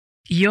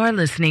You're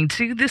listening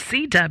to The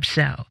C-Dubb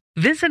Show.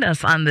 Visit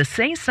us on the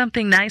Say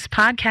Something Nice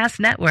podcast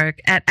network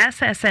at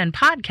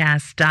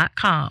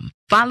ssnpodcast.com.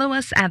 Follow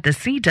us at The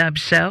C-Dubb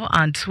Show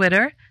on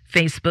Twitter,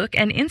 Facebook,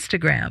 and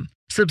Instagram.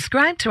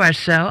 Subscribe to our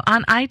show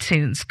on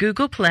iTunes,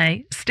 Google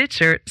Play,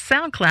 Stitcher,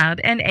 SoundCloud,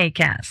 and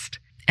Acast.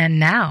 And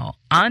now,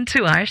 on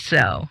to our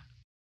show.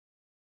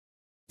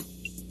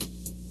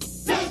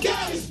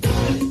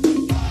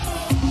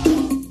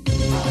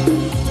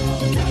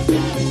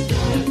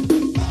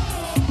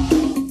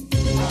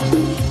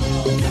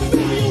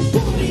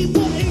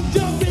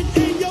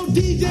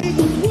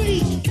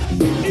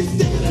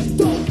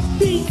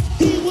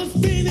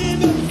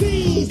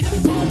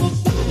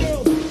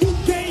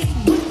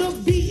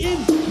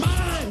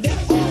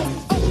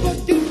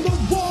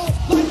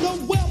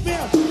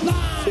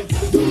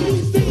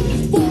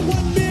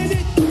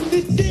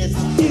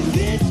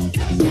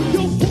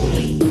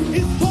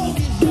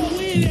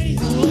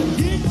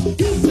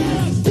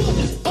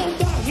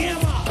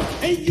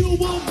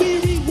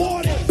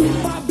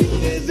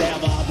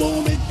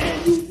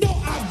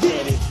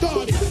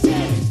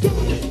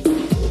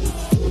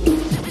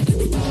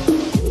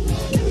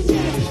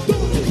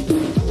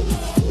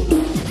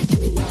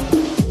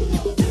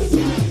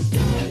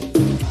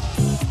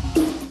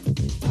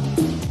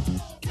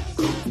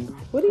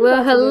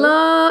 Well,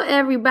 hello,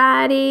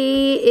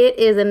 everybody. It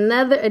is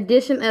another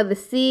edition of the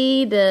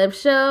C-Dubb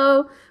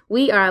Show.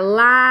 We are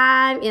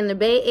live in the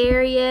Bay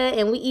Area,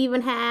 and we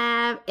even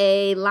have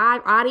a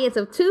live audience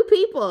of 2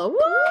 people. Woo!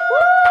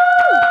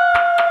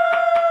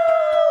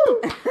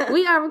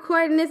 We are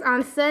recording this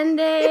on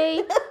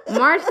Sunday,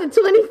 March the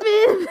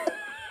 25th.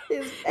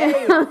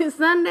 It's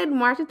Sunday,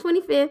 March the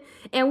 25th,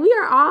 and we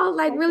are all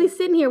like really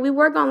sitting here. We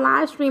work on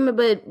live streaming,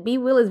 but B.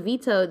 Willis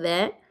vetoed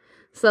that.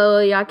 So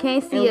y'all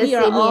can't see us. We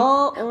are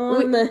all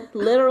on the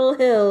literal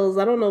hills.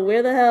 I don't know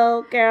where the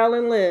hell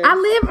Carolyn lives. I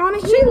live on a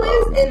hill. She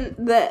lives in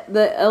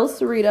the El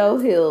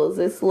Cerrito Hills.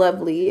 It's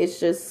lovely. It's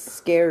just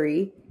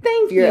scary.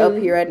 Thank You're you. up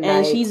here at night.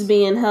 And she's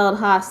being held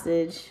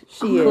hostage.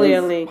 She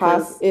clearly.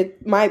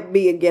 It might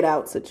be a get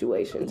out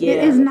situation. Yeah.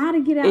 It is not a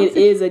get out. It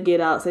is a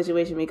get out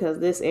situation because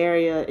this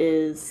area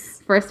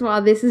is. First of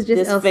all, this is just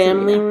this El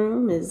family Cerrito.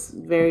 room is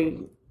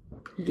very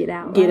get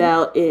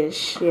out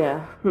ish.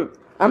 Yeah.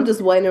 I'm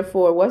just waiting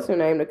for what's her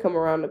name to come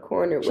around the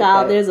corner.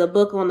 Child, there's a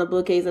book on the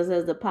bookcase that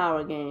says The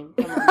Power Game.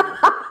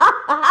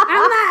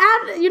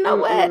 You know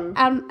what?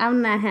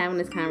 I'm not having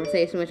this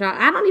conversation with y'all.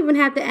 I don't even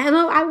have to.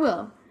 No, I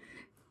will.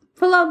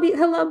 Hello,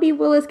 B.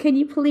 Willis. Can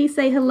you please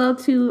say hello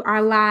to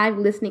our live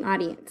listening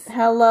audience?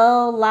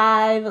 Hello,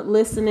 live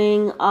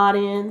listening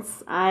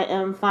audience. I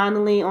am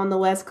finally on the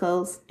West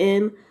Coast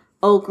in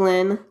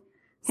Oakland.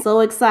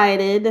 So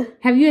excited.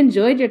 Have you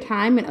enjoyed your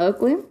time in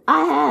Oakland?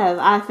 I have.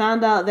 I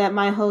found out that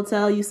my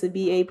hotel used to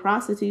be a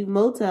prostitute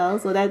motel,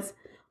 so that's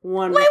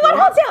wonderful. Wait, what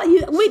hotel?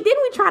 Didn't we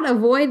try to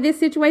avoid this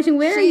situation?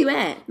 Where are you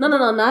at? No,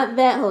 not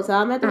that hotel.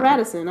 I'm at the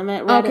Radisson. I'm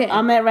at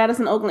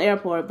Radisson Oakland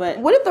Airport. But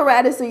what did the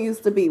Radisson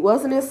used to be?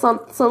 Wasn't it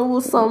some? It's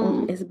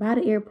about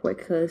an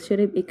airport, cause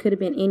it could have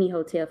been any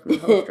hotel from the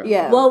hotel.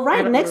 Yeah. Well,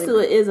 right next to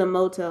it is a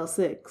Motel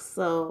 6.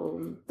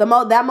 So that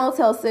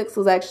Motel 6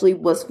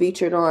 was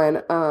featured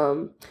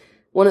on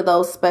one of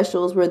those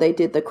specials where they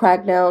did the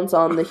crackdowns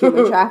on the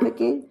human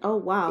trafficking. Oh,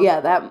 wow. Yeah,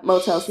 that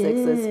Motel 6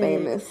 is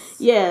famous.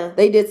 Yeah.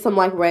 They did some,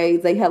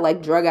 raids. They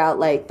had, drug out,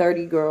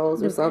 30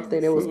 girls or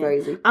something. It was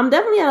crazy. I'm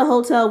definitely at a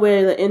hotel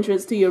where the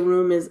entrance to your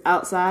room is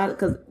outside,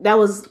 because that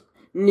was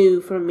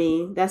new for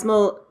me. That's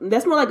more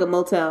like a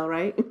motel,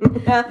 right?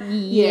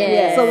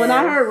 Yeah. So when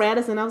I heard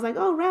Radisson, I was like,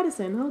 oh,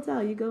 Radisson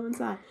Hotel, you go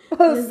inside.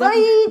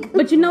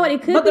 But you know what?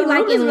 It could be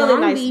like in really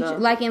Long nice, Beach. though.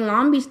 Like in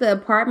Long Beach, the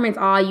apartments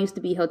all used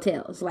to be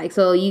hotels.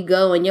 So you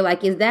go and you're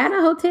like, is that a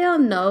hotel?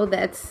 No,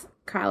 that's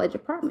college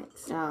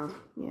apartments. Oh,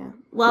 yeah.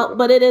 Well,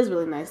 but it is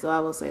really nice, so I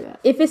will say that.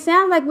 If it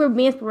sounds like we're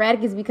being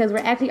sporadic, it's because we're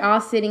actually all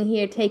sitting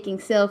here taking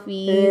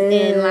selfies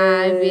and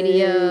live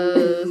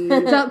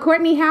videos. So,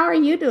 Courtney, how are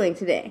you doing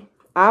today?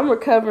 I'm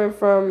recovering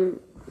from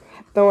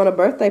throwing a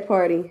birthday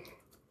party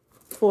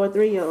for a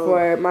 3-year-old.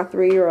 For my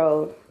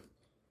 3-year-old.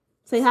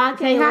 Say hi, Caleb.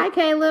 Say hi,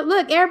 Caleb.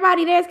 Look,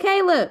 everybody, there's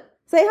Caleb.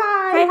 Say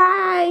hi. Say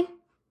hi.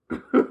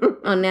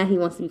 Oh, now he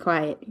wants to be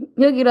quiet.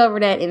 He'll get over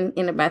that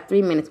in about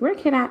 3 minutes. Where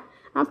can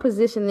I'll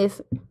position this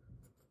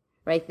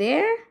right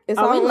there. It's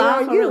all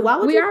live on you. Why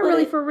would we you are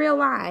really for real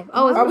live.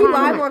 Oh, are we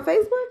live on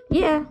Facebook?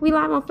 Yeah, we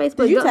live on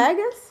Facebook. Did you tag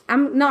us?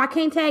 No, I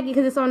can't tag you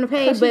because it's on the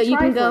page. But you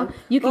can go.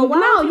 You can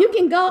you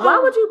can go. Why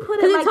would you put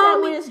it like that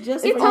when it's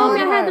just? It told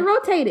me I had to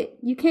rotate it.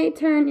 You can't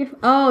turn your.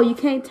 Oh, you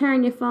can't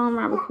turn your phone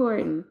while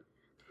recording.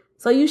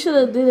 So you should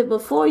have did it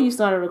before you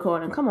started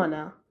recording. Come on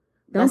now.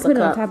 Don't put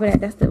it on top of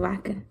that. That's the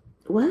vodka.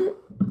 What?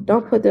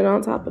 Don't put that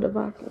on top of the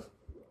vodka.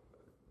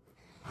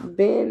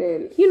 Ben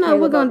and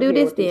we're gonna do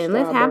this then.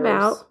 How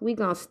about we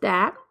gonna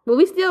stop? But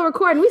we still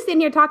recording. We sitting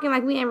here talking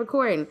like we ain't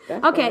recording.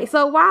 That's okay, right.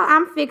 So while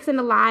I'm fixing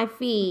the live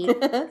feed,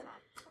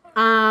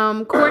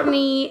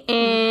 Courtney,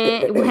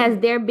 and has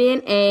there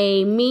been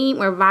a meme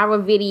or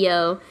viral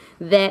video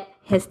that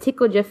has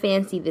tickled your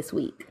fancy this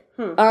week?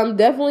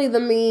 Definitely the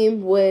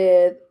meme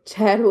with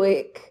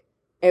Chadwick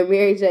and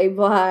Mary J.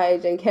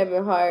 Blige and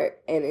Kevin Hart,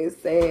 and it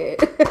said,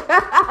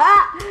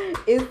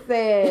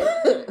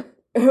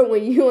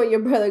 when you and your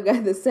brother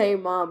got the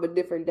same mom but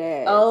different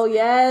dads. Oh,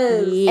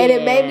 yes. Yeah. And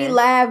it made me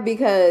laugh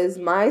because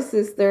my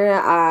sister and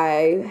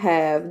I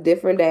have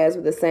different dads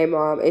with the same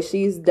mom, and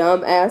she's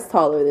dumb ass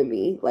taller than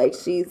me. Like,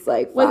 she's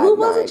like 5'9". Wait, who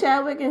was it?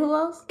 Chadwick and who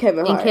else?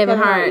 Kevin Hart. And Kevin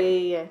Hart.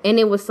 Yeah. And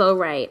it was so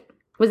right.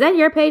 Was that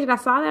your page that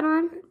I saw that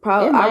on?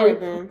 Probably. It might have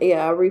been.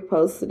 Yeah, I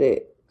reposted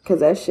it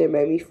because that shit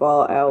made me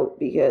fall out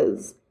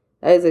because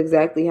that is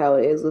exactly how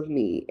it is with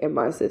me and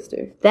my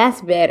sister.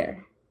 That's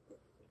better.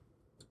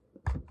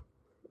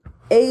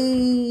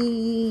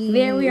 Hey.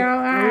 There we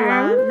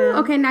are.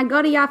 Okay, now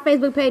go to y'all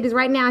Facebook pages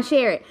right now and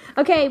share it.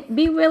 Okay,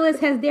 B. Willis,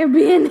 has there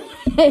been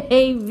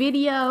a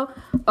video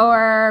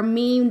or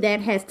meme that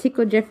has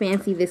tickled your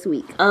fancy this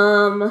week?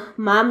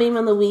 My meme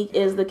of the week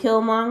is the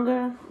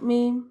Killmonger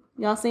meme.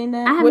 Y'all seen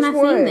that? I have Which not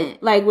one? seen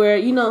that. Like, where,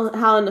 you know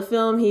how in the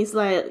film he's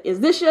like, is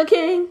this your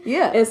king?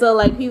 Yeah. And so,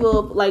 like,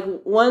 people, like,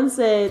 one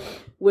said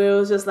where it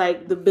was just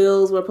like the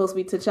bills were supposed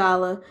to be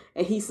T'Challa,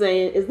 and he's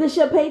saying, is this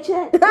your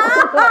paycheck? Like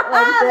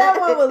that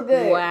one was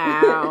good.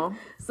 Wow.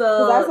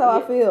 So That's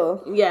how I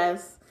feel.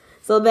 Yes.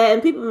 So that,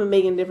 and people have been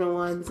making different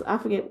ones. I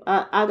forget.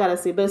 I gotta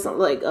see, but it's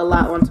like a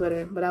lot on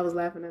Twitter. But I was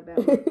laughing at that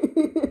one.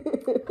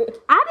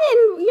 I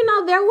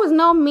didn't, there was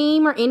no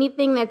meme or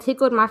anything that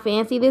tickled my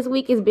fancy this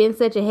week. It's been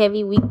such a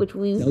heavy week, which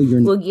we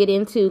will get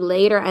into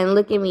later. And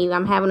look at me,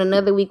 I'm having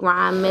another week where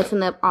I'm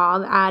messing up all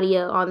the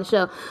audio on the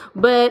show.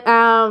 But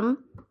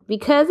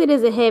because it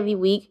is a heavy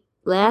week,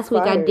 last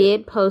week I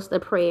did post a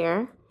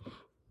prayer.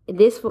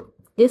 This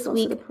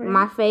week,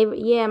 my favorite.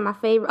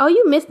 Oh,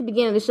 you missed the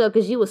beginning of the show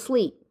because you was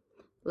asleep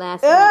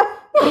last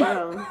week.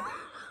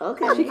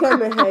 Okay. She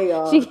came in, hey,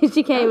 y'all.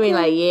 She came in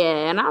like,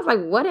 yeah. And I was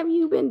like, what have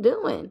you been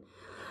doing?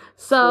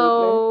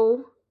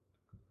 So,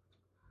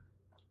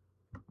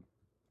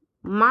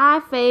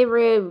 my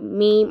favorite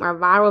meme or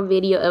viral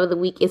video of the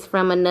week is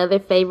from another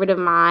favorite of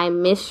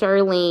mine, Miss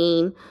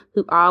Charlene,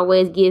 who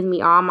always gives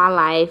me all my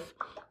life.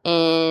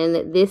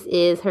 And this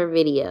is her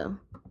video.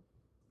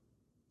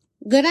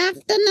 Good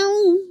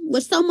afternoon.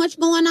 With so much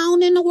going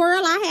on in the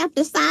world, I have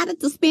decided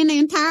to spend the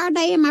entire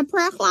day in my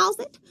prayer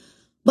closet.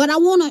 But I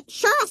want to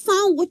share a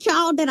song with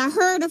y'all that I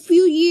heard a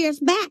few years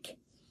back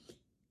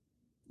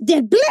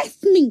that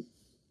blessed me.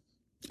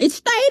 It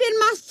stayed in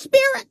my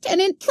spirit and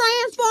it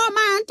transformed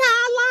my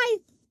entire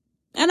life.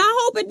 And I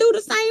hope it do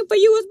the same for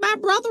you as my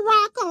brother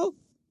Rocco.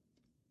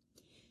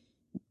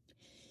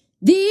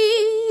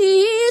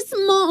 This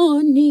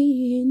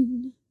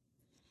morning,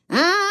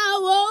 I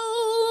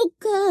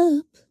woke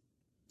up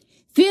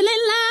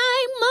feeling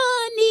like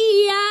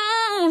money.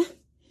 I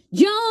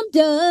jumped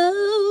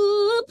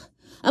up.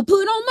 I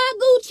put on my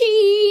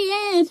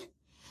Gucci and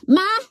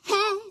my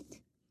hat,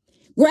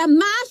 grabbed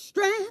my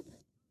strap,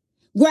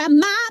 grabbed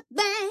my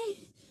bag,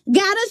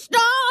 got a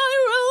start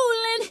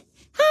rolling.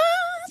 I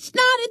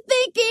started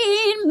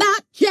thinking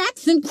about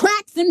Jackson,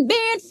 Cracks, and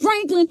Ben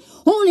Franklin.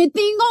 Only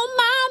thing on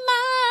my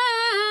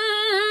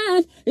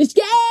mind is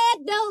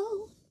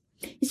ghetto,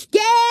 it's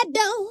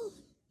ghetto,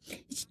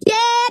 it's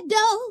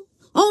ghetto.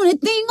 Only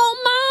thing on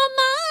my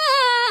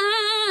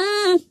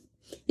mind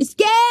is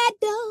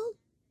ghetto,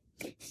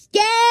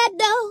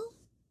 ghetto,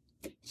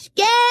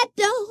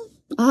 ghetto.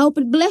 I hope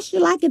it bless you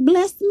like it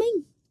blessed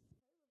me.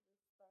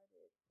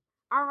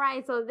 All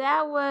right, so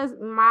that was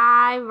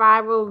my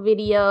viral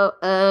video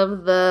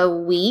of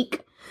the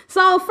week.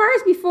 So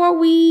first, before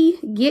we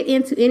get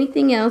into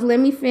anything else, let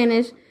me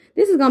finish.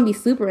 This is going to be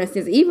super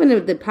uncensored. Even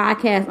if the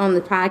podcast on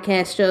the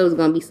podcast show is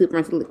going to be super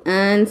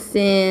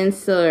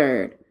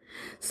uncensored.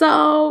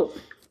 So,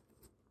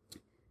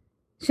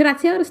 should I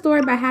tell the story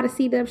about how the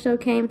C-Dubb show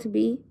came to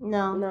be?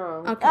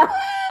 No. Okay.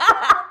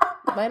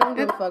 They don't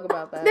give a fuck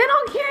about that. They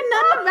don't care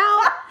nothing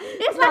about.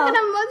 It's like an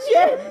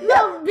emotion.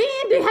 No,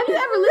 Ben, have you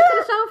ever listened to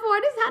the show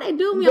before? This is how they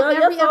do me on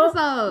every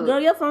episode. Girl,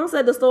 your phone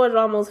said the storage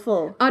almost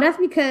full. Oh, that's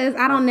because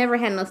I don't never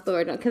had no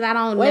storage because I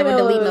don't never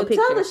delete no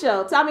pictures. Tell the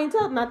show.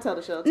 Not tell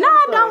the show. No,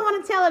 I don't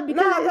want to tell it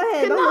because go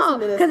ahead. Don't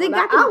listen to this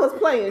one. I was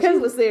playing. She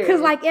was serious.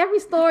 Because like every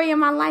story in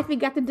my life, it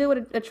got to do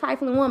with a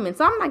trifling woman.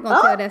 So I'm not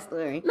gonna tell that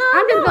story.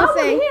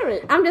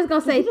 I'm just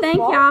gonna say thank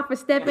y'all for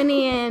stepping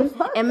in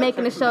and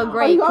making the show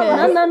great. No.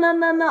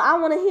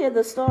 I want to hear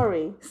the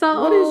story.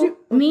 So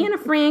me and a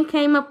friend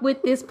came up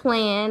with this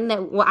plan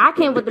I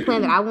came up with the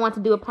plan that I want to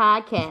do a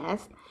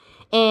podcast.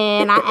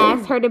 And I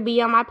asked her to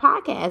be on my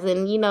podcast.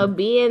 And,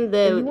 being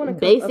the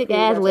basic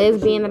ass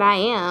lesbian that I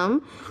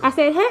am, I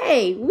said,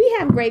 hey, we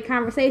have great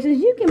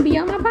conversations. You can be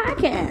on my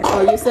podcast.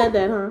 Oh, you said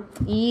that, huh?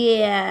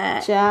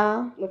 Yeah.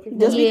 Child.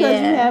 Just because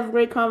you have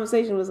great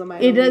conversation with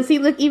somebody. It does. See,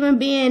 look, even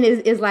Ben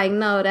is like,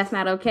 no, that's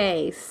not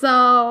okay.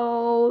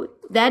 So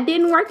that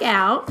didn't work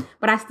out.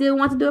 But I still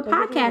want to do a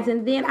podcast.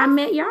 And then I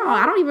met y'all.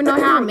 I don't even know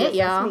how I met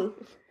y'all.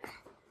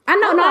 I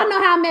know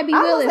how I met B.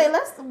 Willis.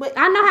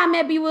 I know how I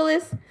met B.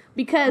 Willis.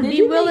 Because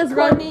B. Willis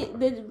wrote.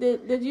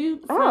 Did you?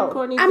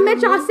 Courtney I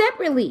met y'all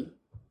separately.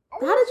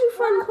 How did you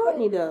friend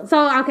Courtney though?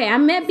 So, okay, I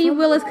met B.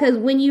 Willis because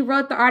when you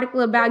wrote the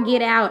article about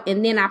Get Out,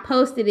 and then I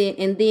posted it,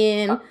 and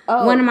then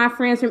one of my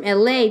friends from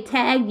LA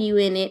tagged you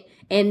in it,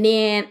 and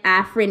then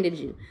I friended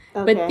you.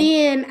 Okay. But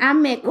then I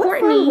met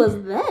Courtney. What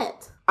friend was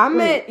that? I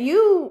met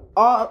you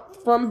all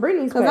from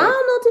Brittany's page. Because I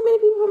don't know too many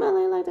people from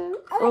LA like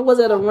that. Or was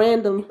it a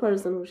random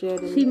person who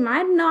shared it? She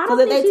might know. I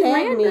don't think she's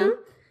random.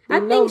 I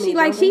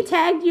think she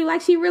tagged you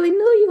like she really knew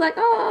you. Like,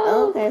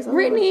 okay, so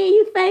Brittany,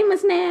 you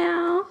famous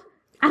now.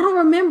 I don't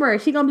remember.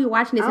 She gonna be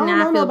watching this and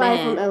now I feel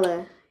bad. From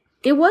LA.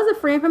 It was a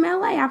friend from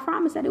LA. I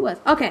promise that it was.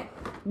 Okay,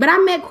 but I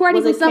met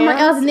Courtney from somewhere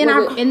else,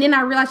 and then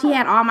I realized she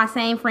had all my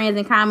same friends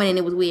in common, and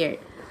it was weird.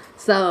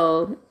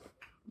 So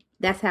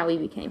that's how we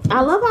became friends.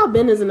 I love how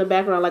Ben is in the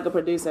background like a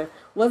producer.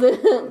 Was the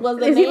is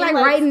name he like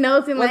writing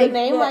notes and like the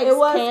name like it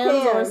was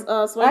Cam's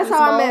or that's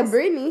how I met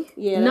Brittany.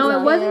 Yeah, no,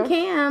 it wasn't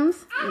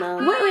Cam's. No.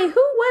 Wait, who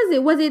was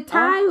it? Was it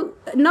Ty?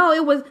 No,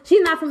 it was.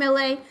 She's not from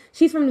LA.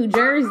 She's from New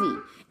Jersey.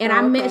 And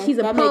I met, she's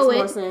a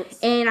poet,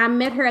 and I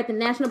met her at the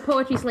National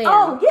Poetry Slam.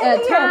 Oh,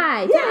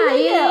 Ty,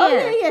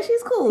 yeah,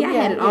 she's cool. See, I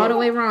had it all the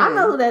way wrong. I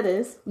know who that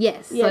is.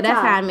 Yes, so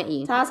that's how I met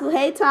you. Ty's cool.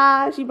 Hey,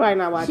 Ty. She probably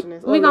not watching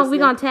this. We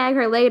gonna tag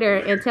her later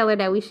and tell her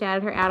that we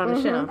shouted her out on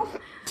the show.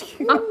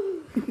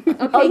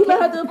 Okay, you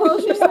let her do a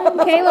poetry slam?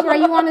 Caleb, are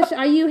you on the?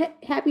 Are you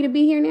happy to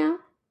be here now?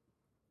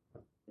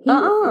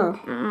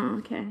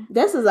 Okay.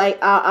 This is like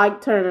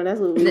Ike Turner. That's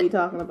what we be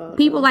talking about.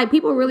 People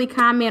really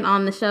comment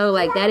on the show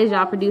like that is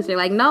y'all producer.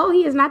 Like, no,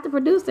 he is not the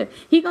producer.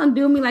 He gonna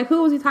do me like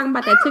who was he talking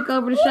about that took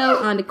over the show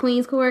on the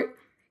Queen's Court?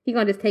 He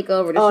gonna just take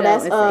over the show.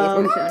 That's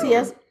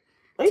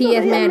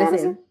T.S.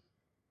 Madison.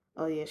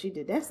 Oh yeah, she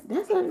did. That's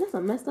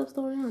a messed up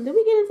story. Huh? Did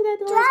we get into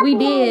that? We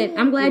did.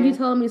 I'm glad you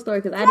told me the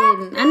story because I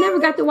didn't. I never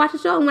got to watch the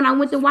show, and when I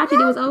went to watch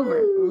it, it was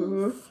over.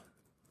 Mm-hmm.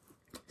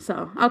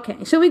 So,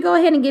 okay. Should we go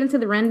ahead and get into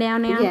the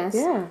rundown now? Yes.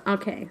 Yeah.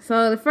 Okay.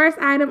 So, the first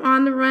item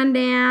on the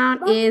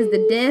rundown is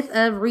the death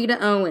of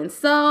Rita Owens.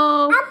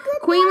 So,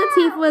 Queen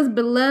Latifah's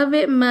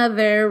beloved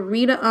mother,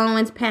 Rita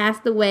Owens,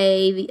 passed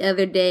away the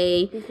other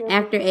day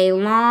after a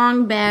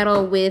long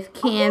battle with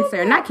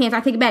cancer. Not cancer.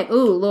 I take it back.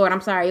 Ooh, Lord,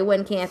 I'm sorry. It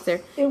wasn't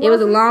cancer. It was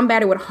a long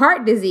battle with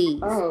heart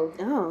disease.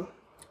 Oh.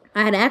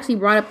 I had actually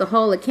brought up the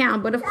whole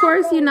account, but of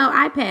course,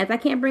 I passed. I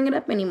can't bring it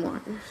up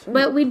anymore. Sure.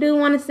 But we do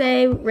want to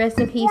say rest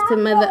in peace to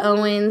Mother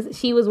Owens.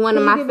 She was one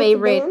of my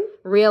favorite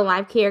real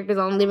life characters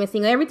on Living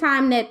Single. Every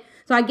time that,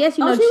 so I guess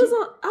she was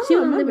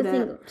on Living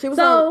Single. She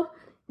was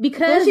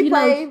because she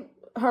played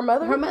her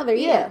mother. Her mother,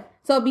 yeah.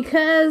 So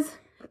because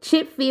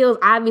Chip Fields,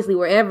 obviously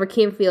wherever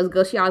Kim Fields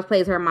goes, she always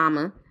plays her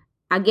mama.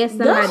 I guess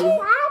somebody.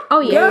 Oh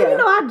yeah.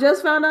 Girl, I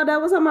just found out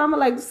that was her mama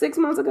like 6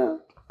 months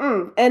ago.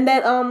 And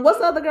then, what's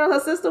the other girl? Her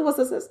sister? What's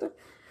her sister?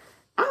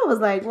 I was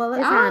like, well,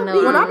 when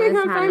I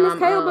become famous,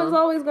 Caleb is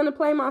always going to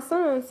play my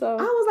son, so.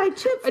 I was like,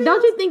 Chip Fields,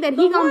 don't you think that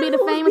he going to be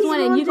the famous one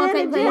and you going to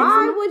take place?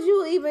 Why would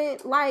you even,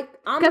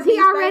 because he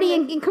already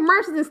in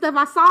commercials and stuff.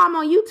 I saw him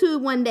on YouTube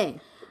one day.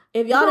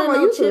 If y'all don't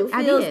know, Chip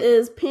Fields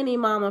is Penny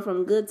Mama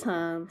from Good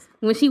Times.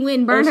 When she went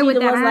and burned her with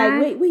that eye.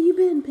 Like, wait, where you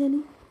been,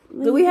 Penny?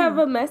 Do we have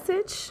a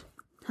message?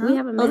 Huh? We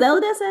have a message. Oh, is that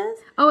what that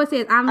says? Oh, it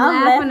says, I'm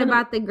laughing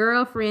about the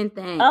girlfriend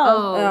thing.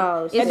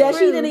 Oh. And that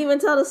she didn't even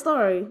tell the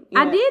story. Yeah.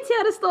 I did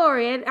tell the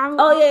story.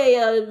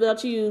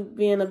 About you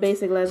being a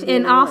basic lesbian.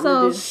 And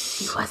also,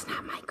 she was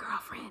not my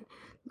girlfriend.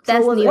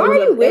 That's why are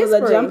you whispering?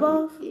 It was a jump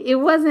off? It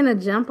wasn't a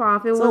jump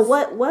off. So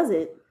what was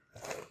it?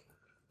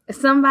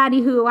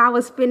 Somebody who I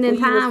was spending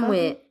time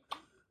with.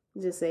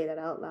 Just say that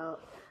out loud.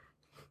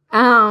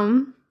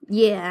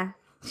 Yeah,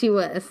 she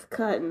was.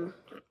 Cutting.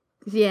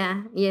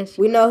 Yeah.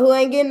 We know who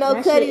ain't getting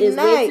no cutty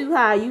tonight. Way too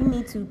high. You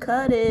need to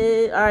cut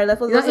it. All right, let's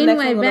back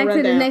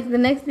to the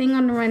next thing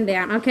on the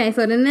rundown. Okay,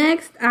 so the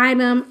next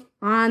item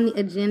on the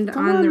agenda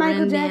on the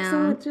Michael rundown.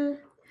 Jackson with you.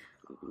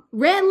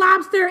 Red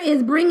Lobster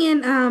is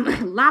bringing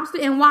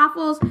lobster and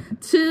waffles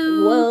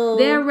to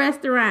their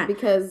restaurant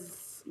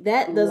because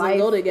that doesn't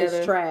go together.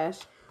 It's trash.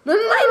 No, it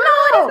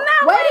is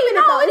not. Wait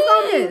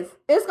a minute,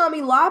 it's gonna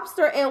be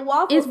lobster and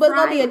waffles, but it's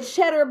gonna be a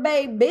Cheddar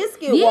Bay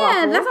biscuit waffle.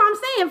 Yeah, that's what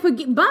I'm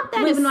saying. Bump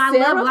that, even though I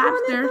love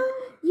lobster.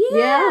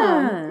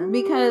 Yeah,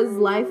 because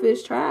life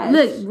is trash.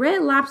 Look,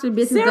 Red Lobster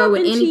biscuits go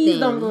with anything. Cheese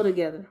don't go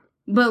together.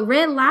 But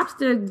Red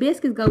Lobster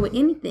biscuits go with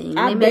anything.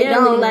 I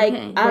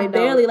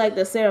barely like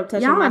the syrup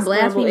touching my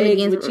scrambled eggs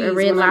against with cheese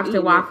Red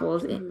Lobster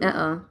waffles.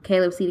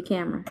 Caleb, see the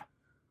camera.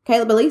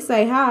 Caleb, at least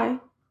say hi.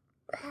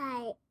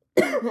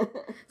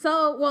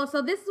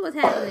 So this is what's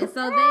happening.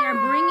 So they are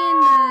bringing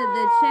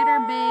the Cheddar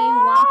Bay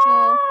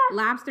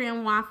lobster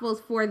and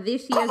waffles for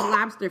this year's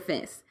Lobster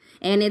Fest.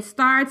 And it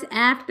starts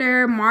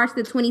after March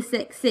the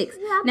 26th.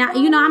 Now,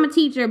 I'm a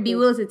teacher. B.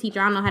 Willis is a teacher.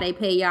 I don't know how they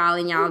pay y'all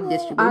and y'all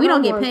distribute. We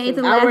don't get paid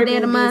till the last day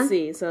of the month.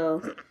 DC,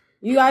 so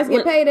you guys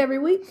get paid every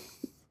week?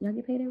 Y'all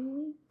get paid every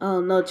week?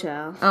 Oh, no,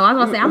 child. Oh, I was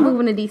going to say, I'm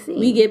moving to DC.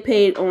 We get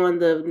paid on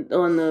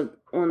the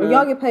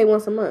Y'all get paid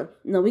once a month?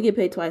 No, we get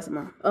paid twice a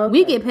month. Okay.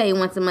 We get paid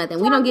once a month,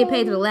 and we don't get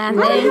paid till the last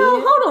day.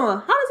 Hold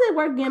on. How does it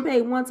work getting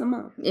paid once a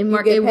month? It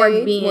work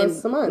being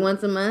once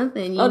a month.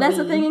 And that's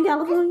a thing in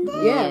California?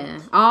 Yeah.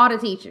 All the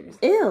teachers.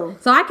 Ew.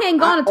 So I can't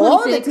go on the 26th.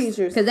 All the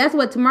teachers. Because that's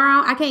what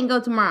tomorrow, I can't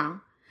go tomorrow.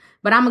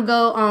 But I'm going to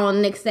go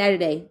on next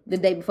Saturday, the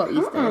day before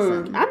Easter.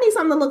 I need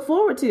something to look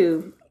forward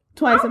to.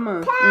 Twice a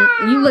month.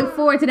 You look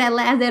forward to that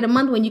last day of the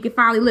month when you can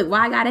finally look.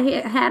 Why I got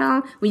a hat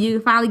on? When you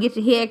can finally get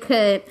your hair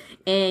cut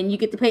and you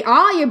get to pay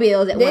all your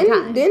bills at one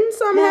time. Didn't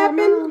something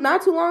happen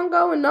not too long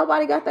ago and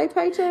nobody got their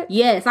paycheck?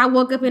 Yes, I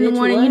woke up in the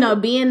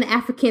morning. Being the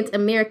African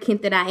American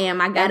that I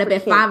am, I got up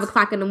at 5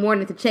 o'clock in the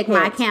morning to check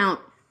my account.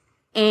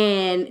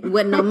 And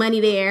wasn't no money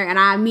there. And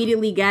I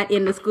immediately got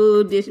in the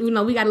school dish. We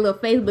got a little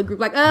Facebook group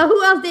like,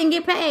 who else didn't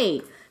get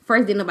paid?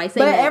 First, didn't nobody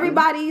say that. But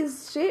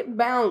everybody's shit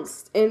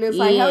bounced. And it's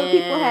like hella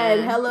people had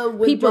hella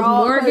withdrawal. People's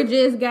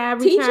mortgages got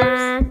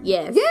returned.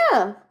 Yes.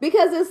 Yeah.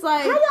 Because it's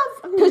like,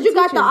 because you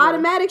got the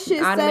automatic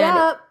shit set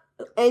up.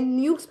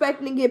 And you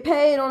expecting to get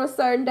paid on a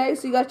certain day,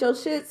 so you got your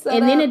shit set up.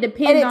 And then it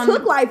depends on... And it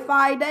took like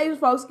 5 days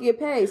for folks to get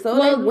paid, so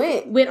they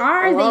went. With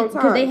ours,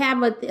 because they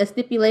have a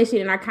stipulation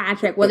in our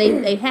contract, well,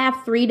 they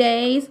have 3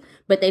 days,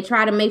 but they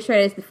try to make sure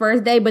that it's the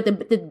first day. But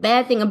the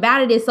bad thing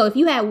about it is, so if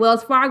you had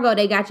Wells Fargo,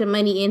 they got your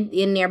money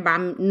in there by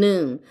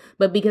noon.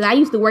 But because I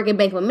used to work at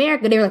Bank of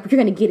America, they were like, but you're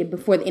going to get it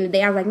before the end of the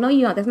day. I was like, no,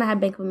 you don't. That's not how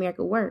Bank of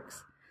America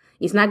works.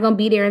 It's not going to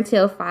be there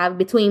until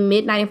between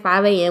midnight and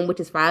 5 a.m.,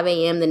 which is 5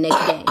 a.m. the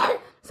next day.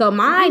 So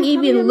mine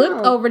even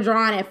looked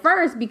overdrawn at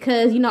first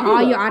because,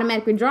 all your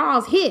automatic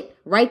withdrawals hit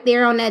right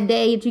there on that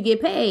day that you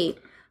get paid.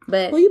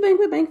 But you bank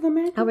with Bank of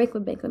America? I work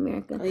with Bank of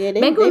America. Oh, yeah,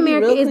 Bank of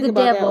America is the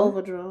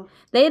devil.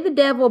 They're the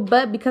devil,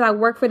 but because I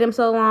work for them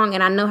so long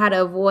and I know how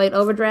to avoid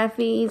overdraft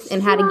fees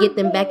and how to get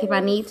them back if I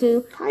need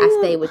to, I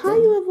stay with them. How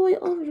you avoid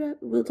overdraft?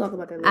 We'll talk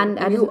about that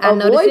later. I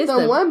know the system. Avoid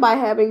someone by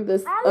having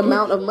this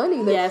amount of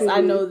money that yes, you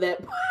I need. know that.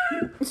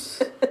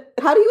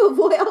 How do you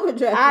avoid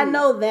overdraft? I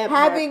know that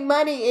part. Having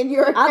money in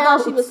your account. I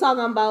thought she was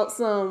talking about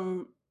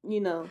some,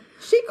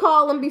 She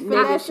call them be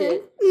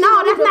finessing.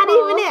 No, that's not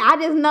even it. I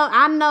just know.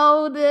 I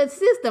know the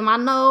system. I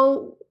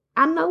know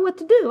what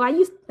to do. I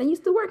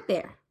used to work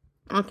there.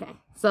 Okay,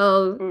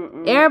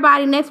 so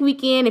everybody next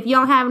weekend, if you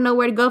don't have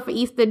nowhere to go for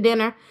Easter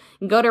dinner,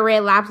 go to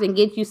Red Lobster and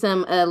get you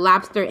some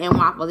lobster and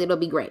waffles. It'll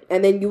be great.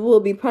 And then you will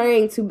be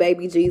praying to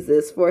baby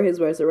Jesus for his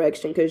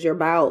resurrection because your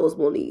bowels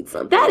will need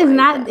something. That is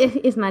not.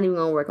 It's not even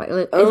gonna work.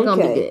 It's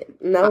gonna be good.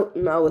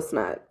 No, it's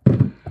not.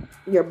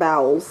 Your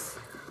bowels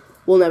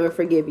will never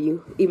forgive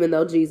you, even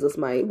though Jesus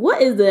might.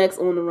 What is the next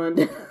on the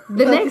rundown?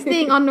 The next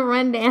thing on the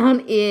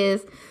rundown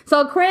is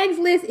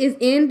Craigslist is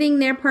ending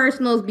their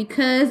personals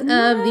because of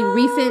the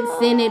recent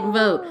Senate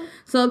vote.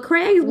 So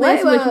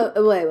Craigslist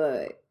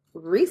wait.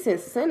 Recent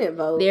Senate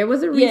vote. There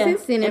was a recent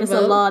Senate vote. It's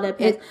a law that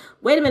passed.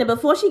 Wait a minute.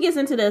 Before she gets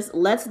into this,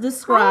 let's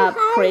describe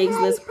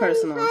Craigslist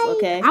personals,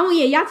 okay?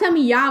 Y'all tell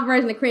me y'all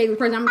version of Craigslist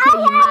first. I'm going to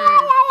tell you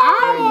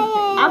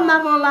mine. I'm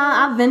not going to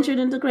lie. I ventured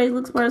into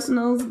Craigslist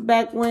personals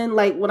back when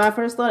I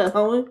first started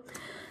hoeing.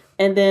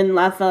 And then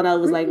I found out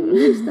it was like... You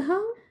used to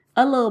hoe?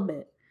 A little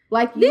bit.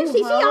 Like you?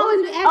 She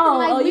always been acting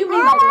like... Oh, you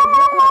mean like...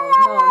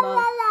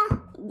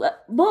 No.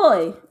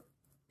 Boy.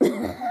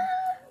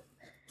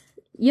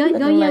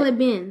 Don't yell at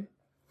Ben.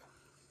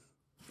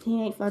 He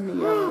ain't funny,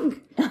 y'all.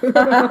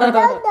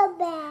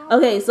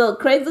 Okay, so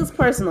Craigslist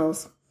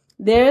personals.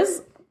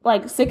 There's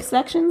like 6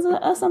 sections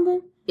or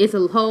something. It's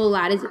a whole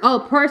lot.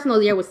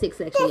 Personals. There was 6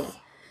 sections. Yeah.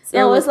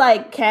 So it's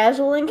like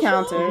casual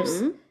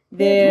encounters.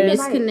 There's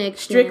misconnections,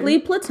 strictly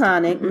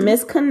platonic,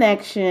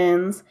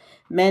 misconnections,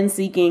 men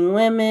seeking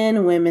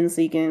women, women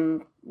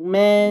seeking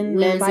men,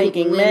 men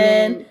seeking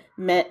men,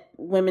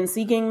 women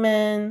seeking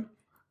men.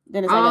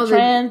 Then it's like a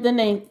trans. Then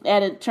they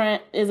added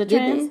trans. Is it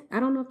trans?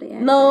 I don't know if they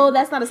added. No,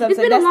 that's not a subset. It's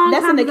been a long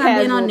that's time in the since I've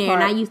been casual on there,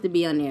 part. and I used to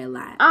be on there a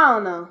lot. I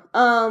don't know.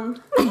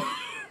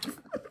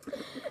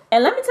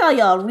 And let me tell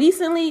y'all,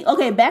 recently,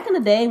 back in the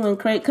day when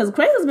because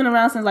Craigslist been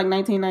around since like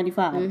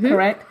 1995,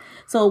 correct?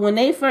 So when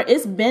they first,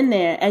 it's been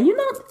there, and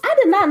I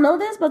did not know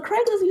this, but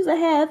Craigslist used to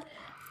have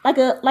like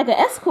an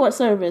escort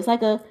service, I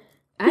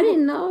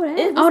didn't know that.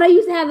 They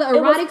used to have the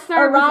erotic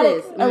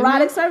services.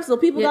 Erotic service. So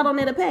people got on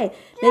there to pay.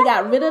 They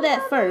got rid of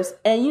that first.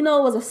 And it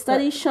was a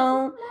study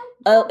shown.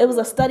 It was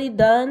a study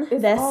done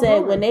that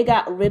said when they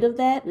got rid of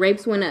that,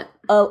 rapes went up.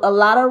 A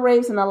lot of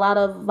rapes and a lot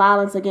of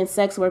violence against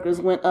sex workers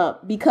went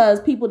up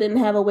because people didn't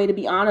have a way to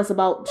be honest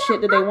about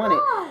shit that they wanted.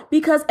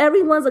 Because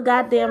everyone's a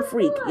goddamn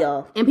freak,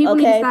 y'all. And people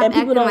need to stop and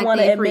people don't like want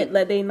to admit freak.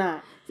 that they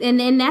not.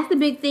 And that's the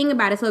big thing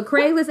about it. So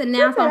Craigslist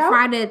announced on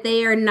Friday that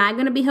they are not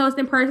going to be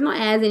hosting personal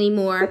ads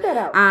anymore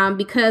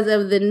because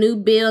of the new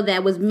bill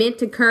that was meant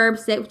to curb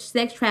sex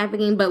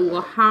trafficking but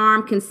will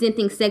harm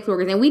consenting sex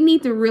workers. And we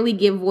need to really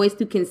give voice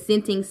to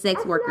consenting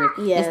sex workers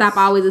and stop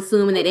always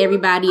assuming that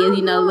everybody is,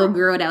 a little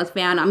girl that was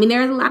found out. I mean,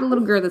 there's a lot of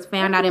little girls that's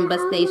found out in bus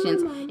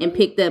stations and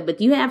picked up,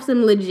 but you have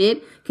some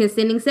legit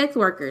consenting sex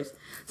workers.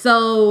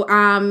 So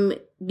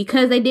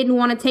because they didn't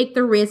want to take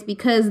the risk,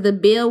 because the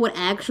bill would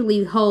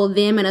actually hold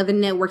them and other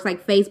networks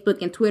like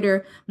Facebook and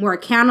Twitter more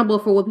accountable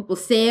for what people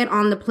said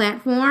on the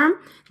platform,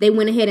 they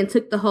went ahead and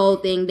took the whole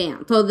thing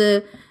down. So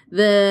the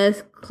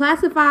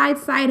classified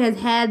site has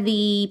had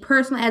the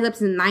personal ads up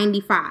since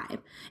 95.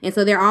 And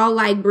so they're all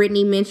like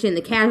Brittany mentioned,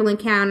 the casual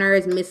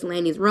encounters,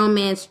 miscellaneous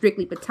romance,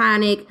 strictly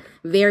platonic,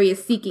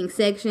 various seeking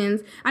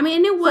sections. I mean,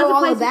 and it was so a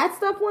place all of that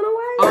stuff went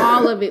away?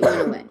 All of it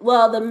went away.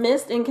 Well, the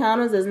missed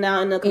encounters is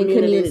now in the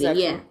community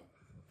section. Yeah.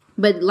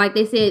 But like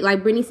they said,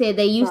 like Brittany said,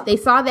 they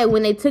saw that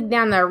when they took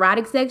down the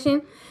erotic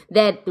section,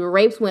 that the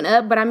rapes went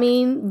up. But I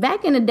mean,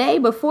 back in the day,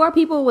 before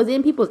people was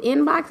in people's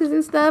inboxes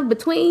and stuff,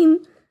 between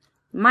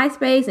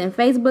MySpace and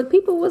Facebook,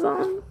 people was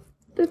on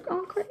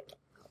crack.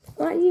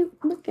 Why are you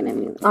looking at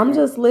me like I'm that?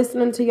 just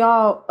listening to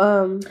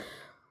y'all.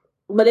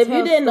 But if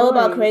you didn't know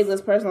about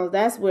Craigslist personals,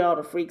 that's where all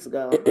the freaks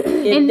go.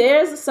 If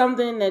there's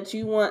something that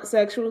you want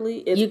sexually,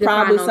 it's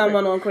probably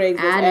someone on Craigslist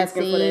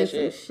asking for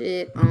that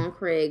shit on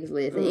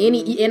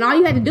Craigslist. And all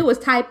you had to do was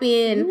type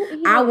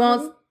in, I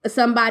want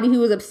somebody who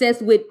was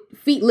obsessed with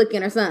feet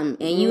looking or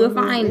something, and you would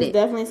find it.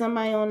 Definitely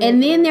somebody on there.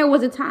 And then there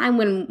was a time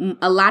when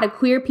a lot of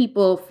queer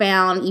people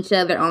found each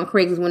other on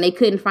Craigslist when they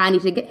couldn't find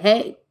each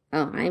other.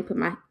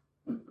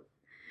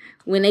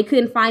 When they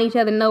couldn't find each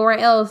other nowhere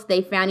else,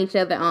 they found each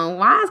other on.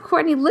 Why is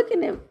Courtney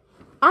looking at?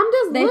 I'm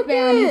just they looking.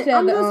 Found each other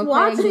I'm just on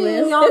watching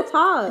Craigslist. y'all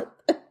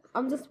talk.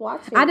 I'm just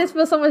watching. I just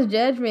feel so much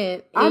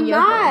judgment. I'm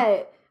not.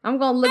 Face. I'm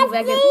gonna look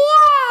back at.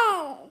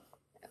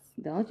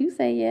 Don't you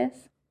say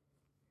yes?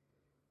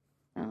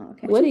 Oh,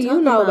 okay. What do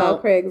you know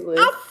about Craigslist?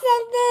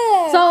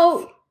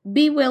 So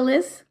B.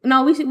 Willis.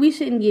 No, we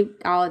shouldn't give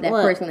all of that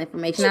personal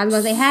information. I was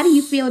gonna say, how do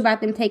you feel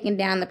about them taking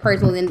down the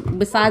personal? And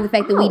besides the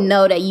fact that we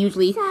know that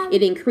usually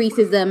it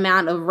increases the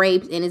amount of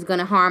rapes and is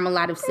gonna harm a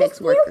lot of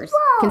sex workers,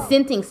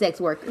 consenting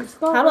sex workers.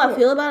 How do I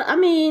feel about it? I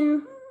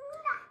mean,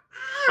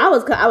 I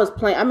was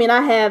playing. I mean,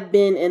 I have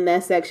been in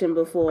that section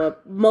before.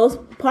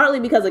 Partly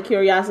because of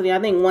curiosity. I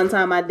think one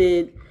time I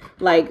did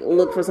like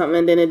look for something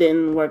and then it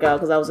didn't work out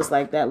because I was just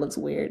like, that looks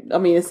weird. I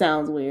mean, it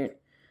sounds weird.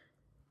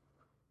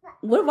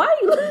 Why are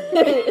you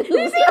looking?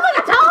 You see, look,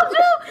 I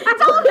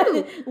told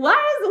you. What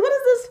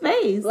is this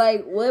face?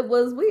 Like, what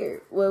was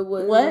weird?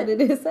 What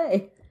did it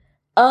say?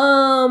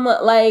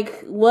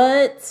 Like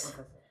what?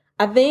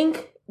 I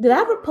think did I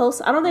ever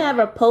post? I don't think I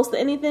ever posted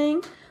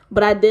anything,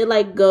 but I did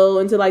like go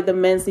into like the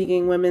men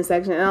seeking women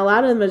section, and a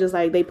lot of them are just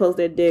like they post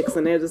their dicks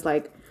and they're just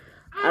like,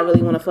 I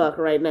really want to fuck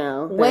right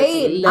now.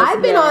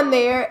 I've been on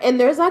there, and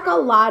there's like a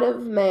lot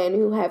of men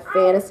who have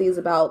fantasies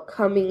about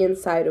coming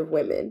inside of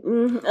women.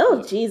 Mm-hmm.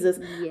 Oh, Jesus.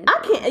 Yeah. I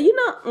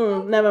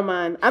can't, never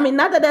mind. I mean,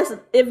 not that that's,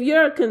 if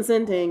you're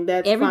consenting,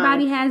 that's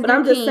everybody fine. has but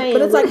I'm just saying.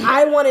 But it's like,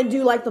 I want to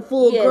do like the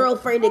full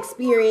girlfriend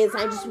experience.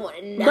 I just want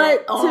to know.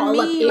 But to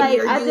me,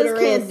 like, I just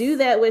can't do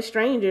that with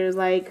strangers.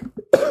 Like,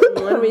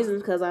 one reason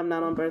is because I'm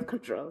not on birth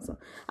control. So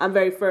I'm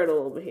very fertile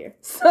over here.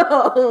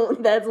 So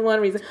that's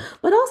one reason.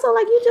 But also,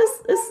 like,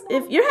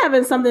 if you're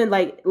having something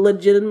like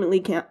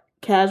legitimately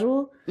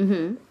casual,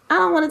 I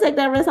don't want to take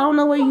that risk. I don't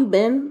know where you've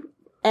been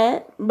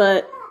at,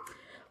 but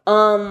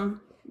no,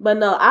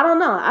 I don't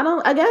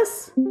know. I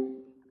guess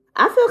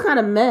I feel kind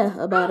of meh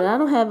about it. I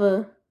don't have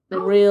a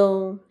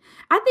real.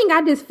 I think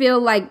I just feel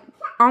like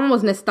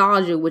almost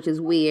nostalgia, which is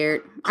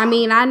weird. I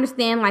mean, I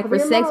understand like for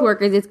sex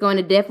workers, it's going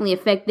to definitely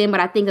affect them, but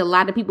I think a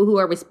lot of people who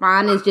are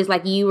responding is just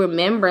like you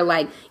remember,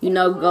 like,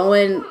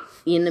 going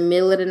in the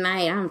middle of the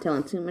night. I'm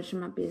telling too much of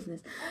my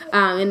business. To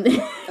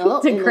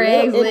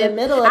Craigslist. In the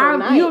middle of the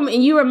night.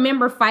 You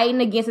remember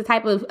fighting against the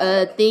type of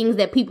things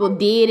that people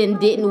did and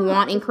didn't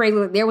want in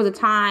Craigslist. There was a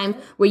time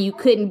where you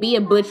couldn't be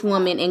a butch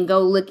woman and go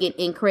look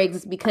in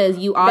Craigslist because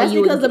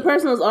the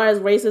personals are as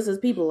racist as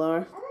people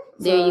are.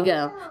 There you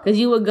go. Because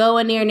you would go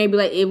in there and they'd be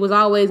like, it was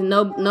always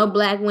no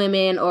black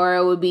women, or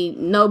it would be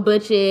no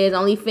butches,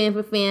 only femme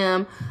for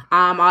femme.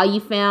 All you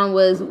found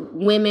was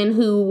women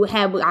who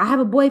I have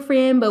a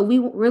boyfriend, but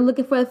we're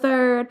looking for a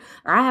third,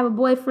 or I have a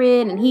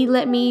boyfriend and he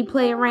let me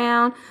play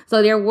around.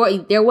 So there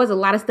was a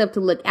lot of stuff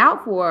to look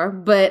out for,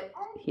 but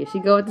here she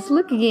go with this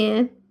look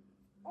again.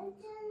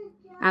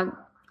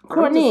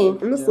 Courtney. I'm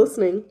just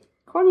listening.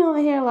 Courtney over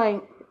here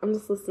like, I'm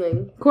just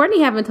listening.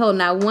 Courtney haven't told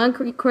not one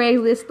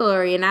Craigslist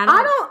story, and I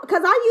don't,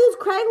 because I use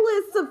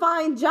Craigslist to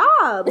find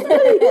jobs.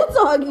 What are you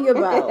talking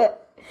about?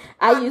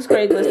 I use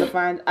Craigslist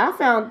to I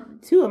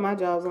found 2 of my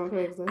jobs on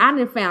Craigslist. I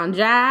done found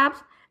jobs.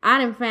 I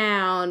done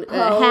found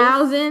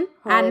housing.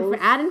 I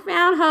done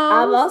found hoes.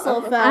 I've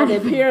also found a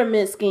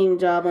pyramid scheme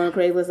job on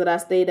Craigslist that I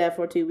stayed at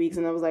for 2 weeks,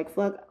 and I was like,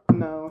 fuck,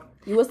 no.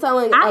 You was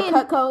selling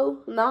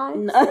Cutco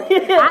knives?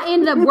 I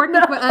ended up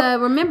working for,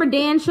 remember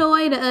Dan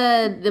Choi,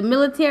 the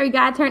military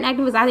guy turned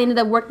activist? I ended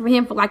up working for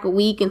him for like a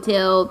week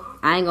until,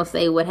 I ain't gonna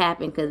say what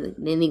happened, because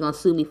then he gonna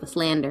sue me for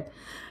slander.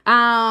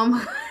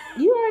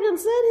 You heard him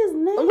said his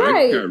name.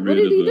 Right. What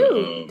did he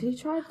do? Did he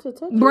try to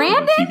touch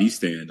Brandon? TV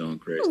stand on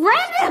Craigslist.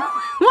 Brandon?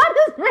 What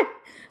is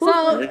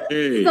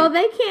Brandon? So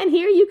they can't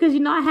hear you because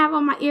I have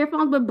on my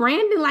earphones, but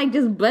Brandon like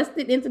just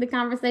busted into the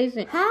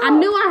conversation. How? I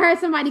knew I heard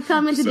somebody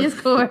come into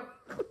Discord.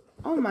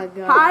 Oh my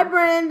god. Hi,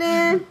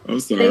 Brandon. I'm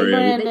sorry.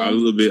 I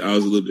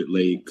was a little bit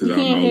late because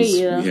we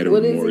had a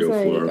memorial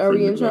for our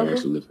friend that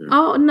actually lived here.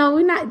 Oh no,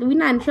 we're not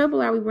in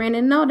trouble, are we,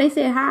 Brandon? No, they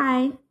said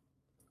hi.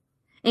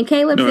 And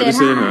Caleb said hi. They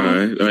said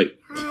hi. Like,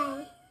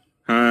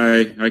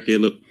 hi,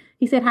 Caleb.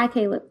 He said hi,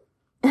 Caleb.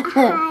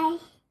 Hi.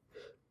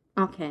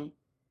 Okay.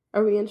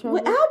 Are we in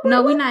trouble?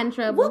 No, we're not in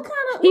trouble. What kind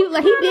of?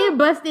 He did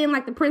bust in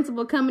like the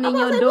principal coming in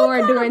your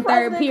door during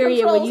third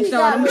period when you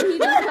showing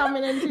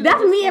him.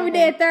 That's me every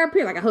day at third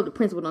period. Like, I hope the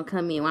principal don't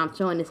come in while I'm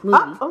showing this movie.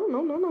 No.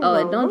 Oh,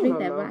 and don't drink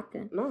that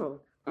vodka. No.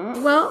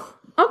 Well,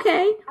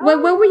 okay.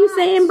 What were you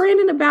saying,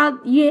 Brandon,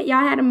 about y'all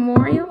had a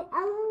memorial?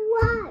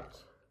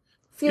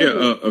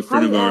 A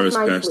friend of ours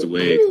passed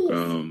away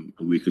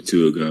a week or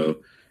two ago.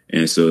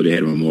 And so they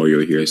had a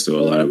memorial here. So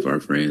a lot of our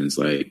friends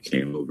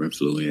came over and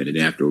flew in. And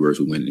afterwards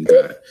we went to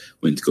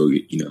go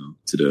get,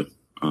 to the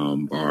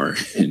bar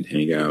and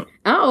hang out.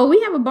 Oh,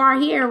 we have a bar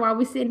here while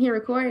we're sitting here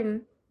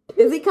recording.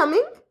 Is he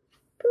coming?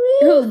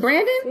 Who,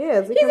 Brandon?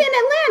 Yeah, he's in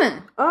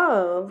Atlanta.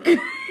 Oh. That's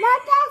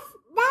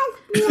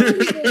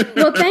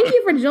Well, thank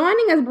you for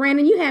joining us,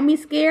 Brandon. You had me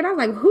scared. I was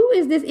like, who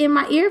is this in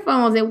my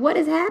earphones and what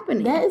is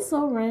happening? That is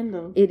so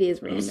random. It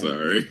is random. I'm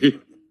sorry.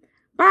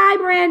 Bye,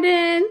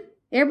 Brandon.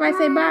 Everybody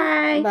say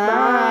bye.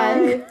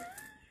 Bye.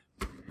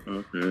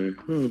 Okay.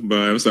 Oh,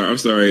 bye. I'm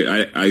sorry.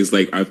 I was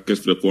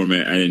just for the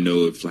format, I didn't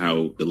know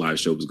how the live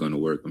show was going to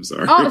work. I'm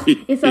sorry. Oh,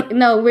 it's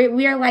no.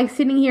 We are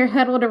sitting here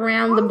huddled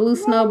around the blue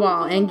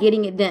snowball and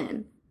getting it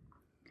done.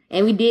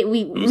 And we took it.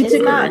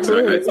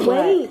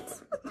 Wait.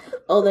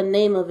 Oh, the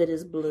name of it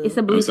is blue. It's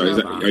a blue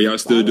snowball. Are y'all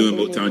still doing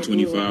Motown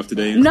 25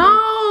 today?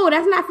 No,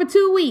 that's not for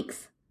 2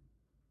 weeks.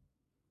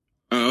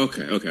 Oh,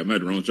 okay. I'm at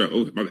the wrong track.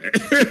 Oh, my bad.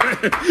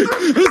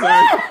 I'm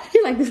sorry.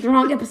 He's like, this is the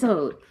wrong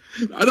episode.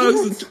 I thought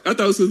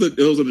it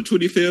was on the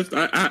 25th.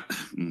 Let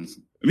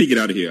me get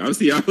out of here. I'll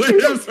see y'all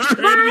later. I'm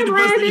sorry. Bye,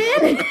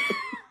 Brandon.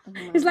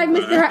 It's like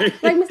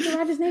Mr.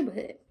 Rogers'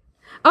 Neighborhood.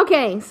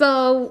 Okay,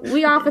 so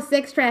we off of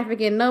sex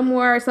trafficking. No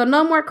more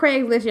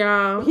Craigslist,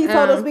 y'all. He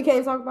told us we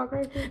can't talk about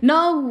Craigslist?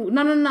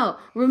 No.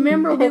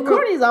 Remember,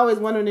 Courtney's always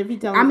wondering if he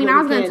tells us. I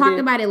was going to talk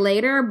about it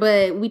later,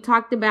 but we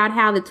talked about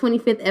how the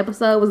 25th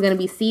episode was going to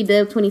be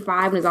C-Dubb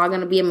 25, and it's all going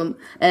to be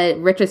a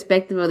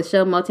retrospective of the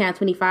show Motown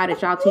 25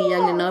 that y'all too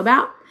young to know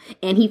about.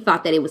 And he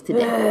thought that it was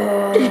today.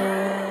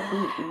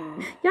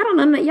 Y'all don't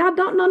know. Y'all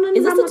don't know nothing.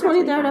 Is this the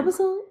 23rd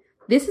episode?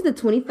 This is the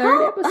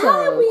 23rd episode.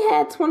 How have we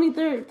had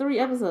 3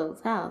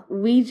 episodes? How?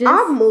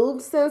 I've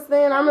moved since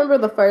then. I remember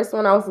the first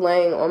one I was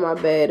laying on my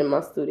bed in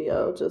my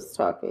studio just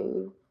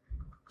talking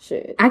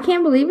shit. I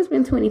can't believe it's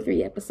been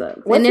 23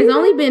 episodes. And there's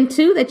only been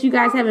 2 that you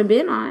guys haven't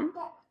been on.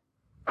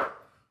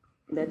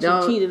 That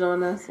you cheated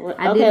on us.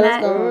 I did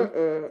not. Let's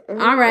go.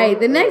 All right.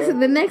 The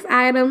next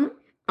item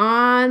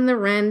on the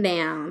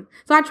rundown.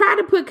 So I tried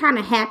to put kind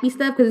of happy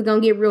stuff because it's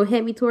going to get real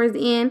heavy towards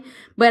the end.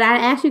 But I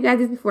asked you guys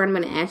this before. I'm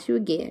going to ask you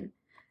again.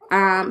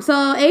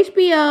 So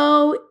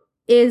HBO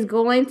is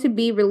going to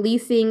be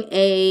releasing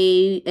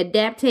a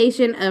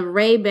adaptation of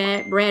Ray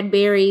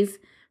Bradbury's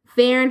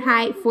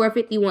Fahrenheit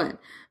 451.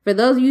 For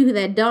those of you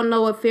that don't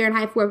know what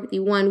Fahrenheit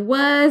 451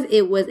 was,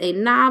 it was a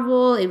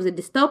novel. It was a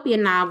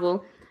dystopian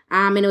novel.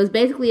 And it was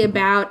basically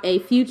about a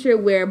future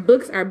where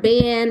books are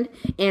banned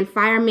and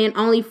firemen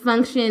only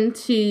function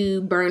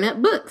to burn up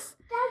books.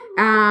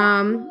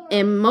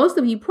 And most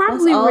of you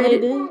probably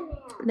read it.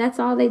 That's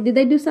all they did.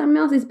 They do something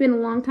else? It's been a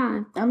long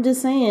time. I'm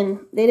just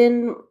saying they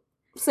didn't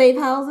save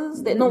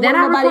houses. They didn't.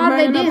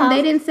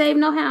 They didn't save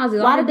no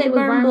houses. Why did they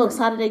burn books?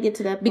 How did they get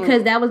to that point?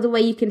 Because that was the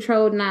way you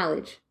controlled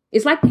knowledge.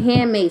 It's like The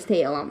Handmaid's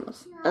Tale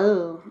almost.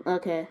 Oh,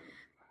 okay.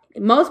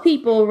 Most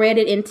people read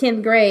it in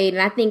 10th grade,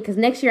 and I think because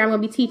next year I'm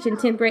going to be teaching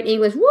 10th grade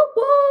English. Whoop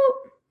whoop!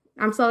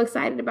 I'm so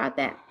excited about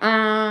that.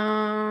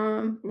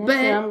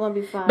 Next year I'm going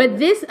to be 5. But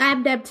this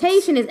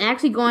adaptation is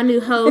actually going to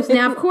host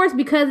now. Of course,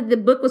 because the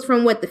book was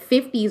from the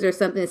 50s or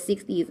something,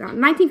 60s,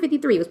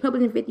 1953. It was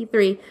published in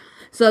 53.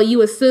 So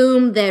you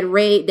assume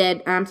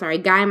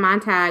that Guy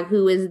Montag,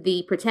 who is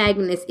the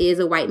protagonist, is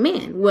a white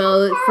man.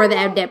 Well, for the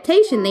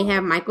adaptation, they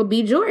have Michael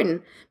B.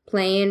 Jordan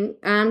playing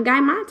Guy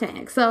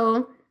Montag.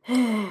 So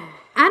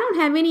I don't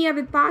have any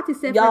other thoughts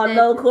except y'all for that.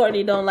 know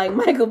Courtney don't like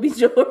Michael B.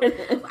 Jordan.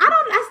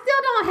 I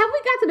still don't. Have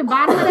we got to the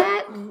bottom of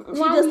that?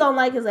 She just don't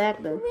like his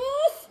acting.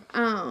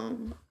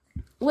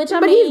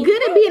 But he's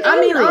good at being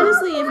angry.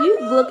 Honestly, if you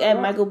look at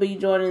Michael B.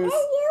 Jordan's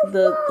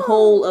the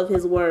whole of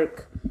his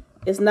work,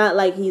 it's not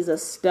like he's a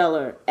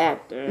stellar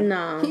actor.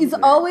 No, he's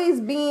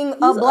always being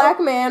a black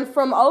man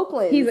from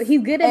Oakland.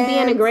 He's good at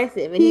being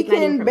aggressive, and he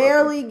can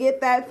barely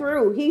get that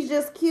through. He's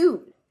just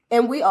cute,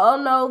 and we all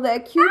know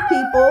that cute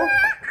people.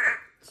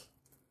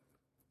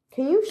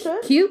 Can you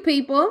shush? Cute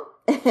people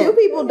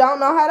don't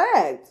know how to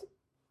act.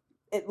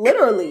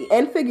 Literally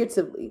and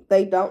figuratively,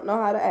 they don't know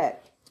how to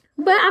act.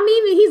 But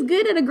he's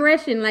good at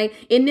aggression. Like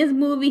in this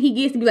movie, he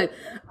gets to be like,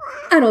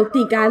 "I don't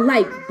think I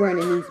like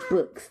burning these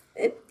books."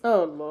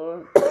 Oh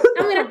Lord!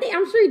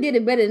 I'm sure he did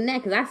it better than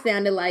that because I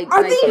sounded like.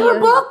 Are these your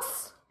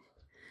books?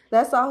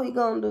 That's all he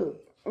gonna do.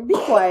 Be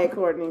quiet,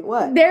 Courtney.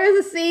 What? There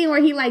is a scene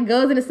where he like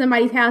goes into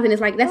somebody's house and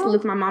it's like, that's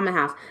my mama's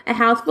house. A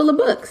house full of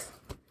books.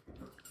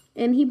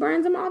 And he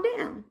burns them all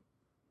down.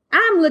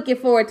 I'm looking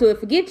forward to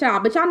it. Forget y'all,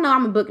 but y'all know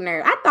I'm a book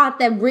nerd. I thought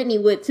that Brittany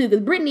would too,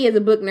 because Brittany is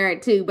a book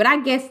nerd too. But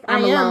I guess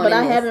I'm alone. But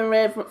I haven't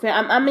read.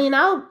 I mean,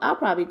 I'll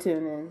probably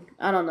tune in.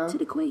 I don't know. To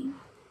the queen.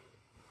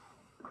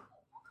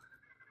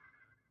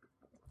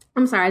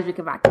 I'm sorry,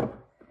 Vikavaki.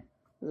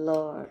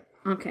 Lord.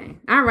 Okay.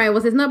 All right.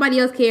 Well, since nobody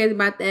else cares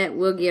about that,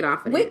 we'll get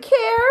off of it. We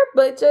care,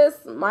 but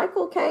just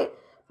Michael can't.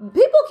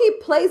 People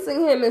keep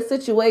placing him in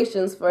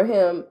situations for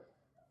him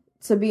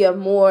to be a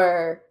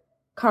more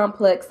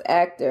complex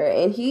actor,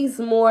 and he's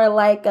more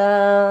like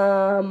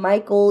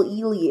Michael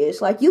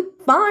Ealy-ish. Like, you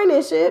fine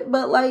and shit,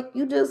 but like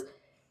you just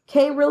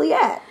can't really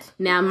act.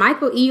 Now,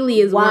 Michael Ealy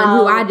is one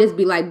who I just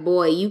be like,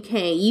 boy,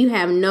 you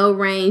have no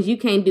range, you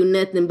can't do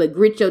nothing but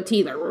grit your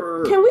teeth. Like,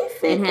 can we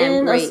fit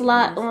in a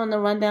slot on the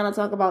rundown and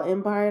talk about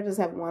Empire? Just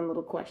have one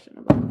little question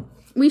about it.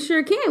 We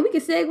sure can. We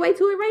can segue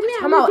to it right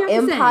now. How about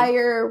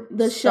Empire,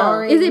 the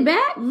show? Is it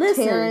back?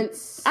 Listen,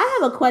 Terrence. I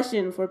have a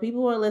question for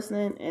people who are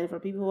listening and for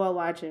people who are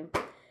watching.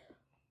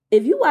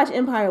 If you watch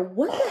Empire,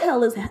 what the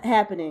hell is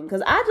happening?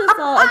 Because I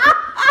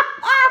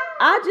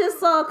just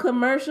saw a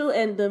commercial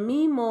and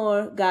Demi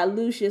Moore got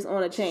Lucius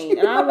on a chain,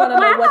 and I want to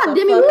know what the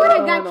Demi fuck Moore is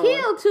going got on.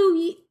 killed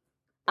too.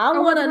 I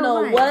want to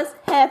know what's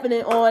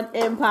happening on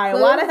Empire.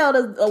 Why the hell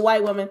does a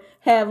white woman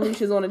have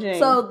Lucius on a chain?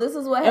 So this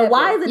is what happened. And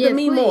why is it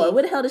Demi Moore?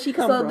 Where the hell did she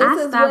come from?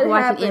 I stopped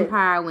watching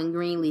Empire when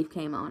Greenleaf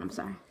came on. I'm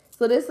sorry.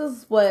 So this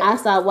is what I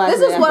stopped watching.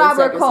 This is what I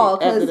recall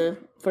because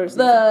first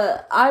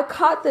I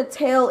caught the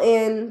tail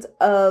end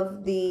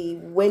of the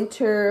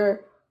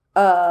winter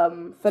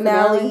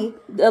finale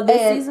of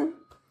this season.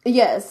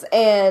 Yes,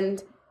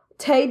 and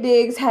Taye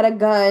Diggs had a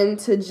gun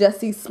to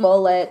Jussie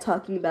Smollett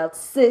talking about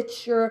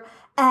sit your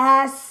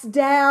ass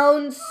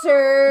down,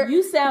 sir.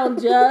 You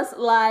sound just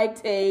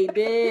like Taye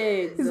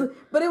Diggs.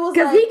 But it was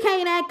because he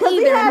can't act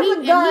either.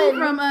 He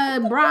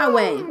from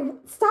Broadway.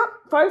 Stop.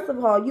 First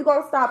of all, you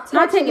gonna stop touching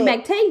it. I'll take it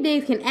back. Taye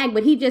Diggs can act,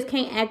 but he just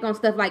can't act on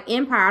stuff like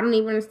Empire. I don't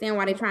even understand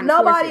why they're trying to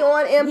Nobody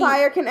force it. on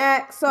Empire can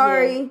act.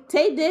 Sorry. Yeah.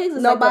 Taye Diggs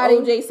is like the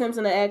O.J.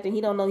 Simpson of acting.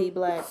 He don't know he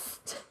black.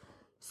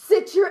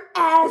 Sit your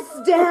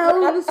ass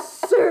down,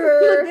 sir.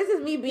 Look, this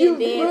is me being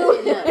dead.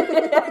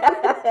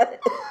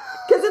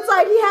 Because it's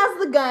like he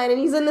has the gun and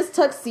he's in this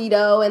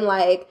tuxedo and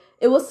like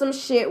it was some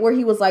shit where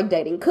he was like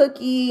dating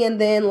Cookie and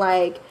then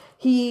like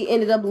he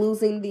ended up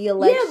losing the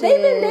election. Yeah,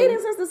 they've been dating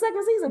since the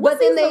second season. What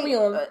season are we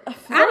on?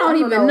 I don't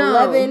even know.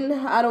 11?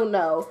 I don't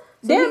know.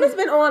 So damn, it's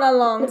been on a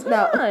long time.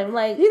 No,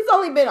 like he's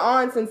only been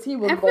on since he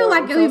was born. I feel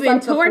like we've been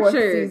like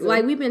tortured.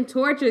 Like we've been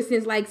tortured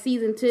since like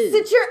season 2.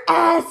 Sit your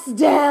ass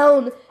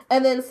down.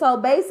 And then so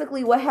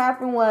basically what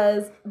happened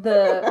was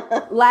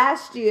the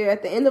last year,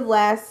 at the end of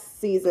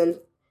last season,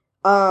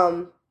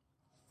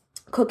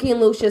 Cookie and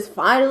Lucius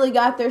finally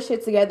got their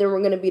shit together and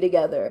we're gonna be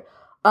together.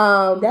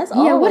 That's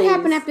what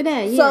happened after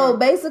that? Yeah. So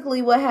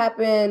basically what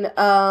happened,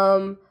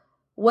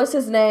 what's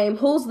his name?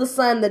 Who's the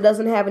son that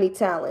doesn't have any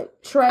talent?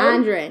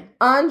 Trey?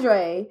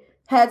 Andre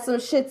had some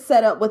shit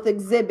set up with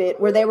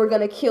Exhibit where they were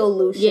gonna kill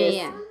Lucius.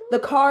 Yeah. The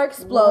car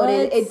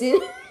exploded. It did.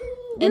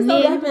 And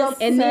then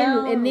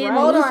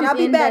hold on, I'll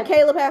be back.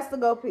 Caleb has to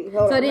go pee.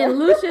 Then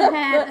Lucius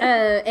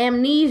had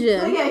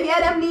amnesia. So yeah, he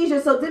had amnesia.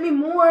 So Demi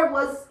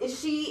Moore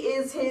she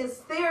is his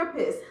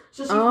therapist.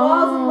 So she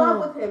falls in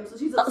love with him. So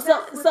she's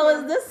obsessed with him.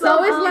 Is this?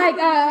 So it's like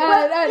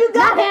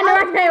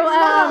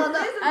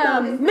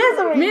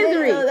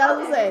misery. That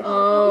was saying.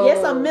 Oh.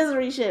 Yeah, some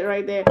misery shit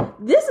right there.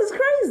 This is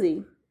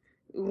crazy.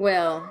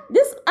 Well,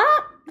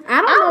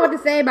 I don't know what to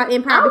say about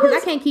Empire because I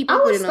can't keep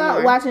up with it no more. I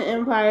would start watching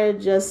Empire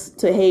just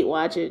to hate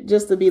watch it,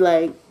 just to be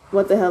like,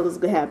 what the hell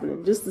is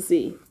happening, just to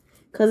see.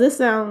 Because it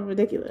sounds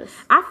ridiculous.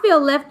 I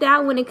feel left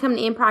out when it comes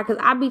to Empire because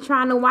I be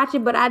trying to watch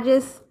it, but I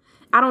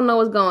don't know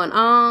what's going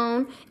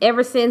on.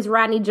 Ever since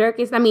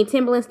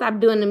Timbaland stopped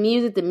doing the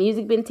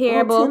music been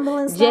terrible.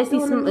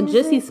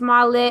 Jussie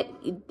Smollett,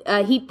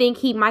 he think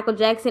he Michael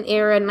Jackson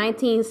era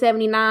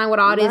 1979 with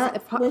all this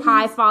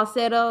high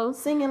falsetto.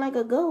 Singing like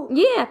a goat.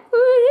 Yeah.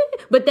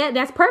 But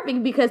that's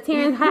perfect because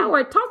Terrence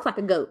Howard talks like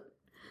a goat.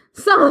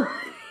 So...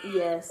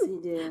 Yes, he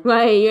did.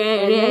 Right,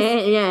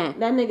 yeah.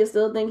 That nigga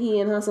still think he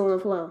in Hustle and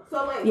Flow.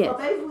 So wait, so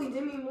basically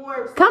Demi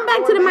Moore... Come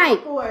back to the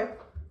mic.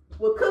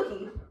 With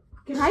Cookie.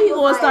 How you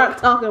gonna start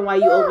talking while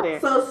you over there?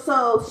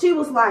 So she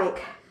was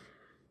like,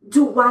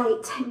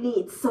 Dwight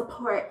needs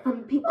support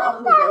from people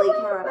who really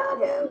care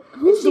about him.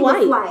 Who's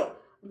Dwight? Was like,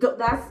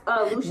 that's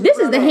Lucius. This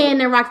is the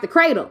hand that rocks the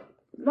cradle.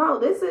 No,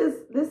 this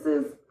is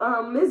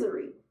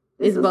Misery.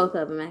 It's both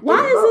of them. Actually.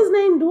 Why is his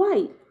name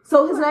Dwight?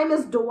 So his name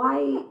is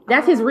Dwight.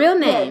 That's his real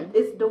name.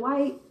 Yeah, it's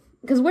Dwight.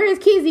 Because where is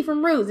Kizzy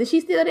from Roots? Is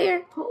she still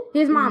there?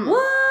 His mama.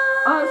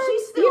 What?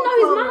 She's still. You know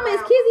his mama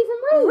is Kizzy from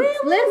Roots.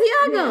 Really? Leslie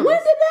Uggams. When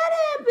did that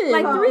happen?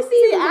 Like 3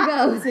 seasons ago.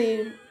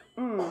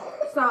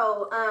 So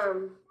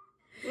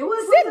it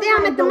was. Sit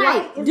down at the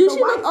mic. Do she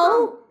look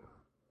old?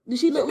 Does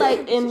she look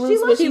like in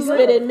Roots when she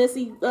spit in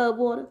Missy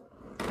water?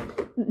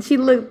 She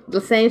looked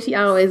the same she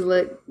always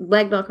looked.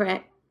 Black don't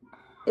crack.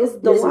 It's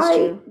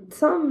Dwight.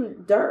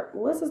 Some dirt.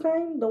 What's his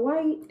name?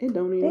 Dwight. It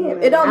don't even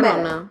matter. It don't matter.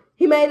 I don't know.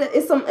 He made it.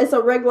 It's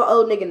a regular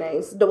old nigga name.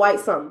 It's Dwight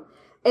something.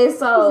 And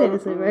so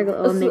it's a regular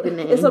old nigga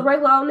name. It's a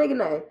regular old nigga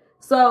name.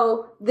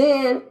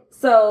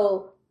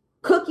 So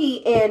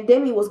Cookie and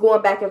Demi was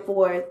going back and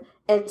forth,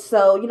 and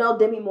so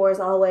Demi Moore is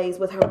always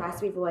with her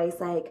raspy voice,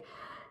 like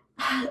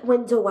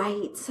when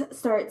Dwight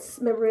starts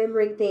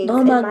remembering things.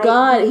 Oh my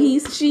God,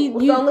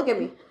 don't look at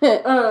me.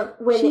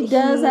 When she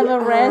does have a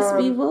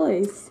raspy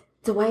voice.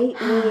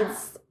 Dwight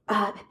needs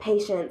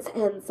patience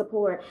and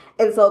support,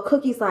 and so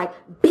Cookie's like,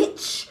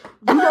 "Bitch,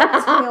 you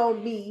don't tell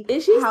me."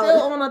 Is she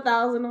still on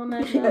 1,000 on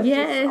that show?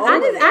 Yes,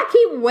 I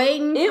keep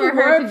waiting for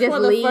her to just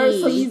leave. The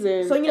first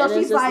season, so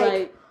she's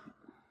like,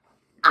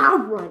 "I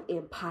run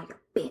Empire,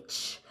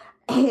 bitch,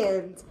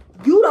 and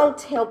you don't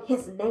tell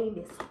his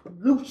name is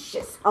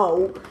Lucius.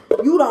 Oh,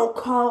 you don't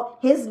call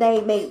his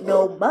name ain't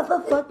no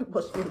motherfucking."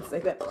 Well, she didn't say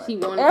that. She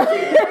wanted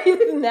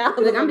to. Now,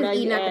 look, I'm just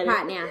eating out the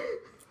pot now.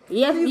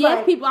 Yes, She's yes,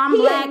 like, people, I'm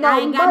black. I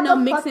ain't got no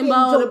mixing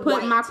bowl to put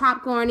Dwight. my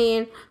popcorn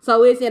in,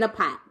 so it's in a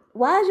pot.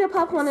 Why is your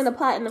popcorn in a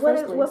pot in the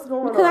first place? What's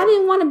going on? Because I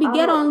didn't want to be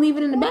ghetto and leave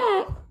it in the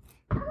bag.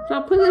 So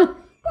I put it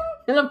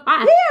in a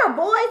pot. Here,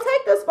 boy,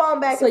 take this phone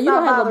back. So and you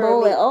don't stop have a bothering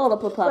bowl me. at all to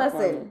put popcorn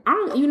Listen, in. I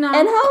don't,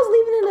 And how's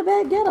leaving it in the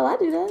bag ghetto? I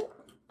do that.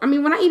 I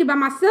mean, when I eat it by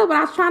myself, but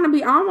I was trying to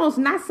be almost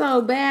not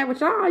so bad with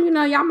y'all.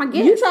 Y'all my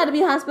guests. You try to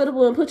be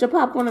hospitable and put your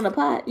popcorn in a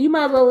pot. You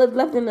might as well have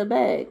left it in the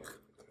bag.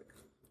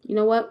 You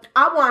know what?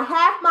 I want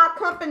half my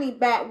company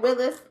back,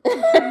 Willis.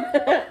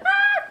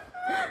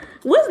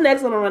 What's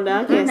next on the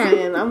rundown? I can't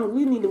stand.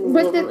 We need to move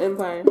on from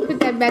Empire.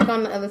 Put that back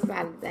on the other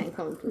side of the thing.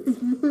 Come on,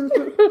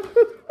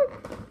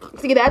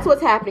 please. See, that's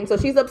what's happening. So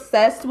she's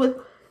obsessed with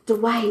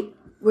Dwight.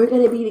 We're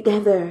gonna be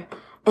together,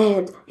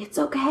 and it's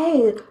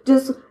okay.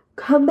 Just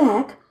come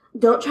back.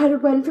 Don't try to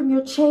run from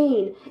your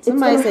chain.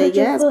 Somebody say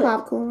yes,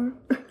 popcorn.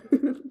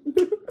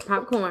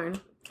 Popcorn.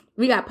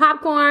 We got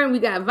popcorn, we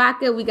got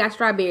vodka, we got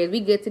strawberries. We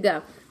good to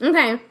go.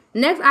 Okay,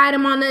 next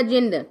item on the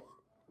agenda.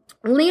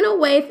 Lena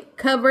Waithe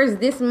covers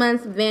this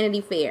month's Vanity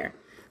Fair.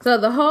 So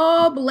the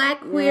whole black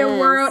queer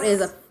world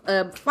is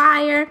a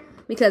fire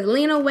because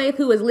Lena Waithe,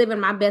 who is living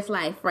my best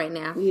life right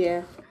now,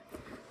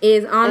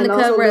 is on the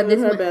cover of this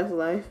month. Best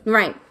life.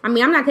 Right. I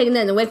mean, I'm not taking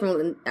nothing away from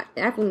her.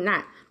 Absolutely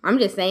not. I'm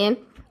just saying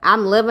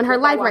I'm living her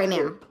life right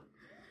now.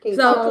 Can you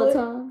So talk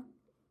to it?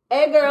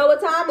 Hey girl, what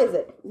time is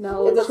it?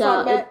 No, Is it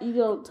child, you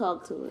don't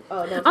talk to it.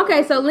 Oh, no.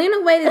 okay, so Lena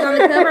Waithe is on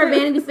the cover of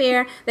Vanity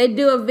Fair. They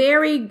do a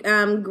very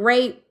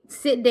great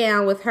sit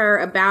down with her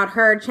about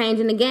her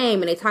changing the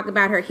game, and they talk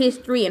about her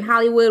history in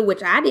Hollywood,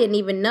 which I didn't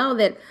even know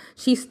that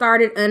she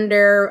started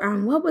under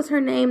what was her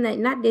name? That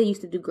not they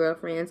used to do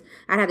Girlfriends.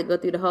 I'd have to go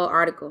through the whole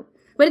article.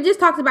 But it just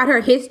talks about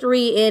her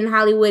history in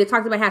Hollywood. It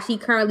talks about how she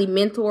currently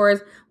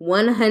mentors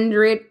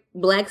 100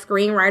 black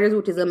screenwriters,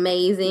 which is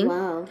amazing.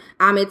 Wow.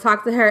 It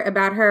talks to her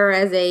about her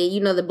as a,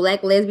 the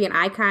black lesbian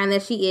icon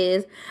that she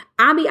is.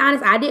 I'll be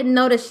honest, I didn't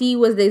know that she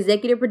was the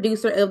executive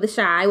producer of The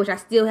Chi, which I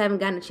still haven't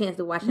gotten a chance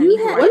to watch. You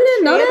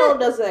didn't know that?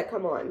 Does that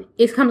come on?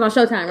 It comes on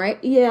Showtime,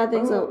 right? Yeah, I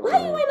think so. Why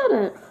you ain't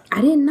know that?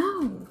 I didn't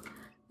know.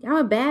 Y'all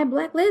a bad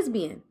black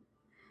lesbian.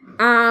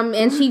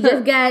 And she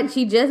just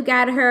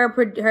got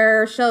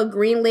her show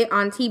greenlit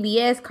on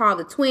TBS called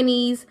The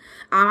 20s.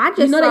 I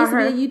just saw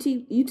her. That used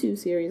to be a YouTube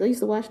series. I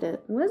used to watch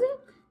that. Was it?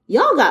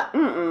 Y'all got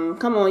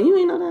come on, you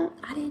ain't know that.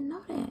 I didn't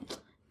know that.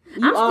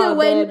 I'm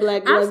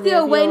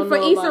still waiting for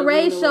Issa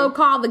Rae's show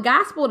called The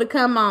Gospel to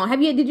come on.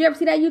 Did you ever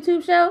see that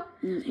YouTube show?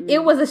 Mm-mm.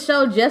 It was a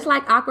show just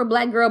like Awkward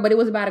Black Girl, but it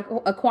was about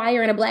a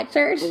choir in a black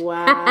church.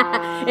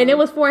 Wow. And it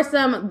was for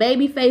some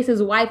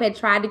babyface's wife had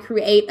tried to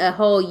create a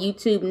whole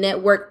YouTube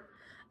network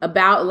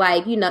about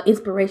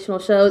inspirational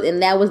shows,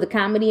 and that was the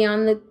comedy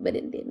on it, but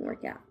it didn't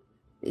work out.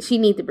 She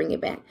needs to bring it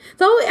back.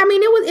 So I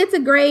mean, it's a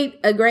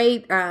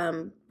great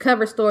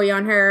cover story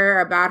on her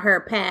about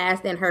her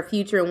past and her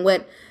future and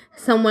what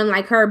someone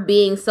like her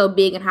being so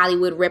big in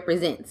Hollywood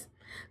represents.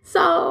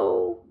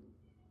 So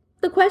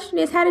the question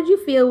is, how did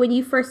you feel when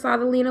you first saw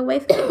the Lena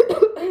Waithe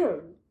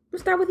cover? We'll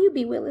start with you,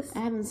 B. Willis. I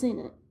haven't seen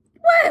it.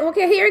 What?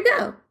 Okay, here we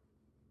go.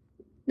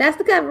 That's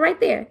the cover right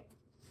there.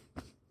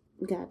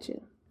 Gotcha.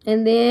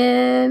 And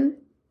then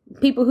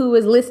people who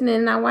was listening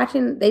and not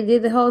watching, they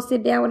did the whole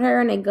sit down with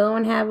her, and they go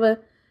and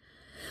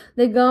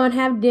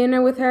have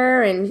dinner with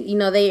her, and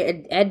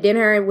they at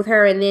dinner with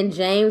her, and then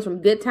James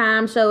from Good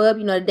Times show up,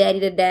 the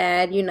daddy to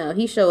dad,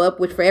 he show up,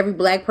 which for every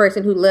black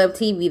person who loved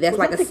TV, that's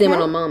like a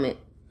seminal moment.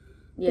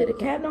 Yeah, the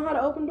cat know how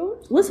to open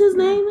doors? What's his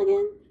name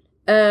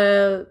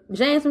again?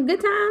 James from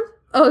Good Times.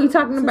 Oh, you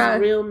talking about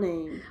his real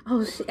name?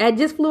 Oh, it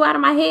just flew out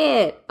of my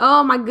head.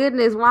 Oh my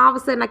goodness! Well, all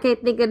of a sudden I can't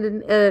think of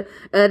the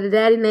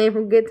daddy name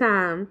from Good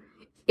Time.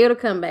 It'll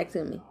come back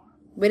to me.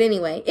 But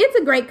anyway, it's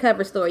a great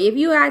cover story. If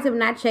you guys have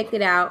not checked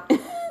it out,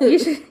 you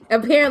should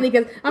apparently.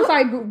 Because I'm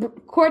sorry,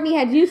 Courtney,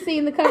 had you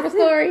seen the cover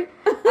story?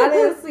 I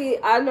didn't see.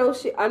 I heard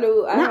she was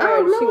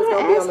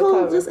gonna be on the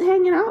cover. Just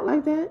hanging out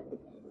like that.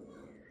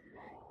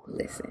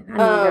 Listen, I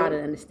need y'all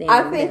to understand.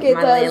 I think it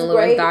my does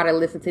landlord's great. daughter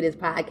listen to this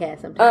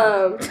podcast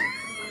sometimes.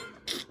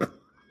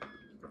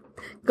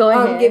 Go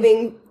ahead.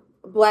 Giving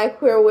Black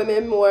queer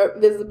women more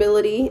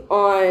visibility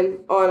on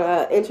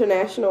an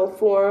international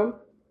forum.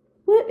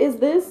 What is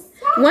this?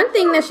 One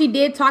thing that she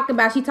did talk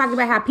about, she talked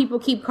about how people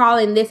keep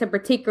calling this a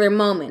particular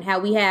moment. How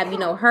we have,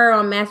 her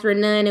on Master of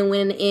None and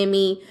winning the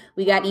Emmy.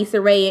 We got Issa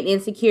Rae in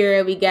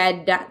Insecure. We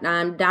got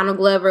Donald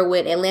Glover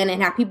with Atlanta,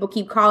 and how people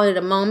keep calling it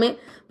a moment.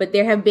 But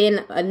there have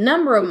been a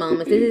number of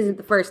moments. This isn't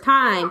the first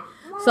time.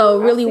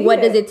 So really,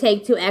 what does it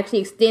take to actually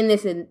extend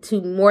this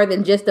into more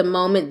than just a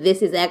moment?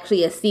 This is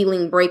actually a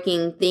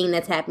ceiling-breaking thing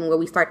that's happening where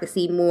we start to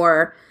see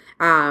more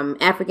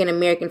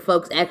African-American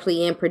folks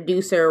actually in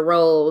producer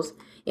roles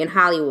in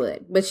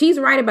Hollywood. But she's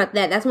right about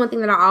that. That's one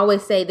thing that I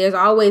always say. There's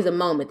always a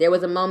moment. There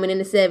was a moment in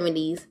the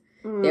 70s.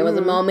 There was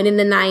a moment in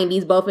the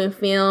 90s, both in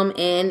film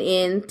and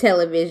in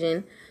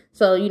television.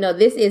 So,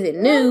 this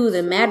isn't new.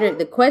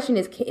 The question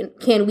is,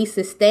 can we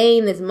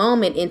sustain this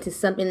moment into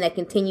something that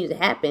continues to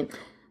happen?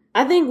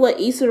 I think what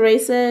Issa Rae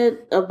said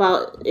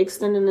about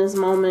extending this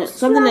moment,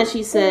 something that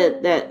she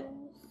said that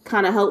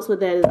kind of helps with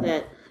that is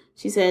that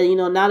she said,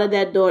 now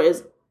that door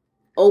is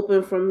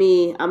open for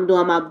me, I'm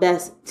doing my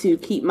best to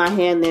keep my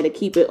hand there to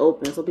keep it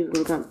open so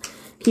people can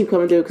keep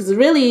coming through. Because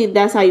really,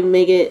 that's how you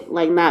make it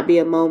not be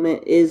a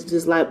moment, is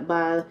just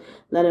by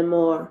letting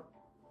more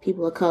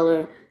people of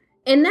color.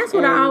 And that's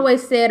what I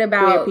always said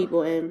about queer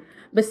people. And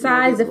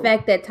besides the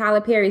fact that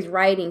Tyler Perry's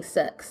writing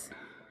sucks.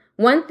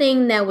 One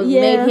thing that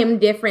made him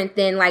different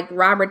than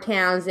Robert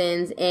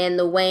Townsend's and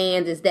the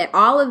Wayans is that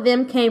all of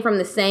them came from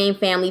the same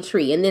family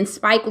tree. And then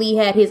Spike Lee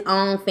had his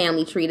own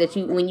family tree that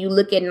when you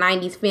look at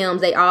 90s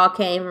films, they all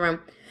came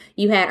from.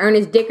 You had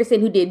Ernest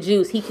Dickerson, who did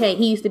Juice. He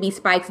used to be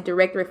Spike's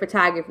director of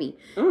photography.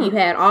 You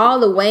had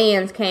all the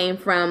Wayans came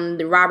from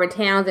the Robert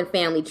Townsend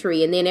family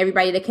tree, and then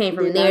everybody that came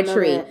from their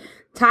tree. That.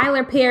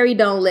 Tyler Perry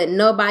don't let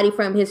nobody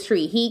from his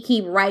tree. He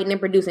keep writing and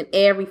producing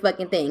every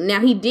fucking thing. Now,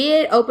 he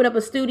did open up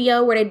a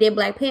studio where they did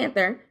Black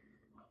Panther,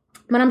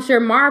 but I'm sure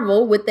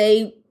Marvel, with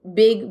they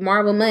big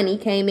Marvel money,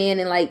 came in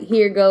and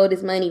here go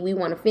this money, we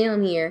want to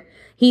film here.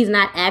 He's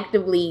not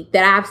actively,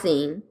 that I've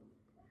seen,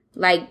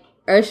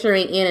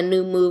 ushering in a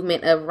new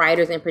movement of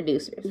writers and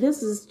producers.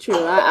 This is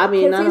true. I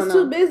mean, I don't know. He's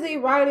too busy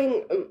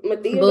writing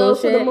Medea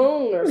Goes to the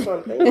Moon or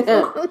something. But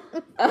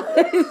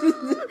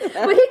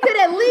he could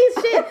at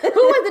least shit. Who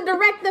was the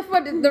director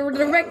for the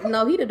director?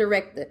 No, he the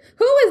director.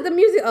 Who is the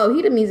music? Oh,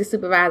 he the music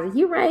supervisor.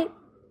 You right?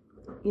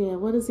 Yeah.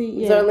 What is he?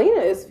 Yeah.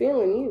 Zerlina is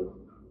feeling you.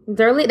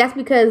 Zerlina. That's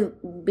because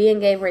Ben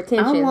gave her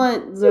attention. I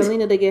want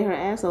Zerlina to get her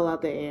asshole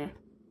out the air.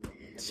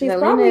 She's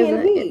probably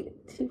in heat.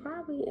 She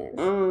probably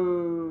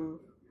is.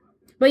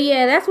 But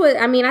yeah, that's what,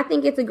 I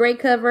think it's a great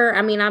cover.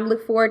 I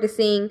look forward to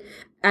seeing,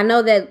 I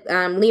know that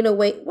Lena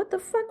Waithe, what the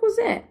fuck was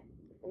that?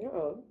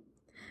 Uh-oh.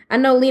 I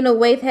know Lena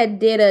Waithe had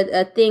did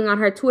a thing on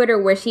her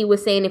Twitter where she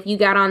was saying if you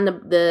got on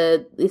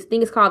this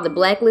thing is called the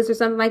Blacklist or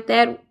something like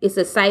that. It's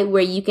a site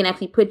where you can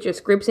actually put your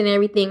scripts and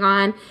everything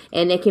on,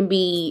 and it can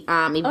be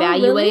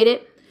evaluated. Oh, really?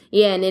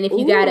 Yeah, and then if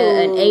you got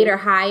an 8 or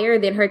higher,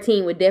 then her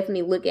team would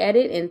definitely look at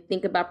it and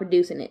think about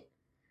producing it.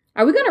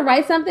 Are we going to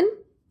write something?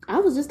 I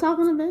was just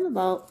talking to Ben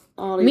about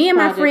all these. Me and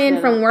my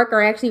friend from work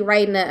are actually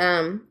writing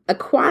a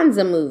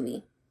Kwanzaa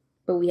movie,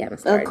 but we haven't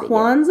started. A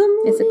Kwanzaa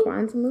movie? It's a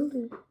Kwanzaa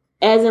movie.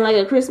 As in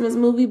a Christmas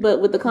movie,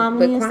 but with the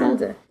comedy and Kwanzaa,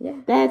 stuff? yeah.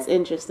 That's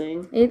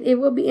interesting. It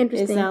will be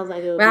interesting. It sounds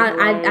like it will be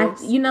hilarious.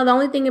 The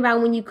only thing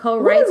about when you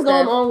co-write what is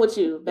going on with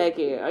you back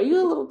here? Are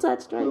you a little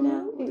touched right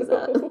now?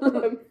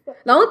 The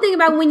only thing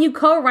about when you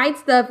co-write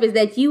stuff is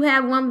that you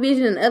have one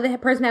vision and the other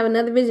person have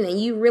another vision, and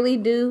you really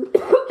do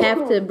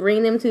have to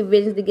bring them two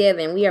visions together.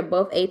 And we are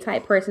both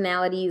A-type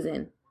personalities,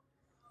 and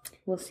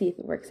we'll see if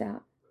it works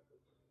out.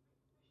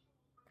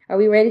 Are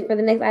we ready for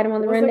the next item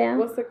on the rundown?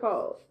 What's it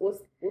called? What's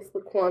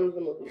the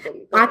Kwanzaa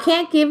movie? I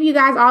can't give you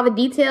guys all the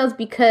details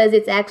because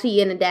it's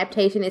actually an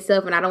adaptation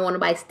itself, and I don't want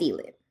nobody to steal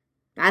it.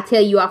 I'll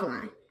tell you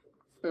offline.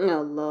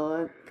 Oh,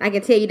 Lord. I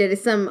can tell you that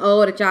it's something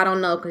old that y'all don't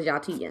know because y'all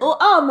too young.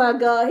 Oh my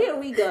God. Here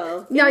we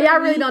go. No, y'all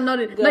really don't know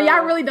that. No,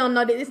 y'all really don't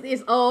know that.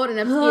 It's old and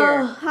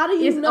obscure. How do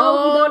you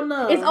know you don't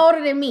know? It's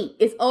older than me.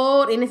 It's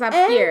old and it's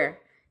obscure.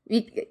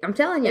 I'm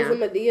telling y'all. Is it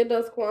Medea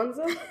Does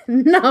Kwanzaa?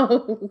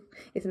 No.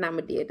 It's not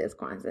Medea Does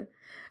Kwanzaa.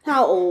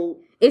 How old?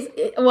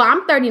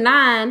 I'm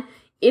 39.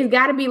 It's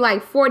got to be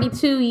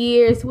 42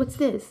 years. What's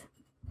this?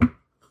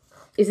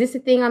 Is this a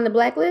thing on the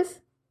blacklist?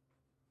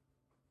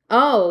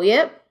 Oh,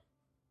 yep.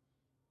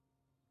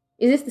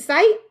 Is this the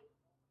site?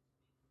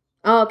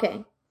 Oh,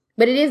 okay.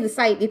 But it is the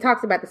site. It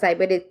talks about the site,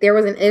 but there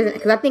wasn't,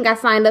 because I think I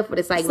signed up for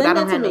the site, but I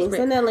don't have no script.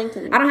 Send that link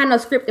to me. I don't have no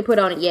script to put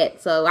on it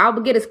yet, so I'll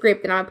get a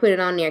script and I'll put it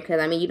on there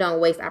because, you don't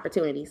waste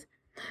opportunities.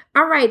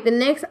 All right, the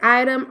next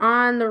item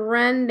on the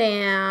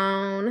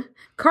rundown,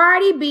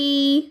 Cardi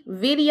B,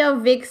 video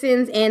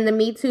vixens, and the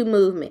Me Too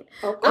movement.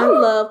 Okay. I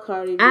love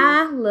Cardi B.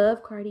 I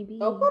love Cardi B.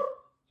 Okay.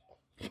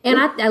 And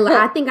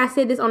I think I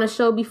said this on a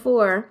show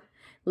before.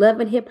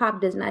 Love and Hip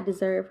Hop does not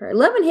deserve her.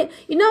 Love and Hip,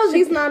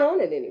 she's not on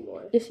it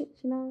anymore. Is she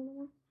not on it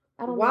anymore?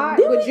 I don't Why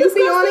know. would you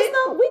be on it?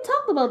 Though? We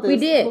talked about this. We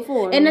did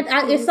before, and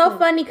it's so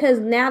funny because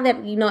now that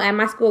at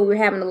my school we're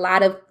having a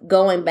lot of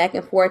going back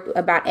and forth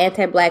about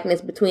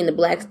anti-blackness between the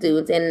black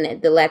students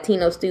and the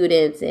Latino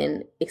students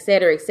and et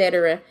cetera, et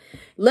cetera.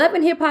 Love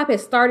and Hip Hop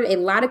has started a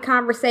lot of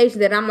conversations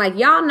that I'm like,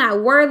 y'all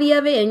not worthy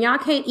of it, and y'all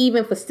can't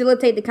even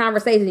facilitate the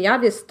conversation.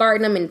 Y'all just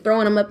starting them and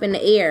throwing them up in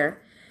the air.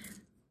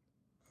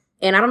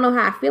 And I don't know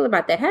how I feel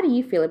about that. How do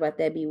you feel about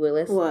that, B.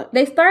 Willis? What?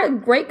 They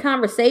start great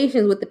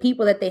conversations with the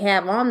people that they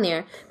have on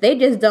there. They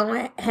just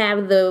don't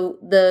have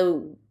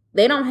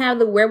they don't have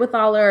the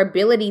wherewithal or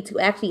ability to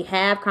actually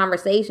have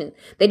conversations.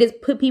 They just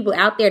put people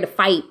out there to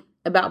fight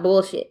about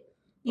bullshit.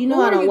 You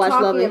know I don't watch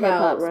Love and Hip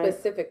Hop, right?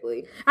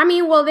 Specifically. I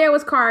mean, well, there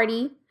was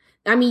Cardi.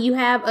 I mean, you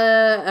have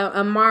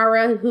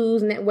Amara,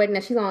 who's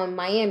she's on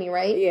Miami,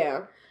 right?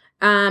 Yeah.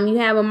 You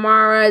have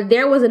Amara.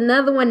 There was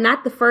another one,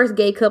 not the first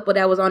gay couple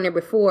that was on there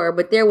before,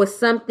 but there was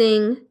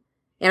something,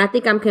 and I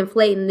think I'm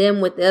conflating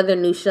them with the other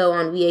new show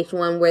on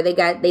VH1 where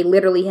they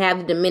literally have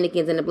the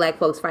Dominicans and the black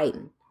folks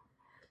fighting.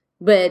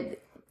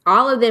 But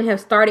all of them have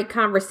started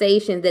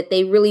conversations that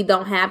they really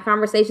don't have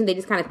conversations. They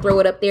just kind of throw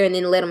it up there and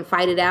then let them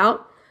fight it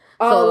out.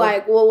 Oh,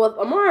 with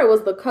Amara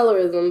was the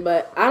colorism,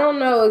 but I don't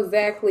know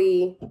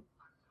exactly.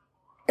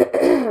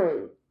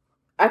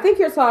 I think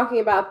you're talking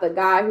about the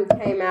guy who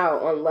came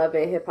out on Love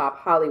and Hip Hop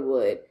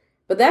Hollywood,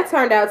 but that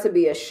turned out to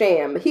be a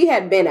sham. He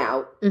had been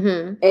out,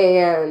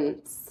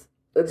 and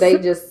they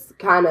just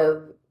kind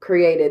of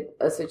created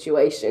a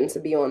situation to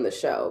be on the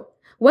show.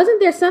 Wasn't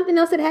there something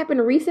else that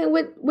happened recent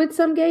with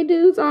some gay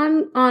dudes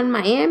on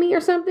Miami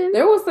or something?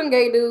 There was some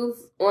gay dudes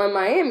on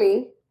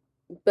Miami,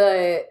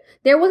 but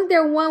there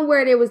one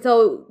where there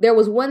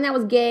was one that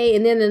was gay,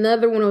 and then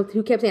another one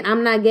who kept saying,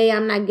 I'm not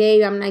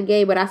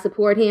gay, but I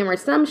support him, or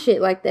some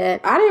shit like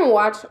that. I didn't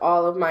watch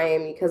all of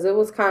Miami because it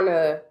was kind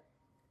of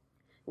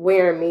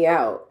wearing me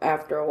out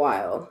after a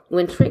while.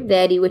 When Trick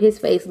Daddy with his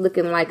face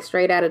looking like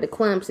straight out of the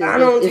clumps is I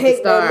don't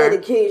take no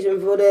medication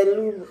for that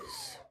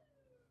lupus.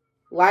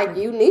 Like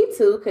you need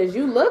to, because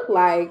you look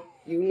like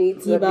you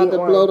need to. You about to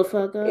blow the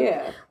fuck up?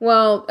 Yeah.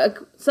 Well,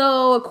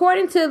 so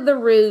according to The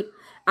Root,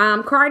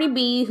 Cardi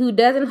B, who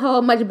doesn't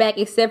hold much back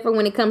except for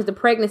when it comes to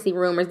pregnancy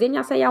rumors. Didn't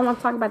y'all say y'all want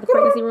to talk about the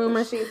pregnancy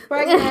rumors? She's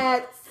pregnant.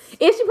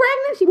 Is she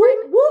pregnant? She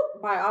pregnant?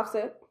 Whoop, by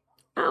Offset.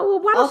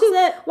 Oh, well,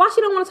 why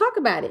she don't want to talk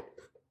about it?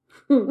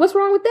 What's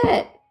wrong with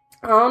that?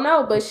 I don't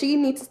know, but she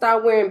needs to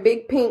start wearing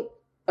big pink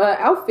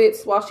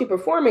outfits while she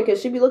performing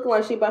because she be looking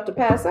like she about to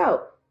pass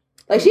out.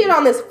 Like she had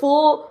on this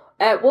full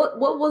at what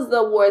was the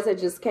awards that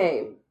just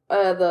came?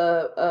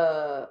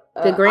 The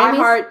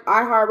Grammys?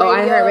 iHeartRadio. Oh,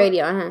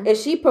 iHeartRadio, And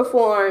she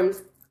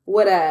performs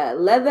with a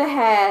leather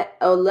hat,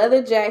 a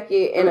leather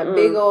jacket, and a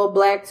big old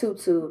black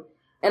tutu.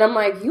 And I'm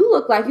like, you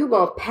look like you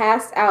gonna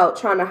pass out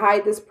trying to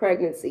hide this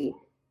pregnancy.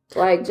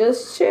 Like,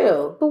 just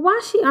chill. But why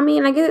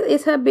I guess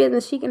it's her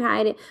business. She can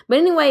hide it. But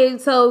anyway,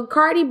 so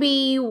Cardi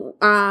B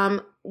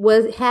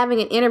was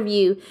having an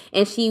interview,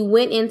 and she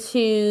went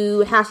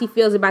into how she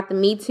feels about the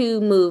Me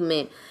Too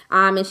movement.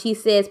 And she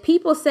says,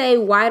 people say,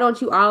 why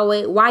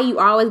you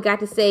always got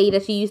to say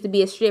that you used to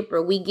be a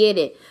stripper? We get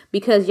it.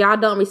 Because y'all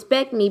don't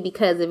respect me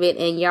because of it,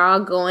 and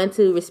y'all going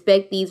to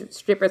respect these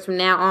strippers from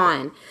now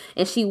on.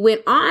 And she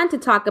went on to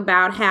talk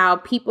about how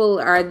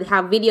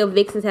video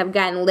vixens have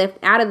gotten left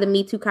out of the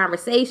Me Too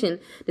conversation,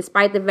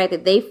 despite the fact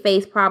that they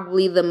face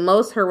probably the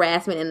most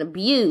harassment and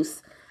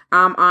abuse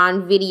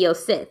on video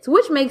sets,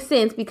 which makes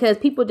sense because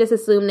people just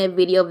assume that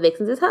video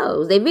vixens is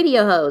hoes. They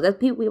video hoes. That's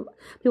people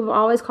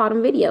always call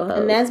them video hoes.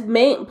 And that's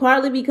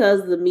partly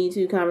because the Me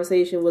Too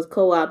conversation was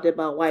co-opted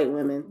by white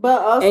women.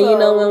 But also,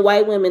 and when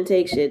white women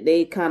take shit,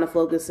 they kind of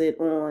focus it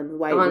on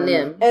white women.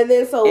 Them. And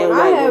then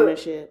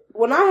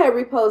when I had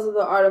reposted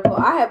the article,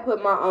 I had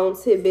put my own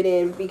tidbit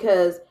in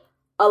because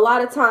a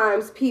lot of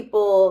times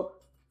people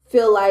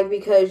feel like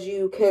because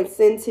you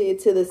consented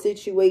to the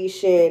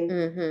situation,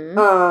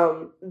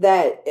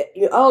 that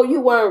you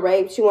weren't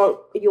raped,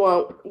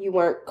 you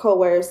weren't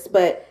coerced,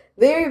 but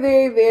very,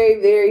 very, very,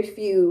 very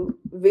few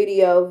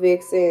video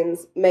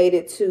vixens made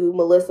it to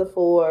Melissa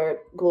Ford,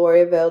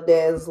 Gloria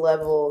Valdez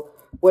level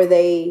where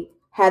they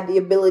had the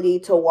ability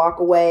to walk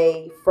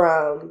away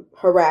from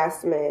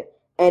harassment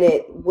and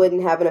it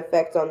wouldn't have an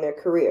effect on their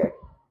career.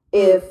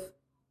 If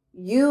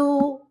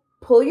you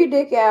pull your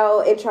dick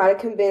out and try to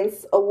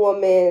convince a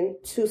woman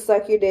to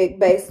suck your dick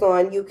based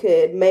on you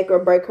could make or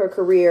break her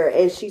career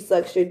and she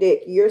sucks your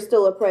dick, you're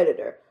still a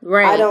predator.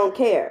 Right. I don't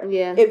care.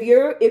 Yeah. If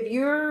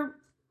you're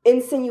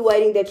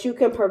insinuating that you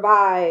can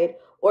provide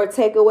or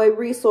take away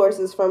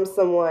resources from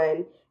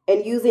someone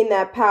and using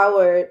that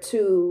power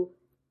to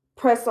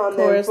press on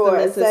them for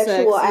a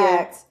sexual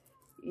act,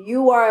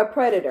 you are a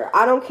predator.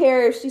 I don't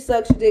care if she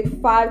sucks your dick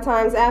 5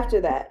 times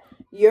after that.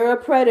 You're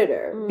a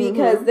predator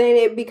because then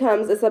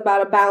it's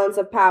about a balance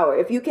of power.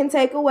 If you can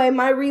take away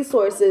my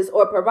resources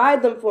or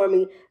provide them for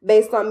me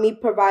based on me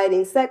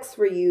providing sex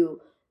for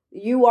you,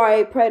 you are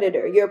a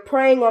predator. You're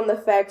preying on the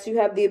fact you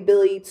have the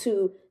ability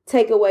to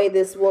take away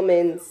this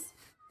woman's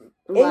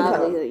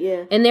income.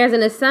 Yeah. And there's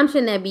an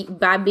assumption that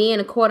by being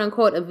a quote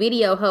unquote a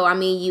video hoe, I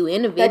mean you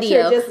in a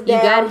video, you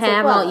got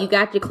have on, you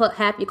got your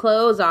half your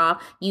clothes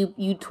off, you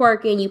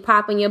twerking, you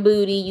popping your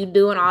booty, you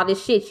doing all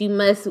this shit. You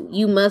must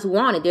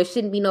want it. There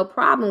shouldn't be no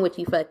problem with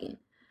you fucking.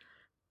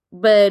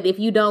 But if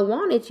you don't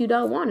want it, you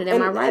don't want it.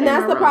 Am I right? And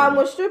that's the problem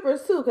with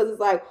strippers too, because it's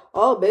like,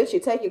 oh, bitch,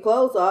 you take your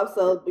clothes off,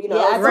 so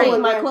I take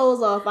my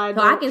clothes off. I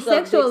can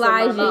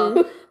sexualize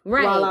you,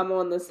 right? While I'm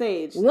on the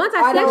stage. Once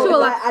I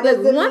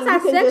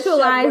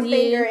sexualize you,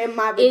 finger in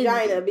my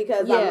vagina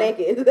because I'm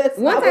naked.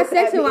 Once I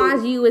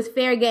sexualize you, it's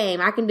fair game.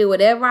 I can do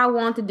whatever I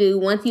want to do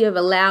once you have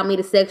allowed me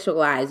to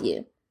sexualize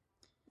you.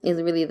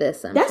 Is really the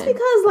assumption. That's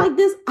because like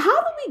this.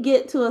 How do we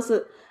get to us?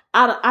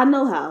 I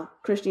know how,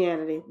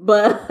 Christianity,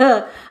 but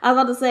I was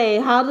about to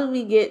say, how do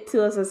we get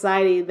to a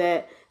society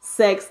that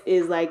sex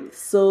is like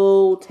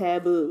so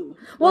taboo?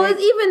 Well, like,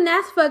 it's even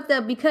that's fucked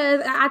up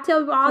because I tell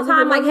people all the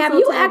time, like, have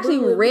you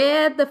actually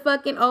read the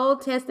fucking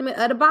Old Testament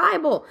of the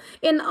Bible?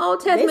 In the Old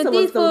Testament,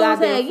 these fools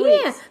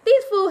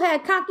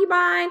had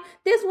concubine.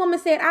 This woman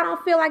said, I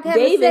don't feel like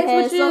having sex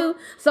with you,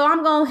 so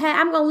I'm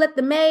gonna let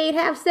the maid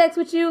have sex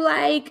with you.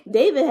 Like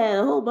David had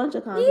a whole bunch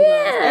of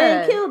concubines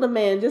and killed a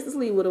man just to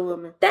sleep with a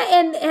woman.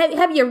 And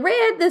have you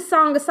read the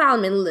Song of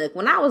Solomon? Look,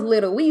 when I was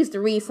little, we used to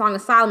read Song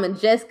of Solomon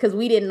just because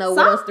we didn't know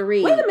what else to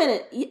read. Wait a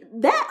minute,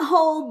 that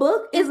whole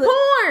book is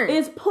porn.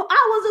 It's porn.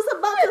 I was just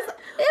about to say,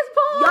 it's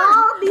porn.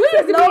 Y'all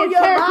need to know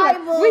your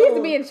Bible. We used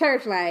to be in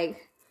church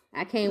like,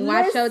 I can't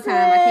watch Showtime.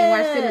 I can't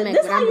watch Cinemax.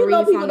 That's how you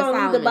know people don't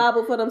read the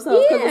Bible for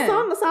themselves. Because the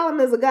Song of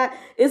Solomon is a guy.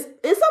 It's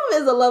some of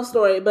it is a love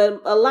story,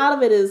 but a lot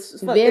of it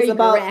is very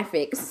about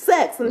graphic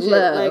sex and shit.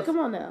 Love. Like, come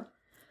on now.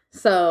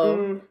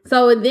 So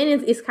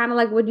then it's kind of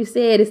like what you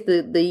said. It's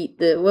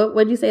the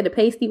what you say, the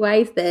pasty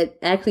whites that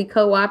actually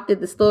co-opted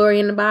the story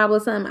in the Bible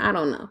or something. I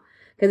don't know.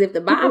 Because if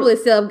the Bible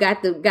itself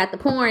got the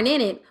porn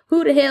in it,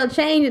 who the hell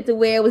changed it to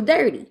where it was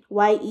dirty?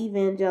 White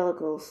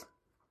evangelicals.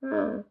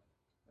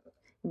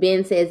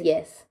 Ben says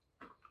yes.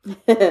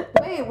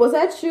 Wait, was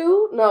that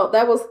you? No,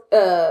 that was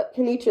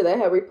Kenitra that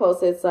had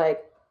reposted. It's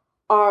like,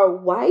 are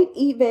white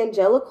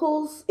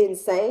evangelicals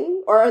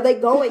insane? Or are they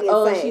going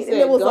insane? She said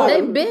and it was like,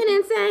 they've been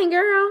insane,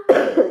 girl.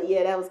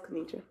 Yeah, that was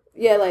Kenitra.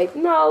 Yeah, like,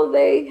 no,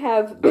 they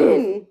have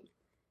been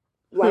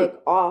like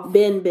off.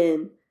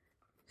 Ben.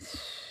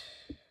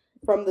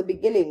 From the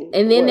beginning.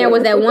 And then there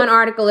was that one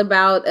article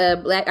about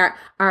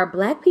are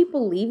black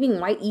people leaving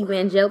white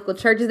evangelical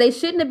churches? They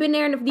shouldn't have been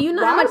there. And do you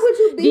know how much?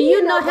 Do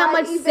you know how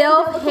much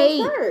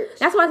self-hate?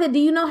 That's why I said, do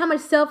you know how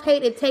much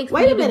self-hate it takes for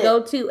you to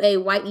go to a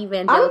white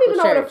evangelical church? I don't even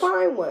know where to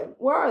find one.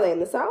 Where are they? In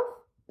the South?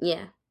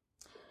 Yeah.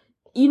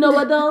 You know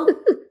what though?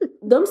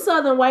 Them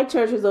southern white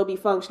churches will be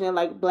functioning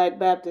like black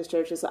Baptist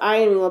churches. So I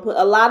ain't even gonna put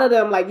a lot of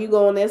them. Like you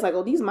go in there, it's like,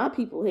 oh, these my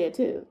people here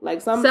too.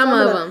 Like some of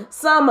them.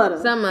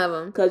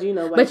 Because you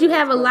know, but you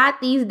have a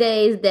lot these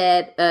days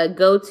that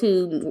go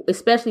to,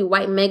 especially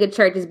white mega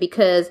churches,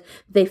 because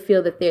they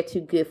feel that they're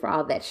too good for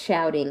all that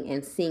shouting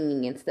and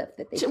singing and stuff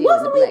that they do.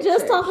 Wasn't we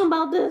just talking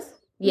about this?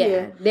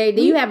 Yeah.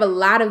 You have a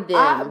lot of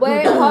them.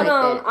 Wait, hold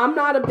on. I'm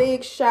not a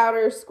big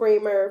shouter,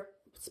 screamer.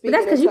 But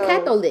that's because you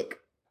Catholic.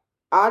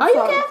 Are you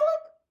Catholic?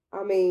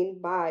 I mean,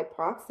 by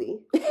proxy.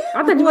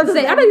 I thought you were going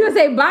to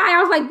say bye.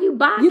 I was like, you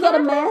bi? You go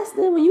to mass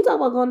then? When you talk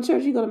about going to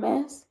church, you go to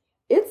mass?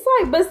 It's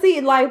like, but see,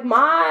 like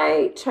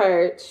my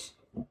church,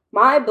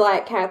 my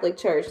black Catholic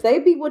church, they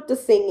be with the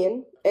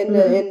singing and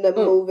the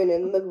moving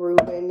and the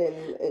grooving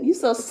and you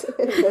so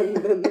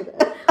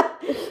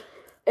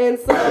and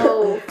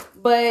so,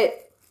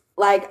 but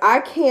like I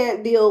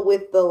can't deal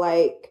with the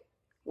like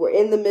we're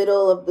in the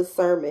middle of the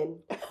sermon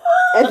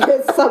and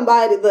then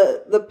somebody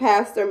the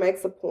pastor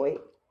makes a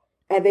point.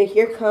 And then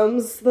here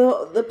comes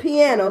the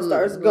piano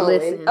starts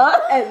going. And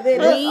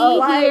then we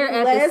here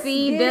at the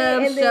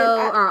C-Dubb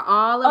show are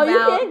all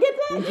about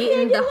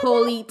getting the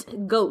Holy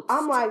Ghost.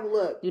 I'm like,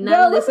 look. Do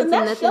not listen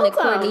to nothing that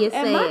Courtney is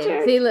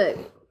saying. See, look.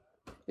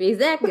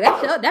 Exactly.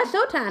 That's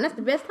showtime. That's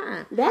the best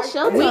time. That's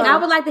showtime. I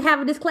would like to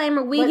have a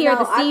disclaimer. We here at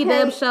the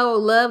C-Dubb show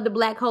love the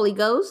Black Holy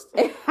Ghost.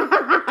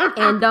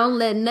 And don't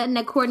let nothing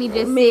that Courtney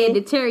just said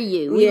deter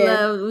you.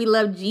 We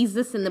love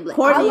Jesus and the Black.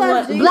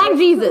 Black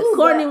Jesus.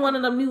 Courtney, one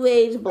of them new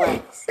age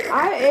blacks.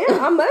 I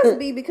am. I must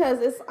be because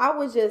I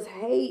would just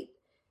hate.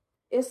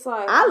 It's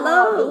like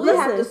we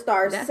have to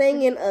start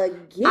singing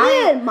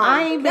again.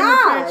 I ain't been in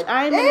church.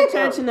 I ain't been in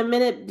church in a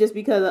minute just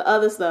because of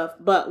other stuff.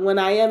 But when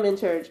I am in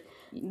church,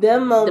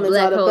 them moments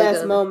are the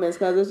best moments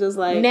because it's just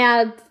like.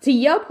 Now, to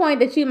your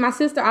point that my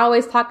sister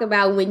always talk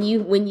about when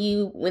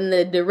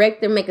the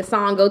director make a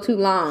song go too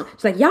long,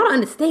 she's like, y'all don't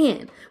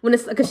understand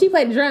because she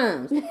played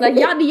drums. Like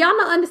do y'all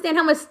not understand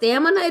how much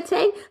stamina it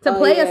takes to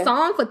play a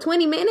song for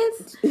 20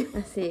 minutes?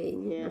 I said,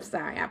 I'm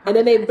sorry. And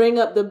then they bring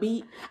up the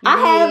beat. I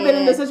have been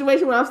in the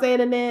situation where I'm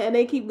standing there and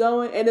they keep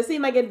going and it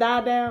seems like it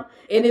died down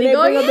and then they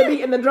bring up the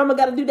beat and the drummer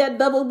got to do that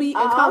double beat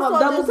and come up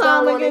double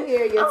time again.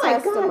 Hear your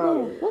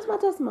testimony. God, what's my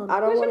testimony? I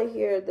don't want to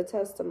hear the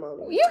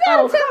testimony. You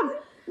gotta tell the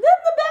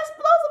best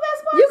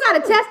parts. You gotta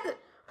test it.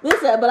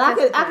 Listen, but I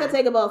could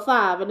take about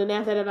 5, and then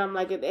after that, I'm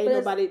like,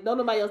 don't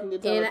nobody else need to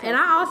tell. And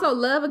I also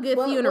love a good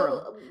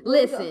funeral.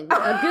 Listen,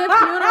 a good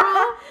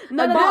funeral,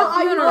 the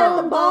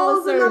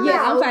balls service.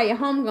 Yeah, I'm sorry, a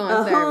homegoing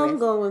service.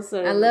 Homegoing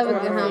service. I love a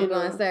good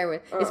homegoing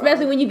service,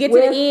 especially when you get to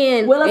the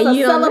end and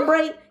you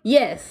celebrate.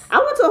 Yes, I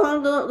went to a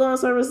homegoing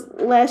service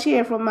last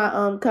year from my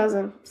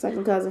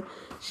second cousin.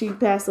 She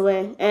passed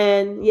away,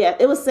 and yeah,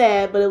 it was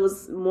sad, but it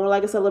was more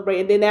like a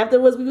celebration. And then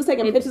afterwards, we was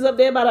taking pictures up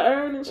there by the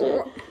urn and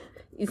shit.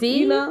 You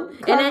see, and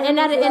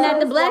at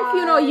the black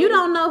funeral, you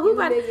don't know who.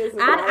 I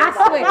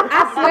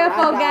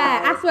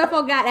swear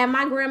for God, at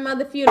my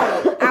grandmother's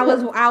funeral, I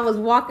was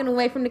walking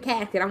away from the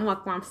casket.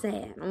 I'm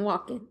sad. I'm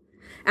walking,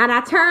 and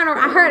I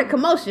heard a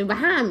commotion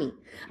behind me.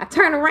 I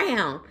turn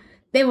around.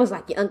 They was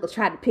like, your uncle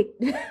tried to pick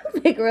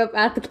her up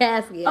out the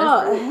casket.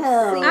 Oh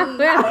hell! I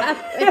swear.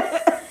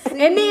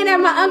 And then at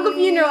my uncle's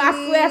funeral, I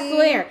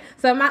swear.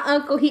 So my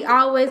uncle, he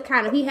always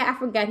I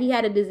forgot he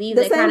had a disease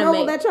that kind of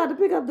made. The same uncle that tried to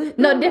pick up the...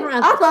 No, different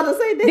uncle. I was about to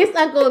say this. This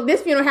uncle,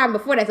 this funeral happened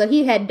before that, so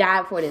he had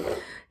died before this.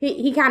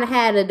 He kind of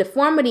had a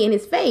deformity in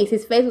his face.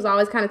 His face was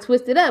always kind of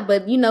twisted up.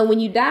 But, you know, when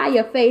you die,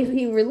 your face,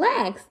 he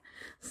relaxed.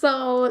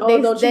 So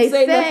don't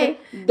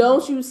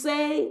you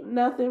say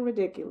nothing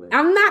ridiculous.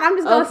 I'm not. I'm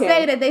just going to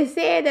say that they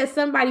said that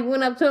somebody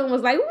went up to him and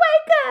was like,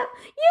 wake up.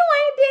 You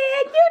ain't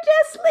dead. You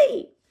just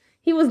sleep.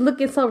 He was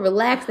looking so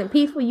relaxed and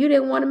peaceful. You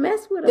didn't want to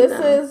mess with him. This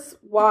is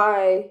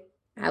why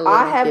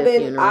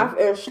I've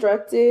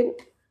instructed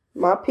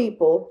my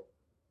people,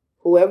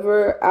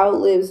 whoever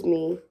outlives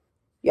me,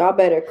 y'all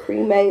better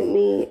cremate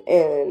me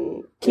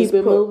and keep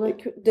it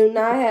moving. Do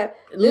not have.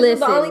 This is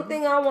the only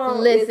thing I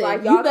want. Is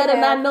like, y'all you better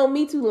not know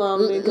me too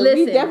long, because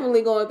we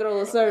definitely going to throw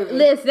a service.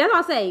 Listen, that's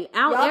what I say.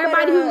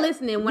 Everybody who's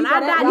listening, when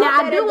I die,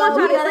 now I do want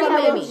y'all to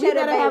cremate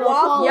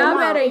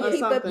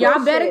me.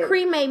 Y'all better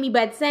cremate me,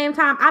 but at the same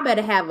time, I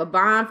better have a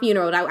bomb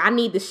funeral. Like, I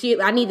need the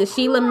Sheila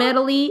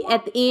medley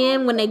at the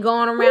end when they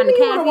going around the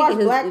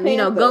casket, you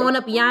know, going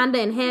up yonder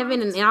in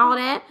heaven and all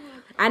that.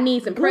 I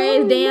need some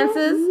praise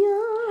dancers.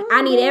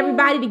 I need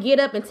everybody to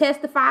get up and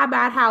testify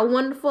about how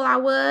wonderful I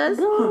was.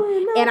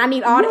 And I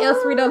need all the El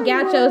Cerrito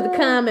Gauchos to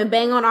come and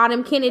bang on all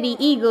them Kennedy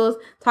Eagles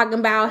talking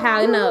about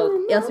how, you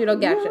know, El Cerrito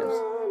Gauchos.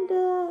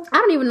 I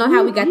don't even know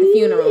how we got the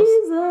funerals.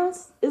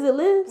 Jesus. Is it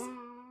Liz?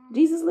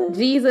 Jesus Liz?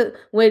 Jesus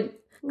with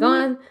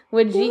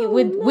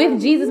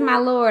Jesus my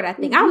Lord, I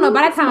think. I don't know,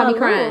 by that time I'll be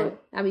crying.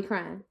 I'll be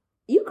crying.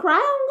 You cry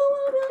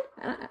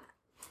on going?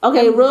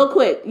 Okay, real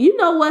quick. You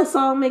know what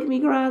song make me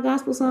cry? A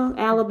gospel song?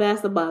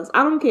 Alabaster Box.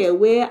 I don't care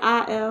where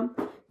I am.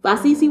 By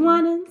CeCe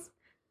Winans.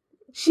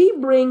 She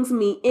brings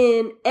me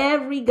in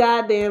every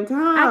goddamn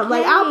time.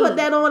 Like, I'll put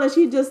that on and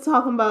she just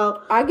talking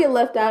about... I get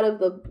left out of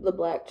the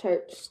black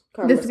church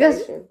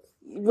conversation.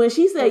 When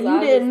she said you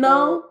didn't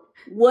know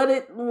what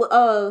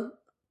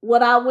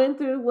I went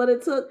through, what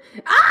it took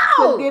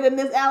to get in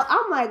this out.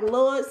 I'm like,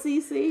 Lord,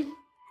 CeCe.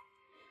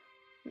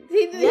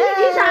 He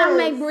trying to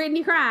make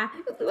Brittany cry.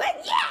 Yeah.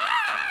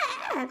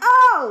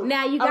 Oh.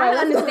 Now you gotta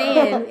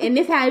understand, and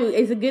this how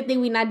it's a good thing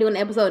we're not doing the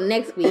episode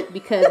next week,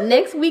 because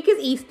next week is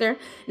Easter.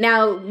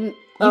 Now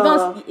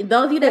those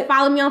of you that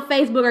follow me on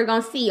Facebook are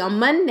gonna see on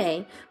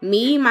Monday,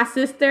 me, my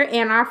sister,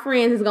 and our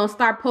friends is gonna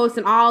start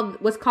posting all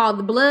what's called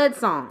the blood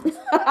songs.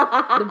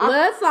 The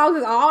blood songs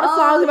is all the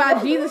songs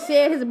about Jesus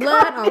shed his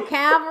blood on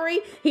Calvary.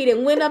 He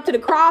didn't went up to the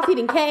cross. He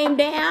didn't came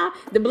down.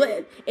 The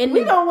blood and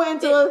we don't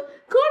went into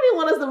Courtney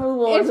want us to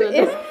move on.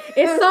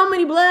 It's so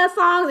many blood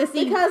songs. And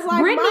see, because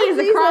like Brittany my is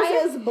a Jesus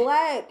Christ. is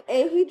black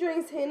and he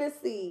drinks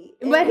Hennessy,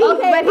 but his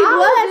blood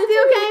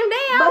still came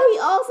down. But he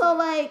also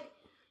like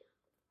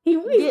he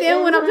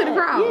still went up to the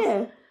cross.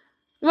 Yeah.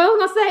 Well, I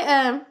was gonna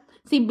say,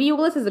 see, B.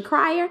 Willis is a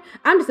crier.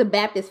 I'm just a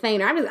Baptist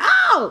fainter. I'm just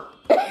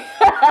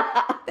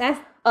that's.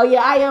 Oh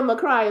yeah, I am a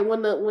crier.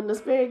 When the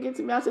spirit gets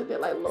to me, I sit there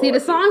like, Lord. See,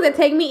 the songs that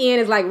take me in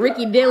is like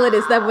Ricky Dillard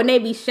and stuff when they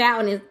be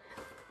shouting.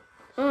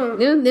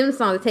 Them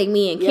songs that take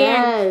me in.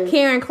 Yes.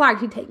 Karen Clark,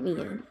 she take me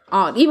in.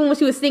 Even when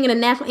she was singing the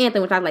national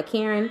anthem, which I was like,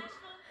 Karen,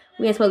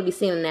 we ain't supposed to be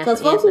singing the national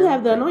anthem. Because folks who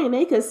have the anointing,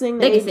 they could sing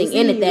the ABCs, sing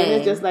anything. And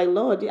it's just like,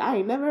 Lord, I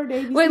ain't never heard the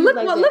ABCs. Wait, look,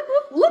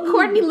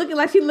 Courtney looking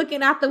like she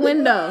looking out the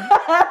window.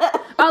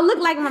 Look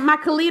like my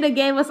Kalita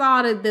gave us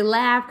all the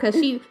laugh because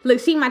she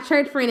my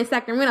church friend in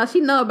Sacramento. She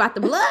know about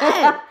the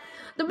blood.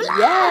 The blood.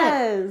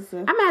 Yes.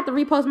 I'm gonna have to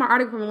repost my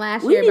article from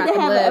last year about the blood. We need to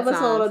have an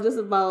episode songs. just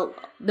about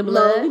the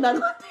blood. No, we're not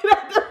gonna do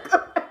that.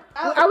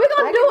 Are we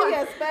gonna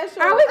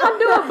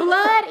do a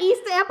blood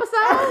Easter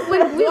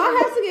episode? Do I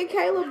have to get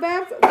Caleb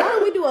baptized? Why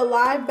don't we do a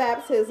live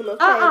baptism of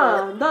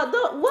Caleb?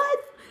 What?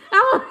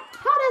 How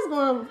that's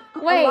going?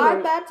 Wait, a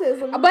live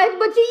baptism.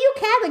 But you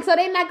Catholic, so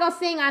they're not gonna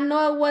sing. I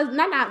know it was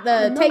not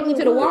the take me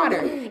to the water,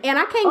 and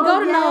I can't go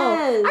to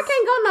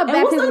no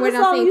baptism where they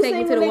don't sing take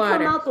me to the water.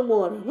 Come out the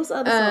water. What's the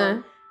other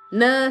song?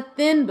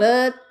 Nothing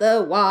but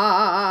the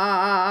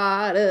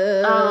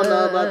water. I don't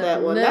know about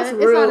that one. That's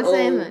real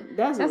old.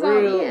 That's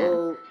real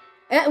old.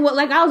 Well,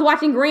 like I was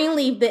watching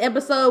Greenleaf, the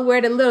episode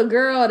where the little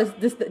girl,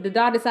 the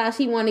daughter decides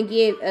she want to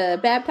get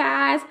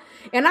baptized.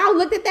 And I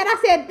looked at that.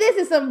 I said, this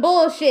is some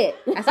bullshit.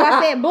 That's why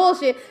I said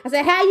bullshit. I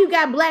said, how you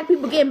got black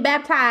people getting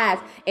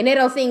baptized and they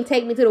don't sing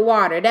Take Me to the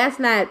Water? That's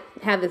not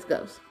how this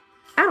goes.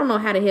 I don't know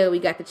how the hell we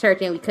got to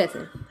church and we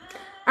cussing.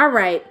 All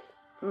right.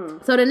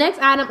 So the next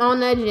item on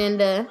the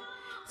agenda.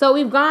 So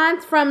we've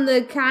gone from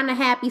the kind of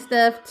happy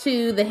stuff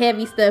to the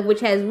heavy stuff,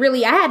 which has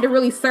really, I had to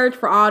really search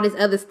for all this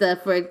other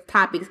stuff for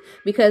topics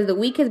because the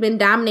week has been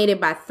dominated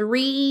by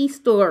 3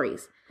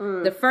 stories.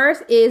 The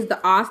first is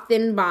the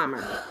Austin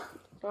bomber.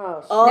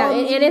 Now,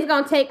 and it's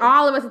going to take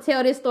all of us to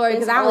tell this story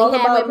because I only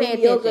halfway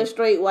pay attention.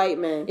 Straight white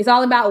men. It's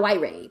all about white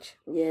rage.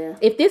 Yeah.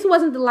 If this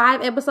wasn't the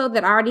live episode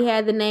that already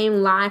had the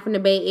name Live from the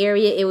Bay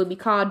Area, it would be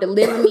called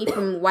Deliver Me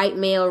from White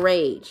Male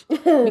Rage.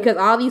 Because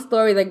all these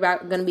stories are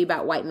going to be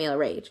about white male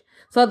rage.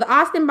 So the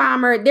Austin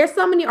bomber, there's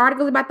so many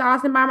articles about the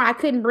Austin bomber. I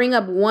couldn't bring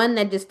up one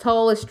that just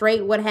told us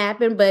straight what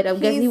happened, but I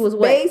guess he was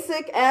what?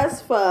 Basic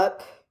as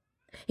fuck.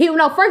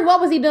 First,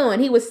 what was he doing?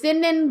 He was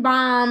sending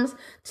bombs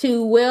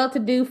to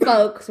well-to-do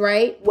folks,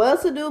 right?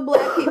 Well-to-do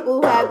black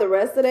people who had the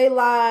rest of their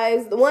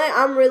lives. The one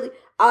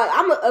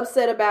I'm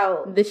upset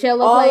about the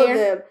cello all player. Of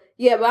them.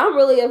 Yeah, but I'm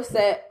really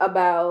upset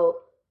about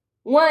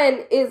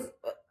one is.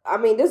 I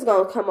mean, this is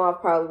gonna come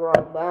off probably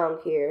wrong, but I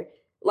don't care.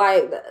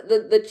 Like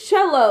the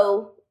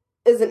cello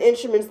is an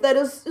instrument that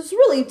is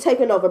really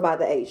taken over by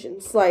the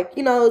Asians. Like,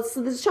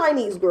 the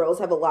Chinese girls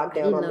have a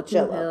lockdown on the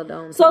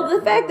cello. So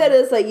the fact that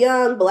it's a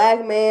young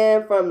black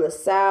man from the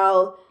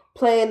South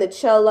playing the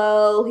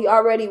cello, he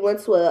already went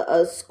to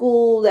a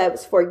school that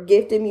was for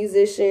gifted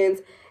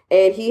musicians,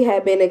 and he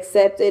had been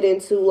accepted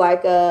into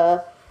like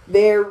a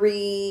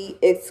very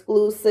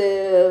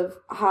exclusive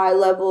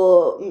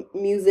high-level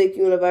music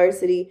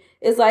university.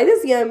 It's like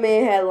this young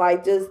man had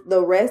like just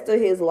the rest of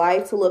his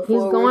life to look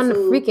forward to. He's going to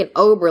freaking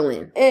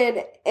Oberlin.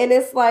 And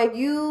it's like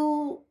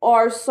you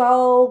are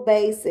so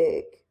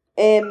basic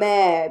and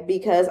mad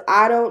because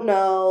I don't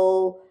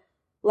know.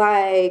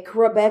 Like,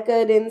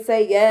 Rebecca didn't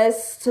say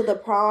yes to the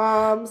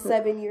prom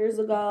 7 years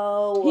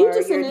ago. He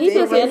just sent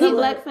it to a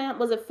black family.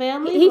 Was it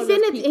family? He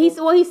sent it. He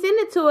sent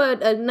it to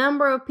a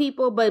number of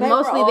people, but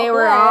mostly they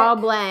were all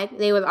black.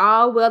 They were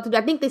all well-to-do.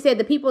 I think they said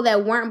the people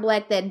that weren't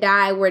black that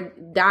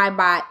died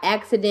by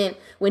accident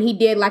when he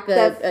did like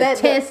a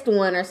test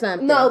one or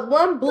something. No,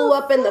 one blew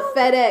up in the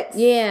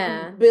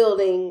FedEx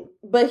building,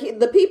 but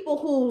the people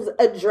whose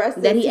address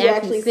that he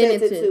actually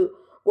sent it to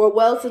were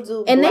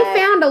well-to-do and they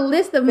found a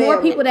list of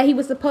more people that he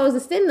was supposed to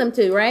send them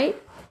to, right?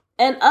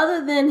 And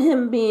other than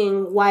him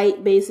being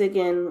white, basic,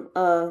 and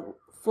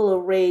full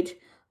of rage,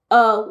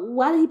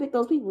 why did he pick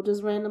those people?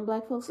 Just random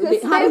black folks? How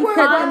did he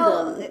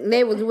find them?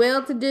 They was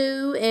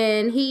well-to-do,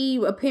 and he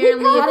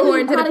apparently,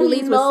 according to the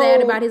police, was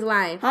sad about his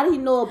life. How did he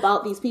know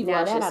about these people?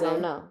 I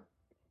don't know.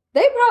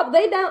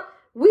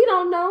 We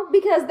don't know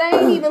because they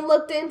ain't even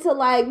looked into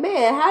like,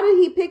 man, how did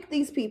he pick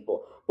these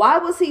people? Why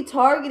was he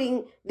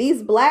targeting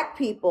these black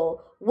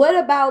people? What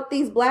about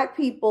these black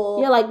people?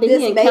 Yeah, like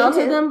did he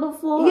encounter them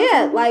before?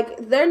 Yeah,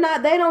 like they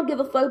don't give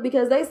a fuck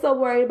because they so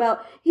worried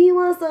about he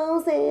was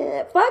so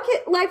sad. Fuck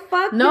it, like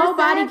fuck.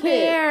 Nobody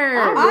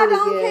cares. I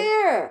don't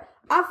care.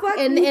 I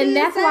fucking and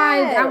that's sad.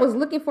 why I was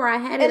looking for. I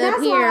had it up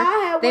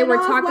here. They were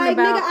talking like,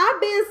 about. Nigga, I've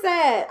been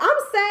sad. I'm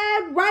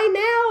sad right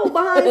now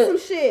behind some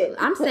shit.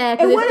 I'm sad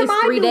because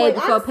it's 3 days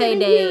before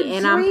payday,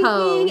 and I'm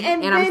poor,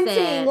 and I'm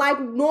sad, like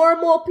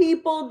normal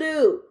people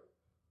do.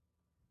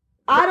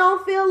 I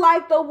don't feel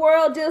like the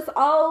world just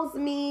owes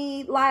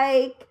me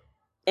like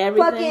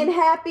everything. Fucking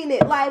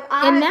happiness. Like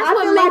I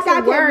feel like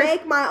I can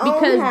make my own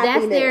because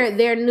happiness. That's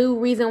their new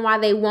reason why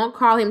they won't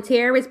call him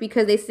terrorist,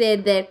 because they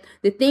said that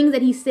the things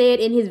that he said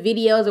in his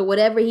videos or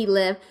whatever he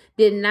left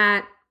did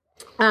not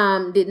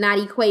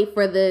equate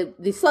for the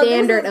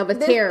standard of a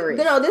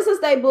terrorist. This is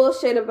they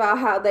bullshit about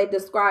how they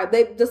describe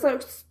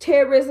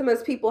terrorism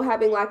as people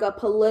having like a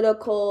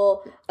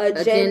political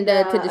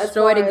agenda to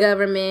destroy the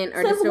government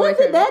or destroy. What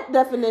did that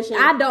definition?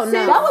 I don't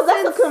know.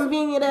 That's a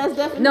convenient ass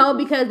definition. No,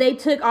 because they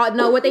took all.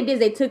 No, what they did is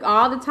they took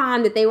all the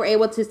time that they were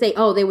able to say,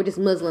 oh, they were just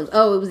Muslims.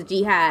 Oh, it was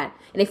jihad.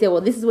 And they said,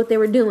 well, this is what they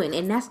were doing,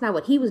 and that's not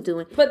what he was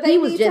doing. But they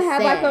need to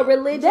have like a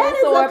religious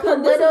or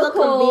political. This is a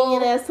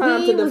convenient ass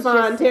time to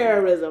define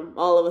terrorism.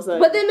 All of a sudden,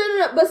 but then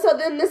no. But so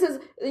then this is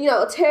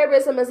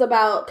terrorism is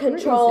about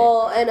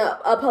control and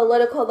a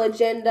political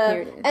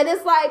agenda, and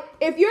it's like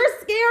if you're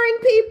scaring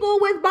people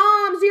with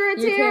bombs, you're a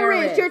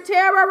terrorist. You're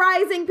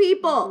terrorizing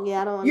people.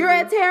 Yeah, I don't. You're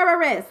a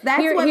terrorist.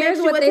 That's what makes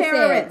you a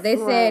terrorist. They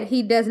said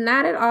he does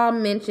not at all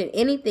mention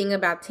anything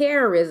about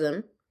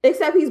terrorism.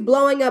 Except he's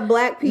blowing up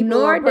black people.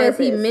 Nor does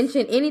he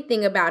mention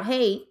anything about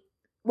hate.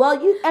 Well,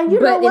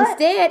 but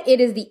instead, it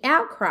is the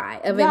outcry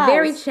of a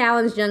very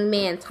challenged young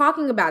man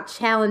talking about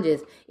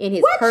challenges in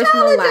his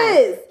personal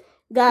life.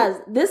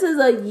 Guys, this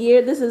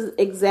is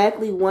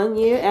exactly 1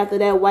 year after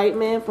that white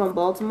man from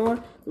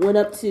Baltimore went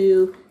up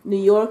to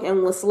New York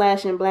and was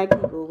slashing black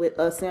people with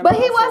a samurai.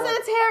 But he wasn't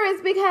a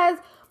terrorist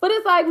but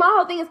it's like my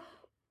whole thing is,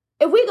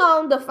 if we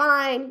gonna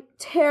define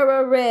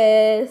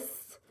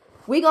terrorists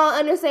we gonna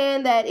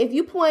understand that if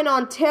you plan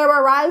on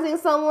terrorizing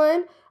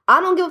someone, I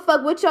don't give a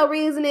fuck what your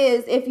reason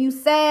is. If you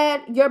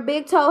sad, your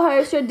big toe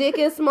hurts, your dick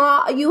is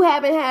small, you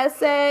haven't had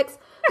sex,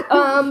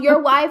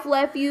 your wife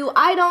left you,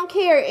 I don't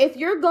care. If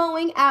you're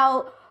going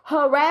out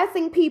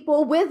harassing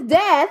people with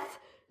death,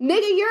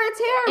 nigga, you're a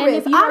terrorist. And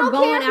if you're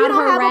going out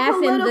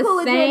harassing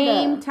the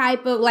same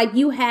type of, like,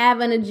 you have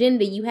an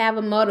agenda, you have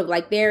a motive,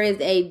 like there is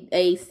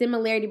a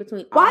similarity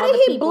between all the people. Why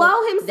did he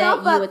blow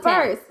himself up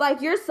first?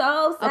 Like, you're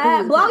so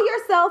sad. Blow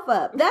yourself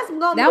up. That's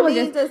gonna be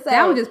mean to say.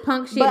 That was just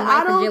punk shit. But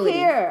I don't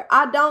care.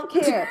 I don't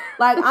care.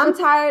 Like, I'm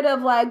tired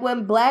of, like,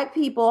 when black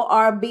people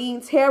are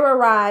being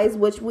terrorized,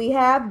 which we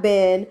have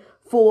been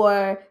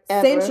for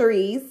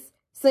centuries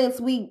since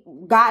we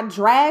got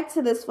dragged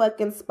to this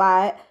fucking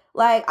spot.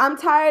 Like, I'm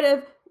tired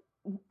of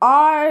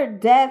our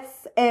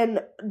deaths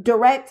and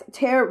direct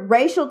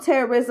racial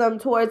terrorism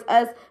towards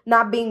us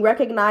not being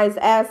recognized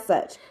as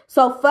such.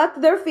 So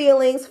fuck their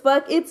feelings.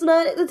 Fuck, it's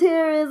not the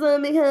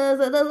terrorism because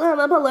it doesn't have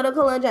a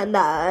political agenda.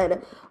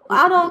 And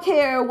I don't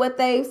care what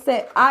they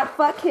say. I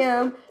fuck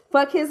him,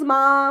 fuck his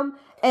mom,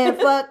 and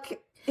fuck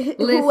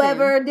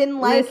whoever didn't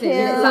like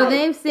him. So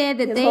they've said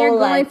that they are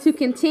going to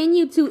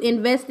continue to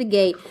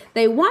investigate.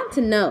 They want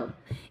to know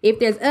if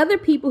there's other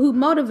people who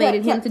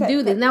motivated him to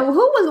do this. Now, which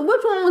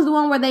one was the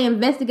one where they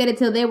investigated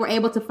till they were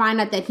able to find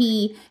out that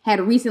he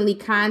had recently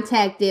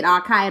contacted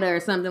Al-Qaeda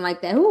or something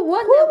like that? Who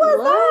was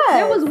that?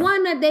 There was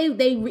one that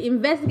they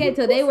investigated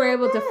till they were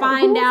able to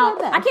find out.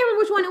 I can't remember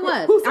which one it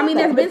was. I mean,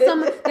 there's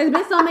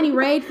been so many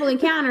rageful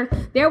encounters.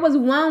 There was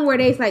one where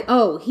they's like,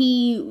 oh,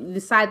 he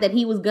decided that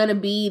he was gonna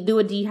do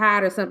a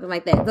jihad or something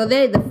like that. So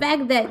the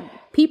fact that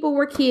people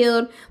were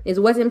killed is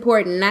what's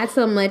important, not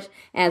so much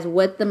as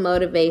what the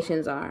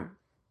motivations are.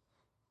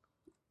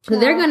 Because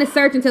they're going to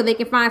search until they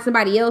can find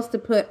somebody else to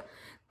put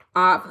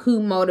off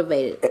who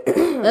motivated.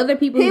 Other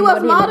people. He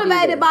was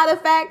motivated by the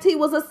fact he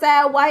was a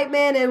sad white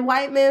man, and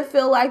white men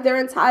feel like they're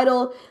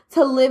entitled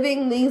to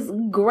living these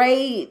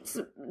great,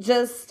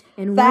 just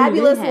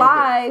fabulous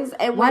lives.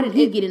 And why did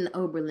he get in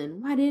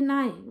Oberlin? Why didn't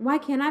I? Why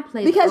can't I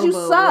play? Because you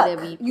suck.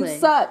 You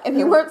suck. If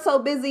you weren't so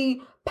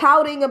busy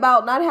pouting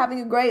about not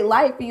having a great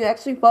life, and you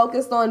actually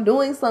focused on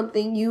doing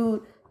something,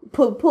 you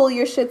pull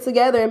your shit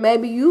together, and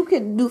maybe you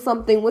could do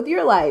something with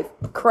your life.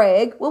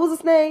 Craig, what was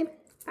his name?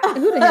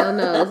 Who the hell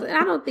knows?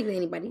 I don't think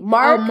anybody.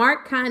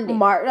 Mark Condon.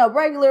 A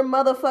regular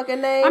motherfucking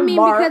name. I mean,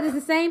 Mark. Because it's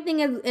the same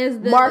thing as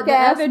the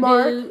other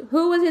dude.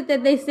 Who was it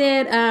that they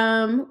said?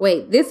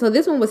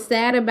 This one was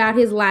sad about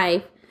his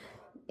life,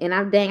 and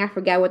I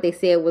forgot what they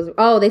said was.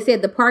 Oh, they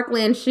said the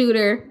Parkland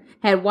shooter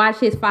had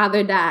watched his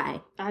father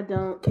die. I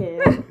don't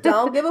care.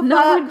 Don't give a fuck.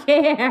 No one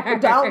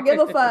cares. Don't give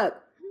a fuck.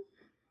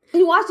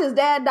 He watched his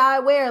dad die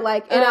where?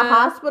 Like, in a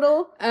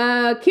hospital?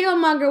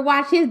 Killmonger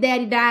watched his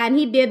daddy die, and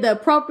he did the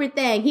appropriate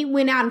thing. He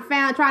went out and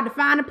tried to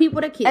find the people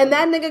to kill. And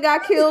that nigga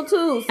got killed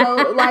too.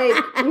 So, like,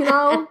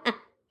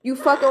 you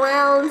fuck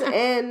around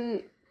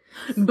and...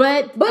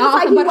 But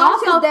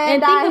also,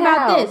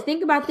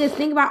 think about this.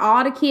 Think about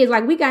all the kids.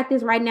 Like, we got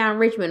this right now in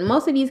Richmond.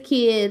 Most of these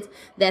kids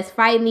that's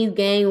fighting these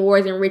gang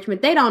wars in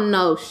Richmond, they don't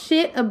know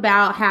shit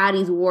about how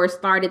these wars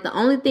started. The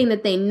only thing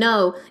that they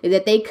know is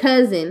that their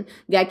cousin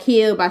got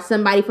killed by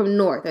somebody from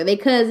North, or their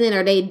cousin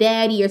or their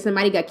daddy or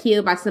somebody got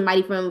killed by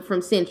somebody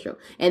from Central.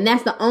 And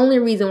that's the only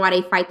reason why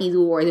they fight these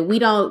wars. And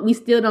we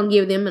still don't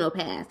give them no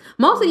pass.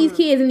 Most of these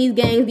kids in these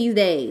gangs these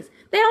days,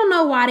 they don't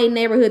know why their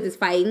neighborhoods is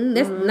fighting.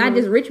 That's not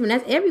just Richmond.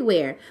 That's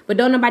everywhere. But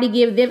don't nobody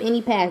give them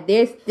any pass.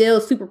 They're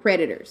still super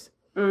predators.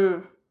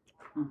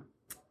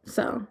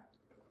 So,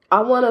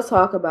 I want to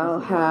talk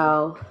about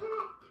how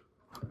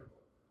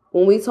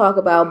when we talk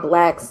about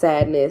black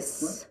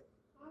sadness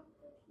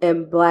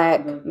and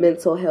black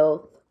mental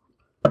health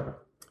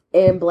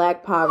and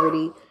black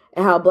poverty,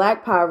 and how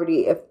black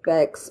poverty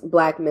affects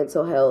black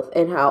mental health,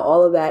 and how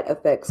all of that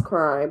affects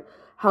crime,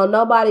 how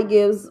nobody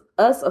gives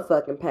us a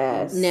fucking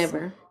pass.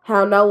 Never.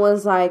 How no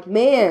one's like,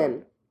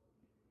 man,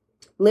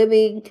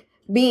 being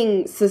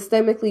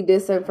systemically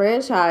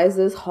disenfranchised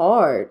is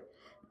hard.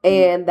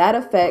 And that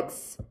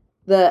affects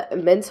the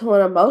mental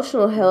and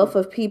emotional health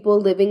of people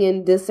living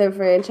in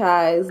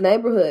disenfranchised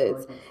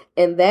neighborhoods.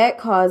 And that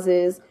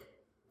causes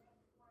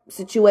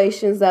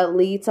situations that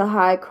lead to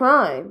high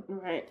crime.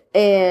 Right.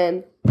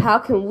 And how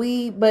can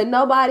but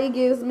nobody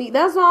gives me,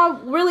 that's why I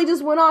really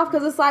just went off,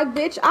 because it's like,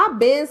 bitch, I've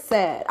been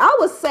sad. I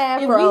was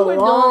sad for a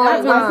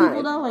long time.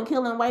 People though and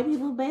killing white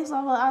people based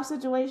off of our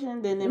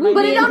situation, then it never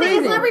even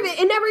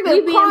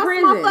crossed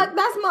my fuck.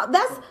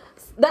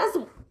 That's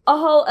a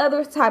whole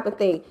other type of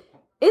thing.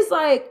 It's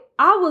like,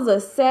 I was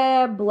a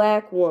sad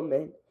black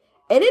woman,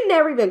 and it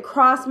never even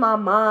crossed my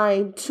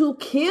mind to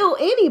kill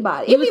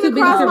anybody. It didn't even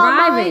cross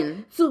my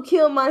mind to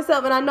kill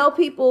myself. And I know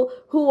people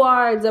who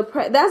are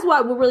depressed. That's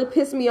what really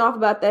pissed me off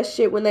about that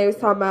shit when they was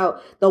talking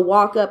about the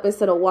walk up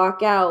instead of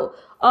walk out.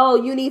 oh,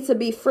 you need to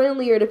be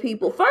friendlier to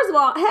people. First of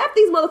all, half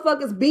these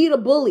motherfuckers be the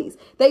bullies.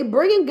 They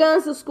bringing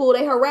guns to school.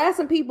 They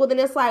harassing people. Then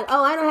it's like,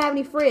 oh, I don't have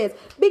any friends.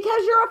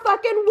 Because you're a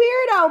fucking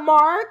weirdo,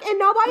 Mark. And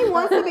nobody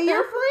wants to be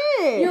your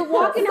friend. You're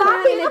walking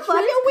around being a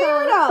fucking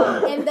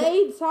weirdo. And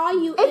they saw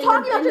you. And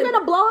talking about you're going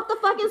to blow up the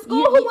fucking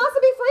school. Who wants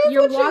to be friends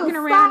with you? You're walking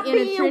around in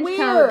a trench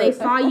coat. They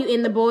saw you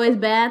in the boys'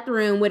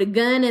 bathroom with a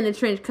gun and a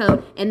trench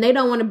coat. And they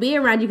don't want to be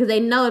around you because they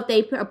know if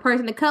they a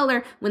person of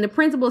color, when the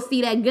principal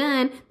see that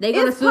gun, they're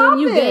going to assume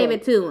you gave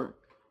it to him.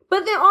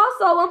 But then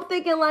also, I'm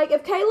thinking, like,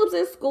 if Caleb's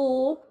in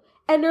school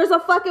and there's a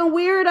fucking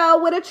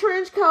weirdo with a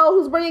trench coat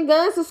who's bringing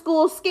guns to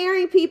school,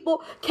 scaring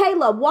people,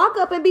 Caleb, walk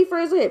up and be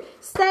friends with him.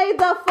 Stay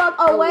the fuck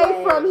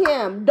away from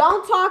him.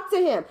 Don't talk to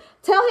him.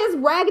 Tell his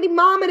raggedy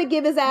mama to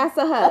give his ass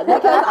a hug.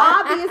 Because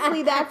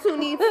obviously that's who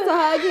needs to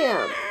hug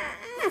him.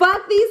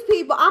 Fuck these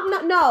people.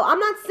 I'm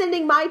not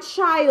sending my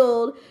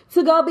child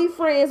to go be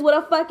friends with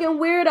a fucking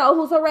weirdo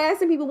who's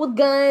harassing people with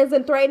guns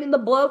and threatening to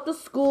blow up the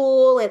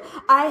school and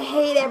I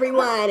hate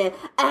everyone and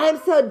I'm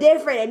so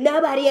different and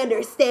nobody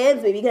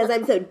understands me because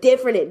I'm so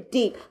different and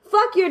deep.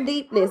 Fuck your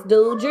deepness,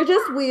 dude. You're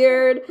just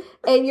weird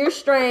and you're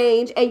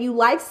strange and you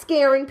like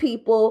scaring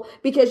people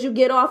because you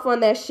get off on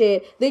that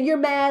shit. Then you're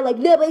mad like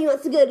nobody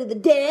wants to go to the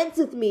dance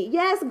with me.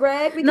 Yes,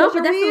 Greg, because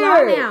you're weird.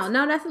 No, that's a law now.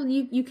 No, that's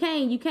you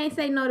can't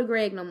say no to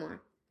Greg no more.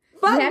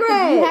 Fuck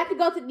Greg. You have to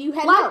go to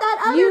that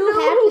other dude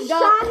who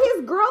shot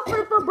his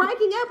girlfriend for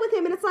breaking up with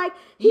him, and it's like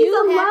he's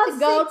a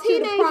lovesick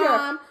teenager. The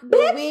prom,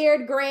 the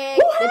weird Greg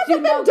who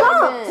hasn't been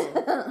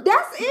dumped.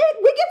 That's it.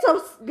 We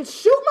get to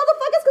shoot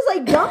motherfuckers because they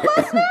dump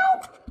us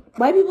now.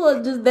 White people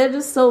are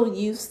just so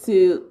used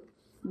to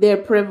their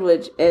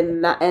privilege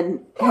and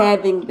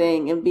having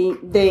things and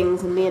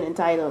being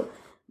entitled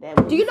that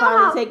when you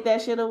finally take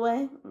that shit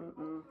away.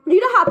 You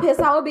know how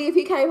pissed I would be if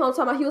he came home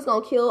talking about he was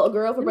gonna kill a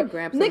girl for break.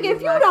 Nigga,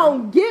 if you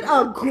don't get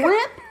a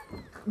grip,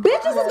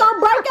 bitches is gonna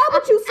break up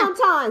with you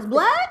sometimes,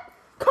 Black.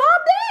 Calm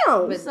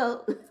down.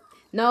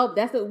 No,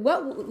 that's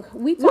what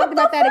we talked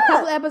about that a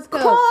couple episodes ago.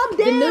 Calm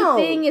down. The new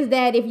thing is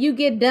that if you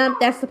get dumped,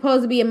 that's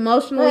supposed to be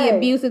emotionally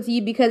abusive to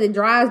you because it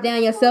drives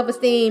down your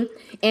self-esteem,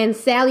 and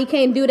Sally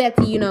can't do that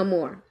to you no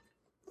more.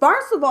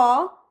 First of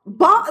all,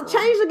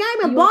 change the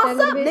game and boss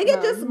up,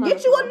 nigga. Just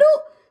get you a new.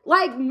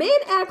 Like, men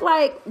act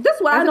like, this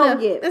is what I don't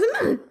get.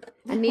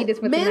 I need this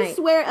for men tonight.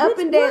 Swear up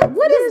and down.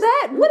 What is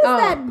that? What is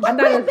that? Put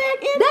that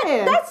back in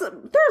there.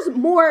 There's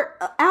more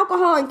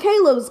alcohol in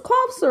Caleb's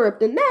cough syrup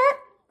than that.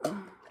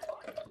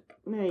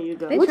 There you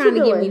go. They trying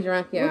to get me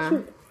drunk,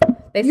 y'all.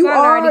 You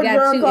already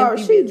got drunk.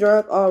 She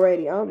drunk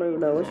already. I don't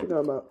even know what you're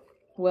talking about.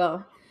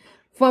 Well,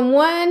 from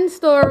one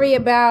story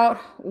about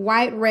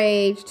white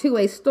rage to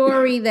a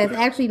story that's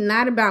actually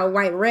not about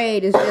white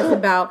rage. It's just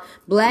about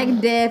black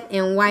death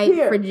and white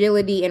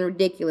fragility and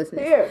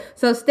ridiculousness.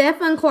 So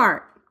Stephen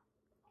Clark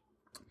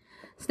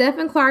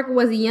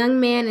was a young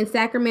man in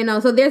Sacramento.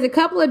 So there's a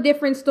couple of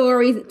different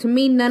stories. To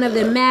me, none of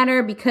them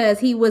matter because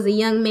he was a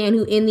young man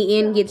who in the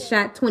end gets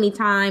shot 20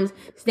 times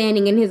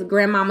standing in his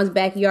grandmama's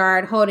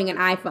backyard holding an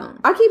iPhone.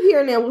 I keep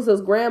hearing that was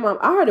his grandma.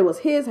 I heard it was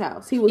his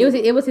house.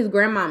 It was his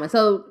grandmama.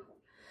 So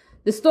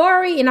the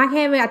story, and I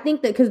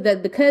think that because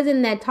the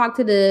cousin that talked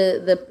to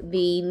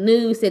the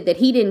news said that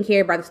he didn't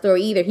care about the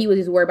story either. He was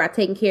just worried about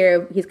taking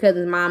care of his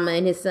cousin's mama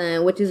and his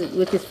son, which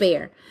is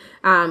fair.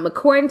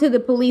 According to the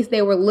police,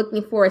 they were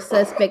looking for a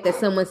suspect that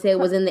someone said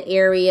was in the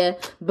area,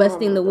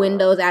 busting the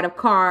windows out of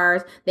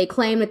cars. They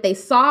claimed that they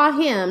saw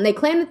him.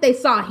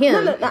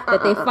 That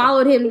they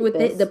followed him with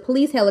the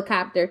police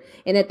helicopter,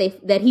 and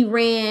that he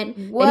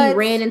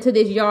ran into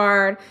this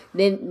yard.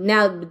 Then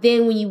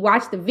when you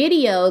watch the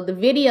video,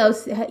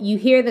 you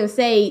hear them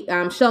say,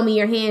 "Show me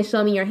your hands,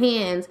 show me your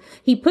hands."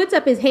 He puts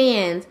up his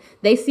hands.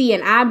 They see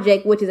an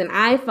object, which is an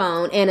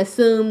iPhone, and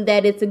assume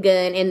that it's a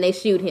gun, and they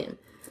shoot him.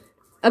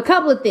 A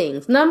couple of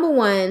things. Number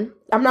one,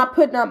 I'm not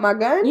putting up my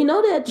gun. You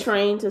know they're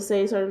trained to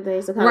say certain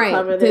things to kind of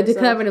cover themselves. To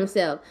cover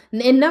themselves.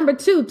 And number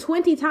two,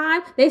 20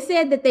 times, they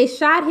said that they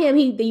shot him.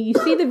 You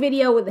see the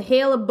video with the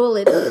hail of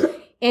bullets,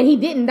 and he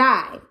didn't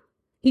die.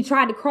 He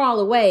tried to crawl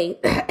away,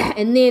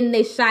 and then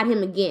they shot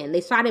him again. They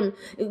shot him.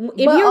 If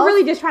you're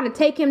really just trying to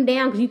take him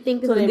down because you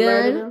think it's a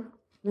gun,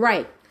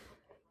 right?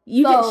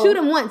 You can shoot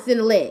him once in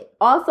the leg.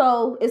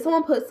 Also, if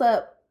someone puts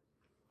up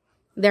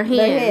their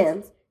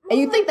hands. And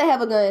you think they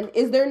have a gun?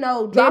 Is there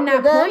no drop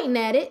your gun? They're not pointing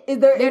at it. Is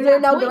there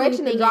no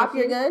direction to drop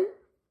your gun?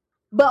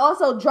 But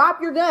also, drop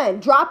your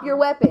gun. Drop your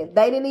weapon.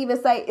 They didn't even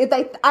say, if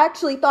they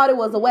actually thought it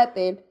was a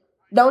weapon,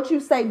 don't you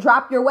say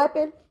drop your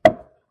weapon?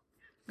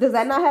 Does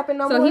that not happen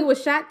no more? So he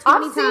was shot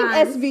 20 times.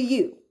 I've seen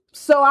SVU.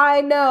 So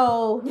I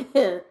know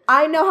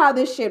how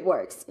this shit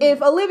works.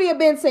 If Olivia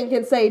Benson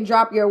can say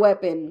drop your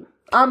weapon,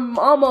 I'm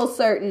almost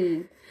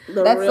certain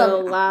that's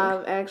real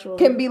live actual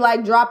can be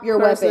like drop your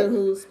weapon.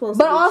 Who's supposed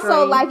but to be also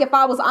trained. Like if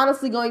I was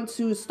honestly going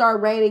to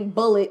start raining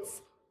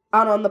bullets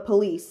out on the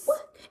police.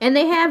 And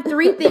they have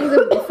 3 things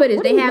of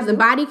footage. They have the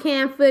body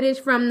cam footage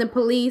from the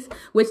police,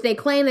 which they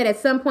claim that at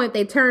some point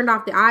they turned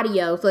off the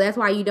audio, so that's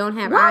why you don't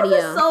have audio.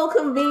 It's so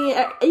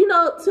convenient. You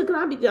know, can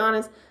I be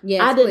honest?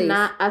 Yes, I did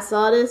not. I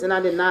saw this and I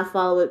did not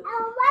follow it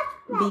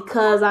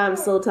because I'm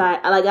so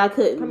tired. Like, I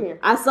couldn't. Come here.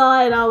 I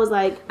saw it and I was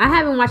like, I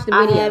haven't watched the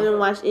video. I haven't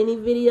watched any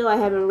video. I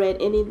haven't read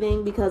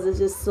anything because it's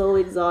just so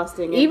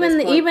exhausting. Even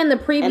the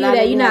preview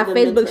that, you know, how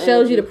Facebook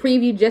shows you the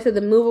preview just of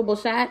the movable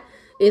shot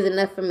is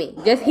enough for me.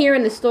 Just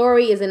hearing the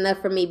story is enough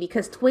for me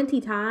because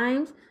 20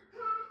 times,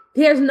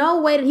 there's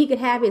no way that he could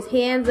have his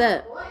hands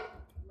up.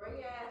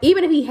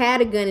 Even if he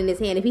had a gun in his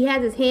hand, if he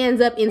has his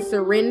hands up in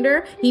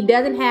surrender, he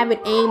doesn't have it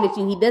aimed at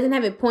you. He doesn't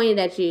have it pointed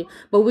at you.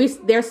 But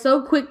they're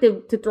so quick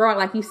to throw it,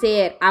 like you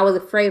said, I was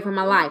afraid for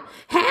my life.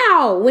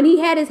 How? When he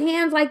had his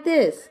hands like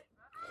this?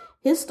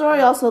 His story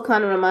also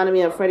kind of reminded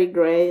me of Freddie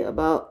Gray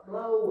about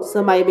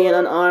somebody being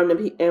unarmed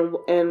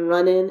and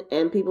running,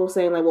 and people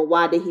saying, like, well,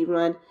 why did he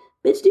run?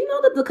 Bitch, do you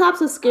know that the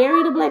cops are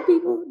scary to black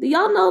people? Do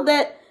y'all know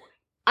that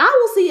I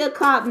will see a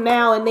cop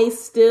now and they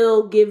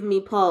still give me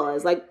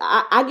pause? Like,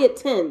 I get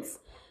tense.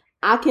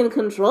 I can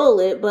control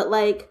it, but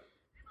like,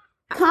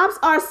 cops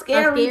are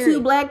scary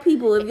to black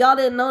people. If y'all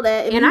didn't know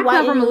that, and I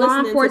come from a law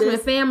enforcement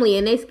family,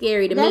 and they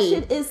scary to me. That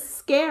shit is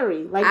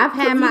scary. Like, I've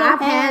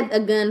had a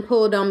gun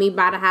pulled on me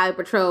by the highway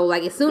patrol.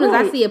 Like, as soon as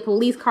I see a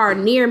police car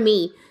near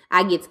me,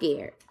 I get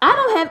scared. I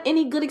don't have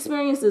any good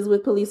experiences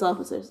with police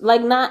officers.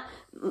 Like, not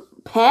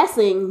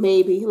passing,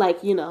 maybe.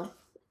 Like, you know.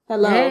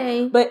 Hello.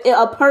 Hey. But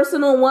a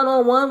personal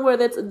one-on-one where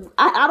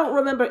I don't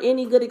remember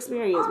any good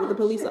experience with the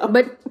police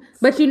officer.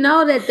 But you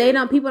know that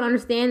people don't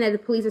understand that the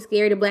police are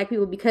scary to black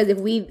people because in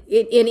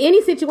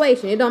any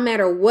situation, it don't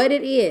matter what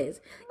it is,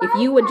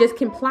 if you would just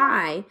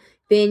comply,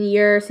 then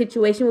your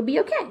situation would be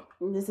okay.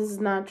 This is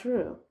not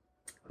true.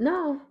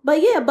 No.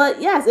 But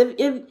yes,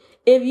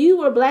 if you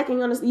were black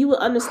and you would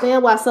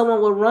understand why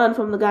someone would run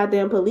from the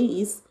goddamn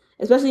police,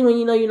 especially when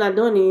you know you're not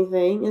doing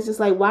anything. It's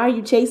just like, why are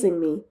you chasing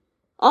me?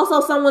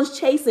 Also, someone's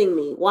chasing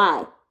me.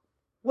 Why?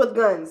 With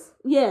guns.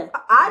 Yeah.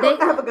 I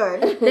don't have a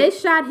gun. They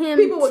shot him.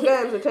 People with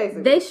guns are chasing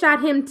me. They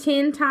shot him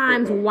 10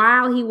 times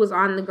while he was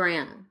on the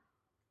ground.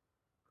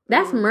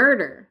 That's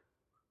murder.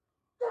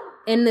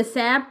 And the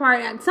sad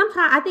part,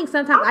 sometimes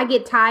I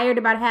get tired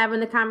about having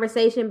the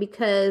conversation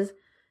because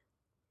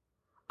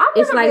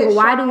it's like,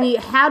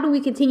 how do we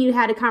continue to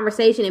have the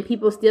conversation and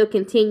people still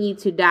continue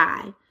to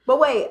die? But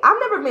wait, I've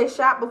never been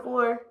shot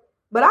before,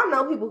 but I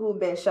know people who've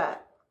been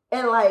shot.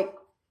 And like,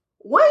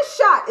 one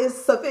shot is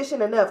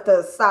sufficient enough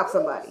to stop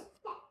somebody.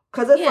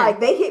 Because it's like,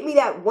 they hit me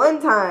that one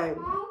time,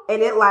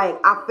 and it like,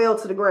 I fell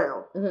to the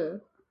ground. Mm-hmm.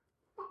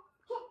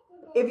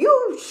 If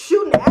you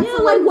shooting at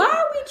like, why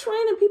are we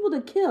training people to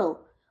kill?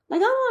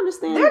 Like, I don't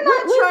understand. They're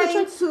not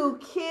trained to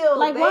kill.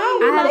 Like, why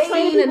are we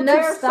training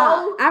enough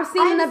stop? I've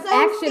seen enough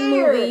action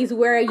movies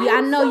where I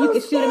know you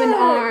can shoot them in the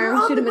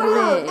arm, shoot them in the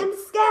leg. I'm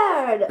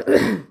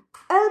scared.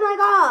 Oh my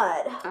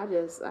God.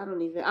 I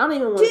don't even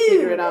want to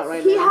figure it out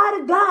right now. He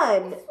had a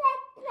gun.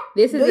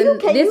 This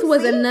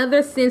was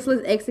another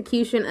senseless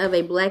execution of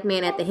a black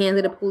man at the hands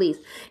of the police.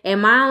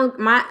 And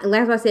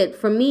like I said,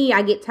 for me,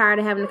 I get tired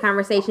of having the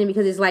conversation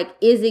because it's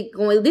like,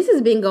 this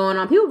has been going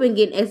on. People have been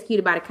getting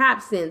executed by the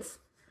cops since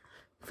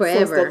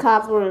forever. Since the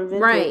cops were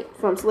invented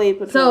from slave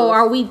patrols. So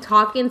are we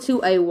talking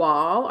to a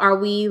wall? Are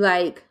we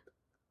like...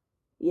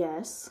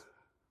 Yes.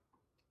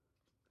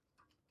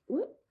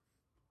 What?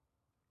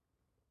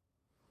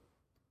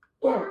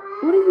 Yeah.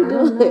 What are you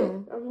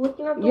doing? I'm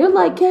looking up. You're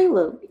like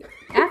Caleb.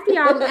 After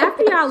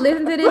y'all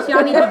listen to this,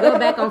 y'all need to go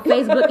back on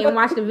Facebook and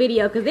watch the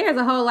video because there's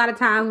a whole lot of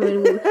times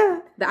when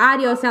the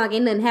audio sound like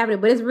ain't nothing happening,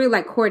 but it's really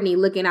like Courtney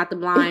looking out the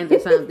blinds or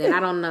something.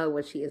 I don't know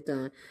what she is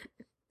doing.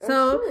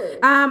 So,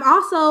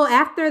 also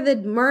after the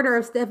murder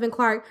of Stephen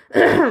Clark,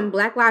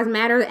 Black Lives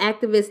Matter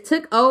activists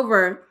took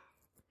over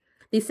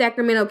the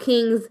Sacramento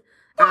Kings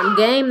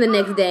game the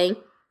next day,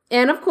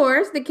 and of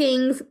course the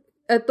Kings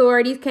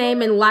authorities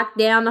came and locked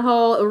down the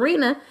whole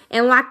arena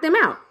and locked them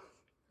out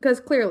because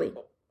clearly.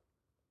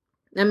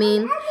 I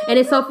mean, and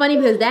it's so funny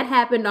because that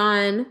happened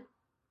on,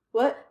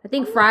 I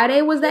think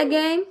Friday was that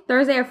game,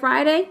 Thursday or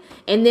Friday.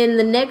 And then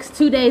the next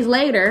 2 days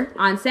later,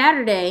 on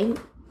Saturday,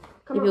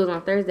 if it was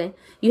on Thursday,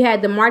 you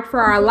had the March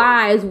for Our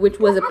Lives, which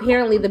was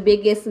apparently the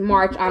biggest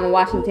march on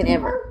Washington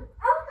ever.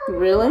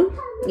 Really?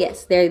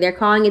 Yes, they're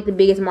calling it the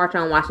biggest march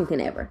on Washington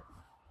ever.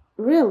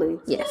 Really?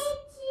 Yes.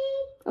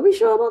 Are we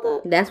sure about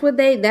that? That's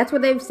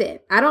what they've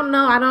said. I don't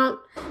know. I don't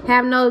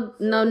have no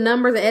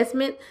numbers or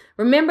estimate.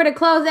 Remember to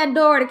close that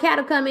door. The cat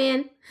will come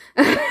in.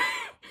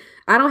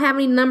 I don't have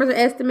any numbers or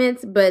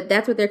estimates, but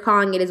that's what they're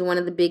calling it as one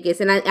of the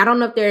biggest. And I don't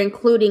know if they're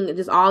including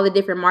just all the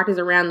different marches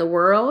around the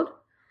world.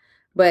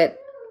 But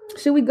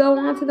should we go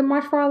on to the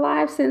March for Our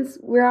Lives since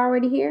we're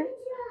already here?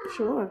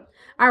 Sure.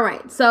 All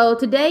right, so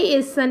today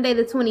is Sunday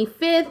the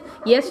 25th.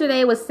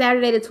 Yesterday was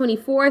Saturday the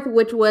 24th,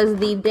 which was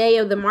the day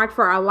of the March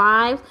for Our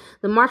Lives.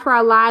 The March for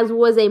Our Lives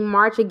was a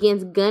march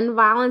against gun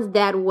violence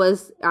that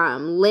was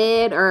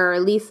led or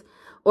at least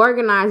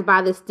organized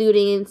by the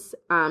students,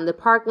 the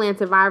Parkland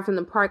survivors from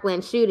the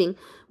Parkland shooting,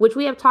 which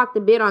we have talked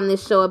a bit on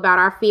this show about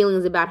our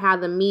feelings about how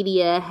the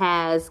media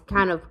has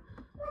kind of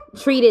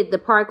treated the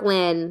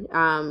Parkland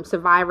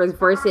survivors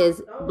versus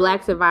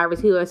black survivors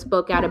who have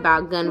spoke out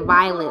about gun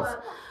violence.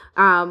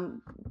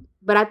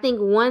 But I think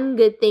one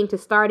good thing to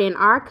start in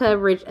our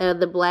coverage of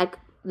the Black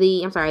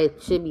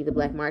it should be the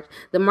Black March,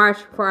 the March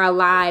for Our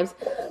Lives,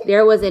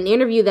 there was an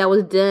interview that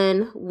was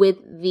done with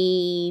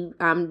the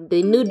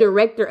new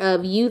director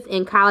of youth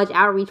and college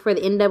outreach for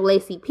the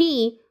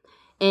NAACP,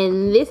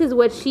 and this is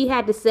what she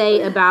had to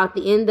say about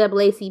the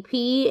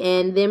NAACP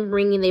and them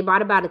they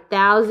brought about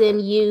 1,000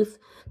 youth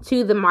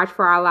to the March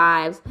for Our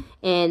Lives,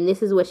 and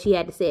this is what she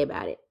had to say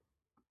about it.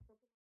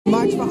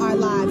 March for Our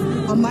Lives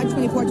on March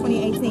 24,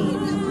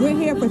 2018. We're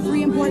here for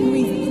 3 important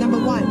reasons. Number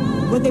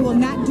 1, what they will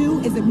not do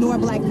is ignore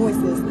Black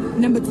voices.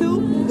 Number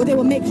 2, what they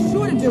will make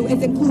sure to do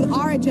is include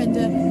our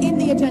agenda in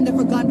the agenda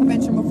for gun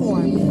prevention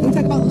reform. When we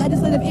talk about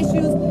legislative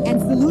issues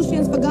and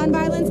solutions for gun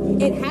violence,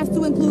 it has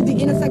to include the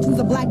intersections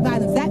of Black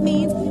violence. That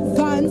means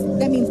guns,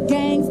 that means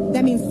gangs,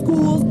 that means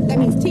schools, that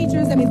means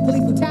teachers, that means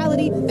police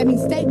brutality, that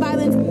means state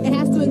violence. It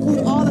has to include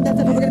all of that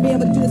stuff if we're going to be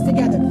able to do this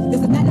together.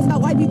 This is not just about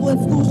white people in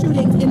school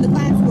shootings in the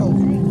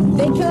classroom.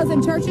 They kill us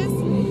in churches.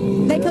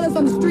 They kill us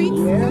on the streets.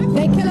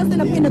 They kill us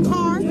in the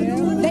car.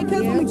 They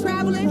kill us when we're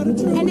traveling.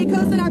 And they kill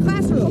us in our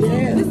classrooms.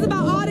 This is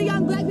about all the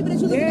young Black people that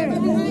you look at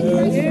right behind you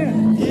right here.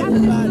 That's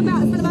what this is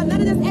about. It's not about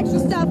none of this extra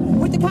stuff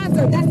with the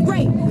concert. That's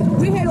great.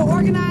 We're here to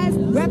organize,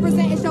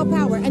 represent, and show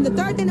power. And the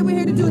third thing that we're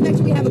here to do is make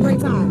sure we have a great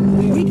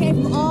time. We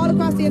came from all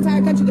across the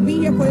entire country to be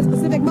here for this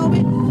specific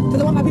moment because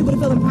I want my people to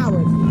feel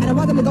empowered. And I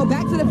want them to go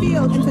back to the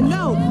field and to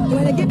know that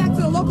when they get back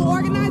to the local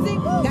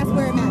organizing, that's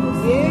where it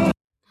matters. Yeah.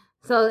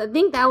 So I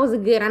think that was a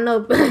good, I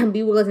know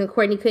B. Willis and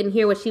Courtney couldn't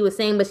hear what she was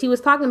saying, but she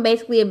was talking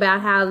basically about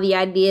how the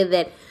idea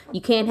that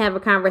you can't have a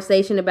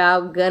conversation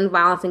about gun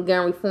violence and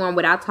gun reform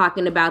without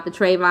talking about the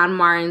Trayvon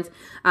Martins,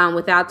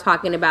 without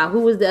talking about who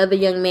was the other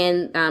young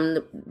man,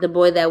 the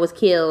boy that was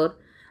killed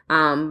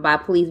by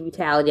police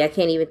brutality. I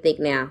can't even think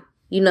now.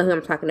 You know who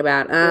I'm talking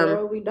about.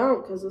 Girl, we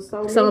don't, because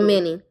there's so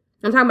many.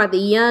 I'm talking about the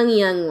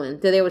young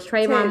one. So there was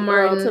Trayvon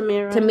Martin,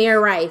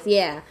 Tamir Rice,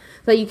 yeah.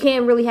 So you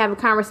can't really have a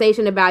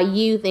conversation about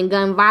youth and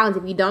gun violence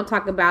if you don't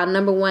talk about,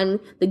 number one,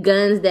 the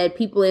guns that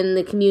people in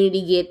the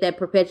community get that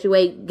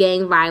perpetuate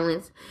gang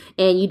violence,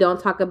 and you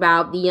don't talk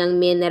about the young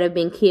men that have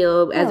been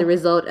killed as a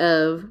result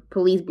of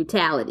police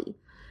brutality.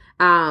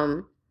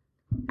 I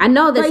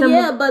know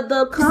that but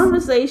the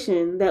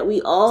conversation that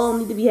we all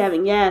need to be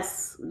having,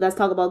 yes, let's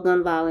talk about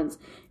gun violence.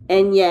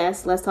 And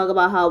yes, let's talk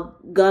about how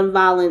gun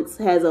violence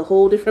has a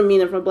whole different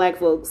meaning for Black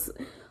folks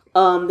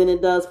than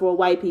it does for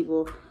white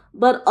people.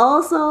 But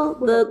also,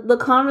 the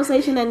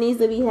conversation that needs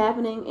to be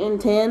happening in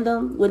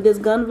tandem with this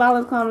gun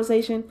violence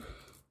conversation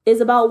is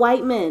about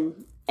white men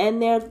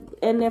and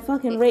their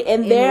fucking rage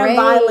and their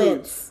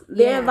violence.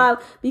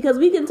 Because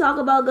we can talk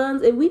about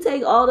guns. If we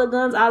take all the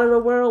guns out of the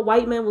world,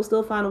 white men will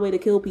still find a way to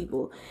kill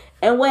people.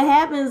 And what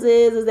happens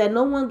is that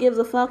no one gives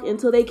a fuck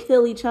until they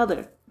kill each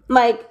other.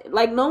 Like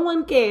no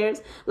one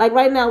cares. Like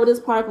right now with this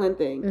Parkland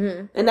thing.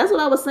 Mm-hmm. And that's what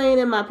I was saying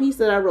in my piece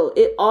that I wrote.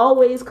 It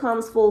always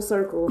comes full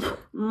circle.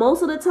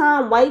 Most of the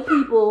time, white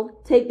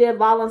people take their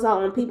violence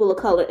out on people of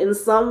color in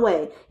some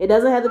way. It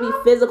doesn't have to be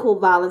physical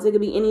violence. It could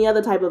be any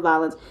other type of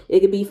violence. It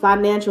could be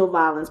financial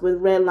violence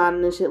with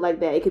redlining and shit like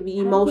that. It could be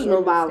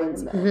emotional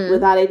violence.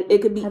 Mm-hmm.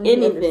 It could be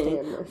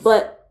anything.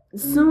 But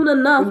soon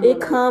enough,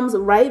 it comes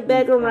right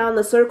back around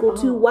the circle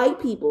to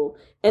white people.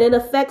 And it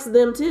affects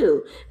them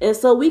too. And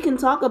so we can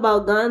talk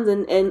about guns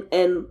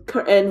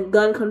and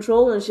gun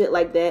control and shit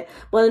like that.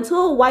 But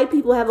until white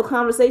people have a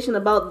conversation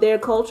about their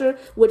culture,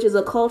 which is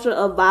a culture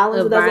of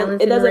violence,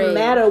 it doesn't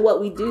matter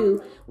what we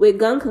do with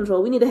gun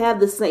control. We need to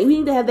have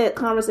that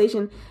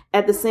conversation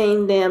at the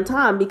same damn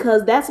time,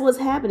 because that's what's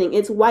happening.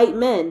 It's white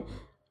men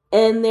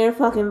and their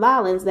fucking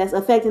violence that's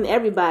affecting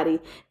everybody.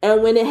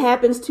 And when it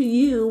happens to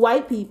you,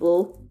 white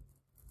people,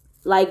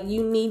 like,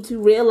 you need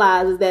to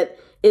realize that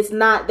it's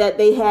not that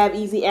they have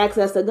easy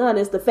access to gun.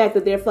 It's the fact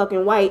that they're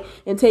fucking white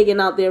and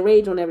taking out their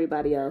rage on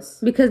everybody else.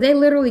 Because they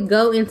literally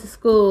go into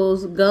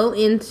schools, go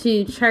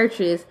into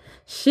churches,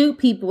 shoot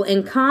people,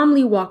 and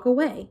calmly walk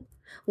away.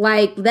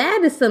 Like,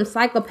 that is some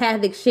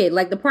psychopathic shit.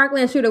 Like the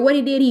Parkland shooter, what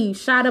he did, he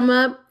shot him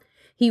up.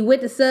 He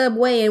went to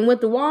Subway and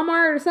went to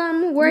Walmart or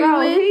something.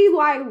 He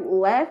like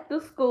left the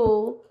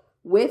school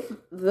with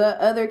the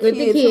other kids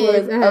who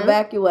were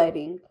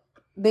evacuating.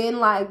 Then,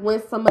 like,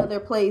 went some other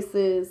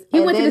places.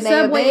 He went to the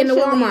Subway and the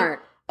Walmart.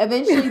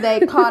 Eventually, they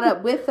caught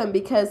up with him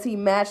because he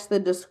matched the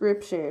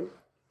description.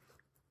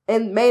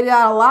 And made it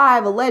out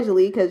alive,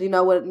 allegedly, because, you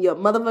know, when your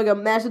motherfucker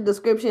match the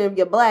description, if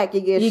you're Black,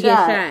 you get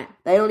shot.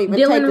 They don't even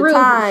take the Dylan Roof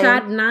time.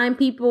 Shot 9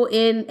 people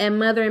at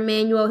Mother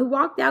Emanuel, who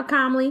walked out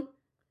calmly.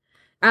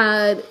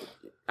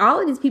 All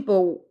of these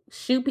people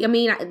shoot. I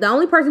mean, the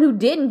only person who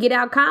didn't get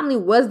out calmly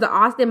was the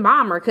Austin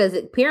bomber, because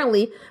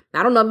apparently,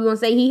 I don't know if you want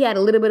to say he had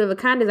a little bit of a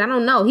contest. I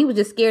don't know. He was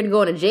just scared to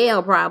go to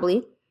jail,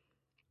 probably.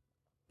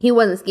 He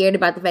wasn't scared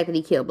about the fact that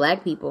he killed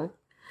Black people.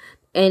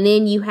 And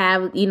then you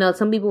have, you know,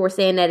 some people were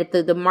saying that at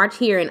the march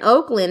here in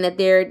Oakland, that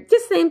they're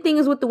just same thing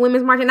as with the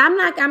Women's March. And I'm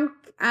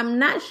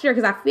not sure,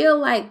 because I feel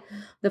like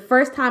the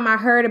first time I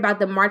heard about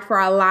the March for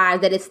Our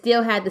Lives, that it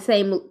still had the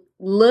same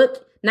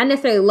look. Not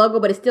necessarily logo,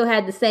 but it still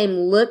had the same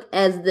look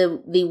as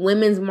the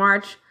Women's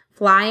March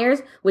flyers,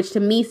 which to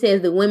me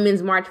says the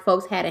Women's March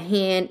folks had a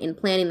hand in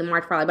planning the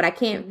March flyer, but I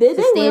can't Did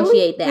they substantiate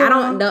really? that.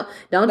 Yeah.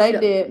 Don't. They show,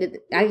 did.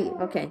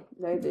 Okay.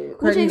 They did. Which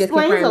Courtney just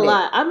explains a confirmed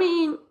lot. I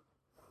mean,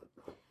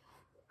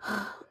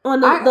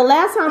 on the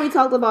last time we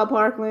talked about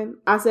Parkland,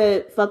 I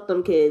said, fuck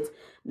them kids.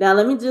 Now,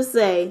 let me just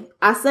say,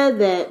 I said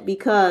that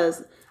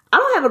because I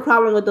don't have a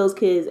problem with those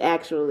kids,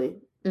 actually.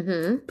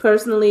 Mm-hmm.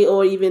 Personally,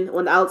 or even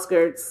on the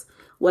outskirts,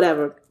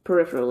 whatever,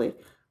 peripherally.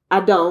 I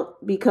don't,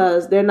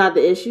 because they're not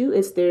the issue.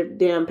 It's their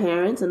damn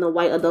parents and the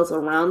white adults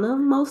around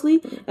them,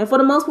 mostly. And for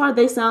the most part,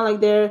 they sound like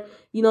they're,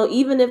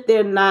 even if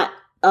they're not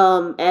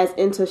as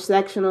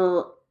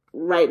intersectional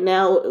right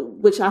now,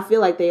 which I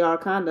feel like they are,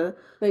 kind of.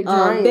 They're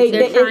trying to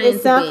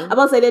be. I'm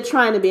about to say they're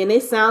trying to be, and they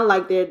sound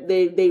like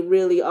they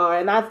really are,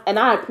 and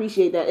I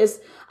appreciate that.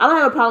 I don't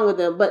have a problem with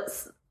them, but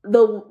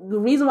the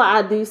reason why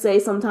I do say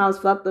sometimes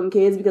fuck them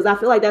kids, because I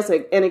feel like that's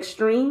an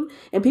extreme,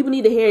 and people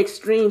need to hear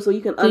extreme so you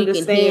can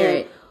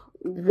understand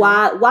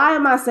why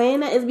am I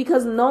saying that. Is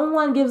because no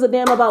one gives a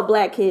damn about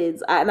black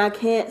kids, and I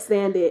can't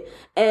stand it.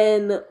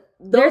 And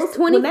there's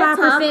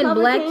 25%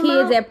 black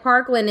kids at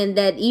Parkland, and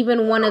that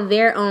even one of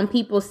their own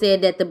people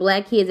said that the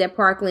black kids at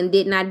Parkland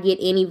did not get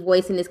any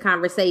voice in this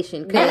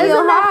conversation.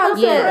 Daniel Hogg,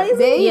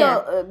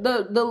 yeah.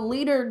 The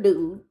leader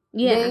dude,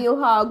 Daniel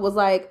Hogg was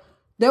like,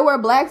 there were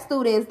black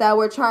students that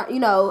were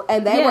trying,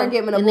 and they weren't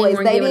given a voice.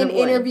 They didn't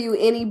interview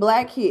any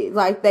black kids.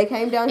 Like, they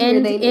came down here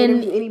and they didn't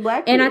interview any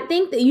black kids. And I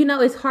think that,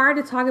 it's hard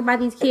to talk about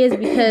these kids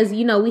because,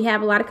 we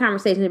have a lot of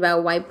conversations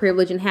about white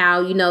privilege and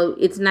how,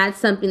 it's not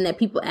something that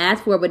people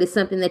ask for, but it's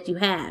something that you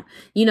have.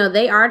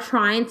 They are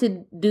trying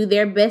to do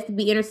their best to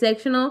be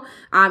intersectional.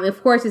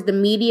 Of course, it's the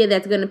media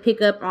that's going to pick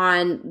up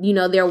on,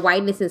 their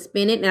whiteness and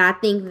spin it. And I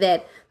think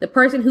that the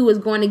person who is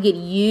going to get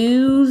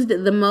used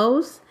the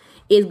most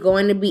is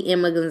going to be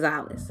Emma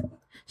Gonzalez.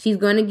 She's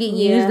going to get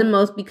used the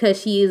most because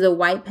she is a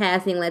white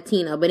passing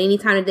Latino. But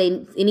anytime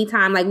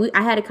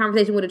I had a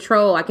conversation with a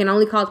troll. I can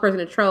only call this person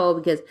a troll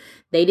because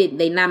they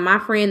not my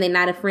friend. They're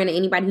not a friend of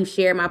anybody who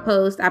shared my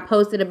post. I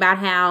posted about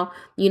how,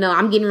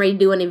 I'm getting ready to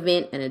do an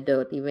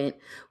adult event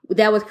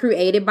that was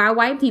created by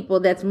white people.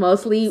 That's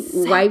mostly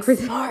white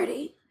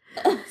party.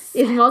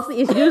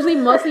 It's usually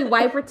mostly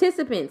white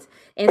participants.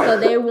 And so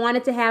they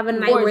wanted to have a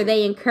night where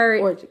they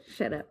encourage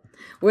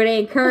where they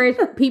encourage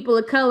people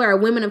of color or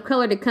women of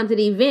color to come to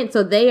the event.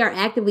 So they are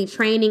actively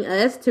training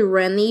us to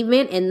run the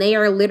event, and they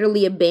are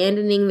literally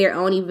abandoning their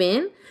own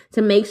event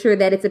to make sure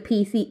that it's a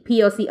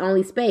POC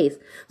only space.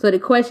 So the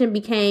question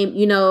became,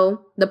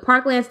 the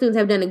Parkland students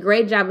have done a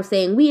great job of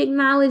saying, we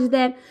acknowledge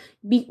that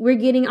we're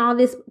getting all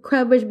this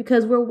coverage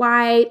because we're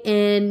white,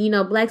 and,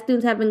 black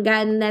students haven't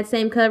gotten that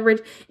same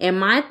coverage. And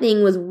my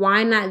thing was,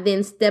 why not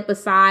then step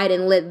aside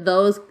and let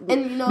those,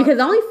 because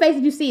the only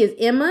faces you see is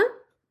Emma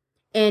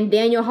and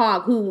Daniel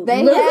Hogg, who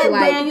looks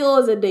like Daniel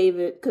is a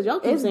David, because y'all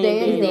keep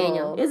saying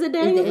Daniel. Is it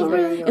Daniel?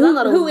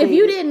 Who, if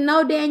you didn't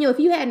know Daniel, if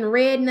you hadn't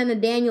read none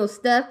of Daniel's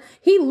stuff,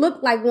 he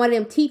looked like one of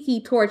them tiki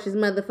torches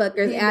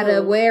motherfuckers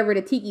of wherever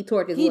the tiki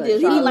torches was.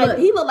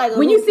 He looked like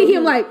when you see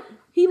him like.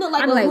 He looked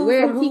like a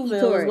where tiki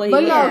torch.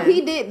 But no,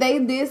 he did. They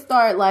did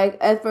start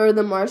for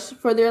the march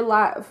for their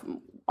life.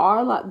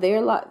 Our lives.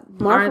 The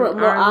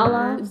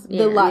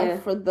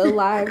life for the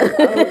lives. I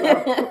don't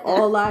know.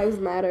 All lives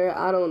matter.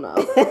 I don't know.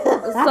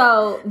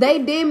 So they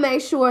did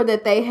make sure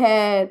that they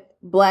had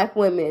black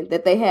women,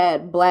 that they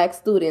had black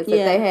students, that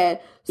they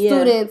had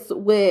students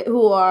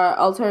who are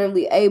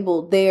alternatively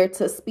able there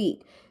to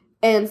speak.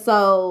 And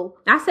so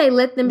I say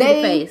let them be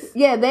the face.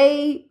 Yeah,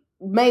 they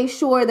made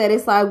sure that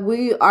it's like,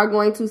 we are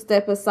going to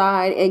step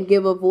aside and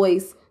give a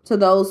voice to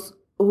those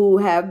who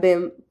have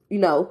been,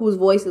 whose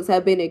voices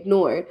have been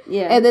ignored.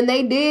 Yeah. And then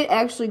they did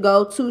actually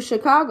go to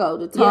Chicago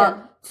to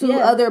talk to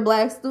other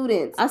black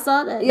students. I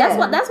saw that. Yeah.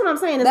 That's what I'm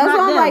saying. It's that's not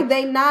why them.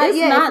 I'm like,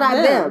 it's not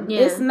them. Yeah.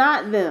 It's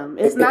not them.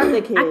 It's not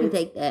the kids. I can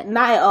take that.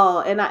 Not at all.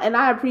 And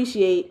I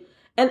appreciate,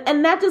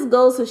 and that just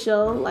goes to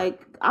show,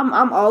 like,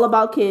 I'm all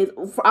about kids.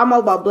 I'm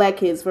all about black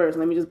kids first.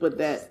 Let me just put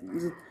that.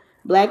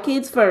 Black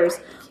kids first,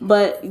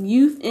 but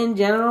youth in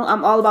general,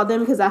 I'm all about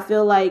them because I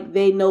feel like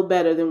they know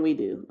better than we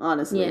do,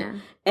 honestly. Yeah.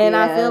 And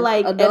I feel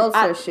like adults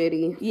are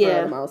shitty for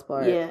the most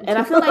part. Yeah. And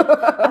I feel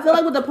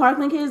like with the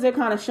Parkland kids, they're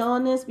kind of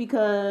showing this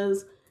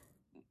because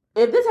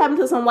if this happened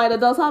to some white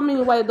adults, how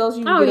many white adults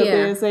you can get up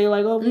there and say,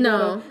 like, what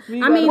about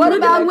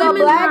the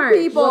black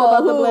people?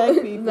 What about the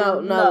black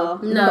people?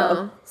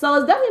 No. So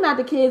it's definitely not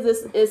the kids.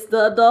 It's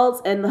the adults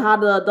and how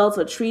the adults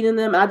are treating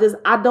them. And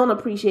I don't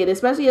appreciate it,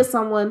 especially as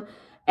someone.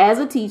 As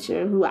a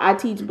teacher, who I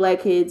teach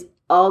black kids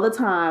all the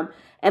time,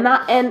 and what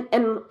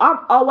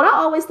I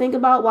always think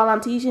about while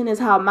I'm teaching is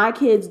how my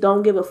kids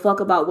don't give a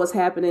fuck about what's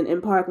happening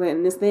in Parkland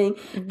and this thing,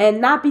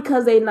 and not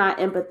because they're not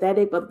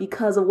empathetic, but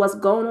because of what's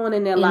going on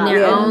in their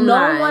lives.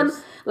 One,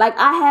 like,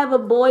 I have a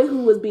boy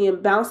who is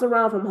being bounced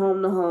around from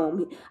home to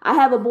home. I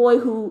have a boy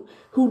who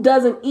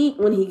doesn't eat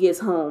when he gets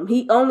home.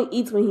 He only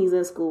eats when he's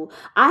in school.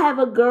 I have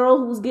a girl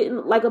who's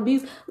getting, like,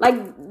 abused.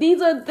 Like,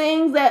 these are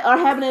things that are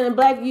happening in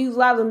black youth's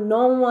lives and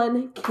no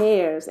one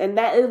cares. And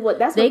that's what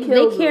kills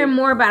They care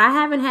more about. I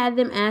haven't had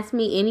them ask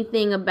me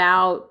anything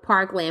about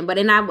Parkland, but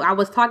I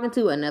was talking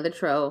to another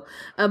troll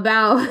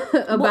about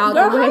girl, the way.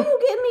 How you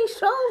getting these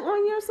shows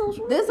on your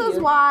social media? This is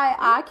why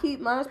I keep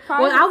my privacy.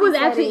 Well, I was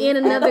actually in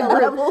another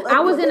group. I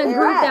was in a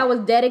group at. that was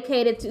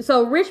dedicated to.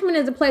 So Richmond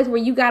is a place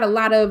where you got a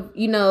lot of,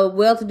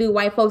 well-to-do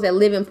white folks that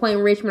live in Point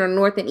Richmond or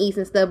North and East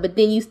and stuff. But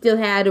then you still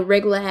had the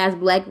regular ass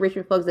Black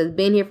Richmond folks that's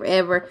been here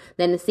forever,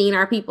 that have seen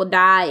our people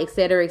die, et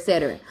cetera, et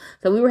cetera.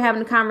 So we were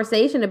having a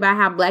conversation about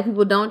how Black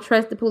people don't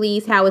trust the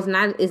police, how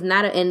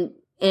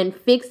and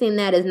fixing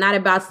that is not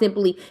about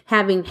simply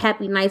having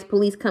happy, nice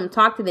police come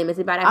talk to them. It's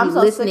about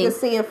actually listening. I'm so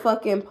sick of seeing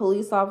fucking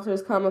police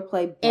officers come and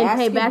play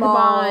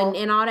basketball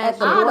and all that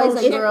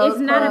shit. It's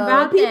not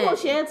about people that.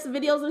 share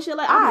videos and shit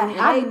like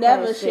I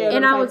never shared.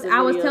 And I was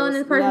telling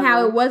this person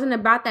how it wasn't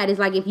about that. It's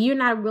like if you're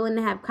not willing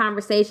to have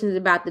conversations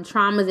about the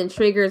traumas and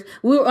triggers.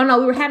 We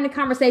were having a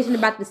conversation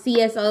about the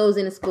CSOs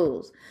in the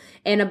schools.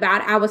 And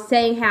I was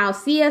saying how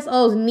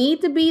CSOs need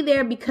to be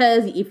there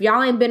because if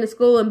y'all ain't been to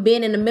school and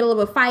been in the middle of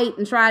a fight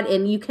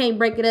and you can't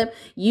break it up,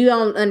 you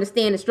don't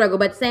understand the struggle.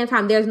 But at the same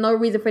time, there's no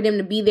reason for them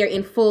to be there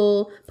in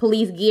full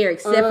police gear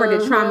except for the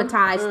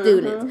traumatized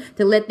students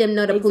to let them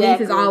know the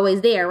police is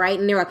always there, right?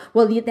 And they're like,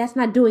 well, that's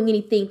not doing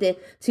anything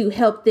to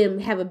help them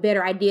have a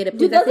better idea. Does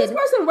this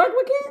person work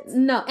with kids?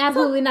 No,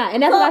 absolutely not.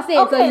 And that's what I said.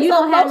 Okay, so you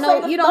don't have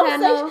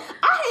no.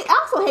 I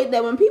also hate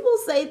that when people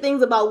say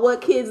things about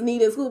what kids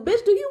need in school.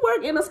 Bitch, do you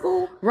work in a school?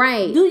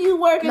 Right. Do you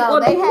work in No,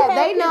 they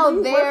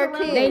know their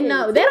kids. They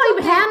know. They don't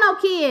even have no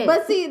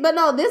kids. But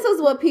no, this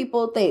is what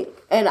people think.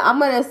 And I'm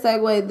going to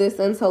segue this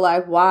into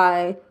like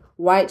why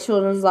white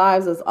children's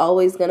lives is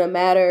always going to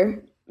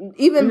matter.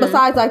 Even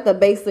besides like the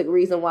basic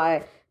reason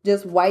why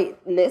just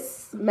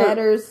whiteness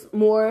matters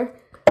more.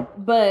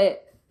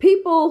 But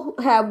people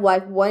have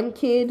like one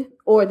kid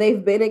or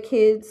they've been a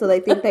kid, so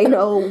they think they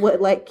know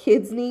what like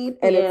kids need.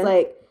 And it's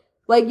like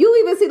you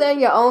even see that in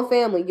your own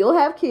family. You'll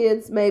have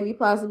kids, maybe,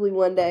 possibly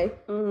one day,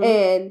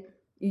 and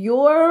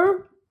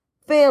your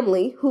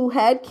family who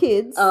had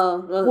kids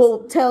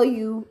will tell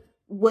you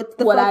what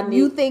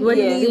you think you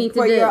need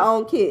for your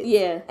own kids.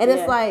 Yeah, and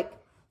it's like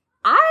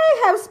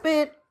I have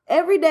spent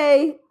every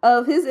day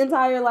of his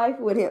entire life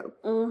with him.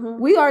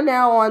 We are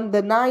now on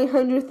the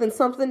 900th and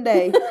something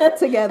day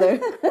together.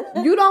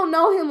 You don't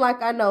know him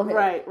like I know him,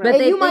 right? But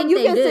and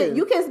do.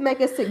 You can make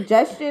a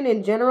suggestion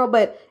in general,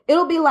 but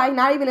it'll be like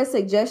not even a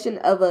suggestion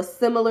of a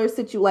similar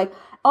situation. Like,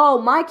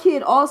 oh, my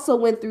kid also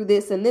went through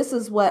this, and this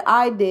is what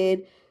I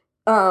did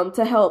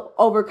to help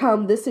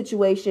overcome this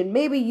situation.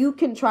 Maybe you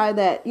can try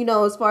that,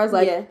 as far as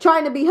like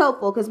trying to be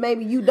helpful, because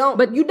maybe you don't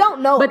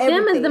know. But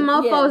everything. them is the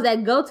mofos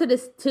that go to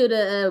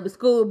the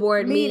school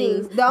board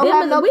meetings. We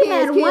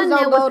had one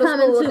that was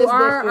coming to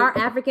our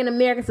African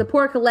American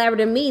support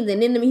collaborative meetings,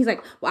 and then he's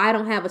like, "Well, I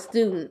don't have a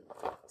student."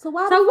 So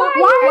why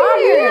are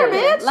you here,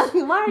 bitch? Like,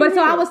 why are you so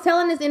here? I was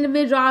telling this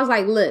individual, I was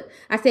like, look,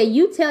 I said,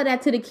 you tell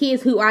that to the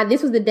kids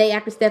this was the day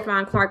after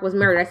Stephon Clark was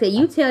murdered. I said,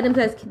 you tell them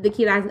to the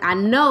kids, I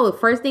know the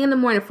first thing in the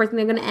morning, the first thing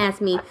they're going to ask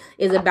me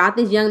is about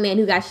this young man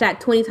who got shot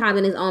 20 times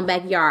in his own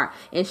backyard.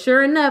 And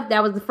sure enough,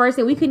 that was the first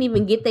thing. We couldn't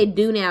even get they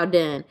do now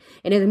done.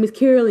 And there's Miss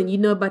Carolyn, you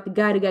know about the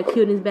guy that got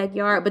killed in his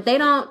backyard. But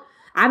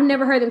I've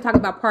never heard them talk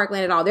about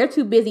Parkland at all. They're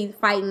too busy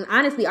fighting.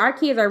 Honestly, our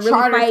kids are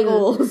really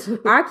fighting.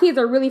 Our kids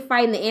are really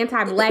fighting the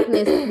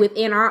anti-blackness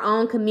within our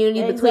own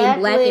community between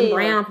black and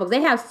brown folks.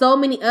 They have so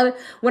many other.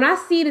 When I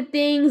see the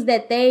things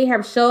that they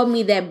have showed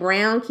me that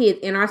brown kids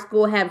in our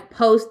school have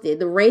posted,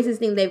 the racist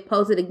things they've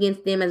posted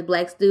against them as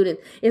black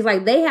students, it's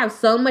like they have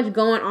so much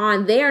going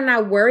on. They are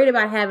not worried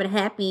about having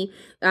happy,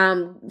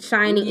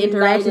 shiny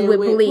interactions with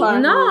police.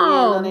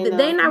 No,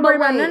 they're not worried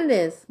about none of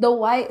this.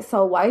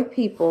 White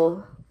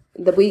people.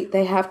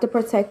 They have to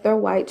protect their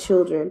white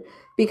children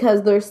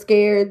because they're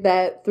scared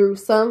that through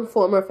some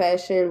form or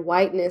fashion,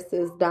 whiteness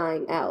is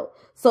dying out.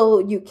 So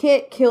you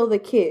can't kill the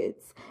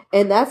kids.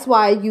 And that's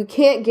why you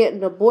can't get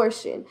an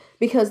abortion,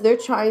 because they're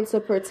trying to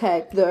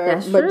protect their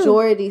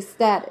majority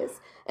status.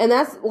 And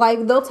that's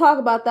like, they'll talk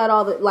about that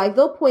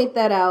they'll point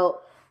that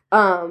out,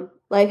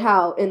 like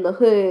how in the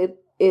hood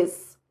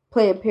is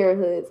Planned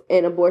Parenthoods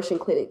and abortion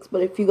clinics,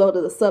 but if you go to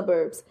the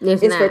suburbs,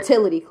 it's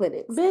fertility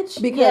clinics,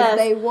 bitch. Because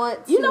they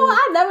want to.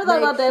 I never thought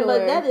about that,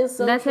 but that is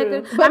so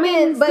true. But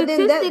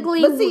statistically,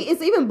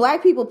 it's even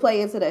black people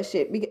play into that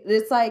shit.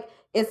 It's like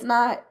it's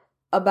not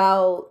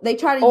about they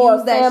try to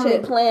use that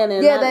shit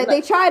planning. Yeah,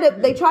 they try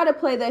to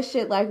play that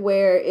shit like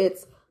where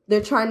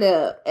they're trying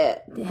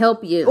to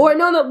help you, or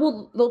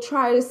they'll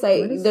try to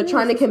say they're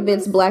trying to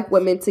convince black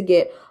women to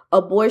get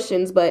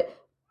abortions, but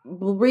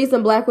the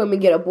reason black women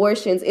get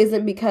abortions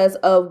isn't because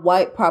of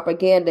white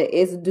propaganda.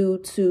 It's due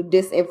to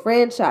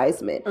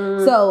disenfranchisement.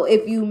 So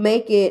if you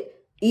make it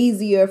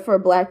easier for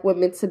black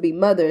women to be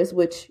mothers,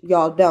 which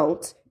y'all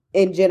don't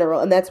in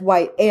general, and that's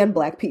white and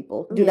black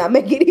people, do not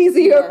make it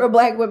easier for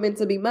black women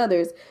to be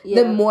mothers,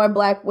 then more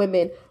black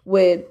women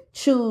would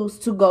choose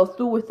to go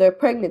through with their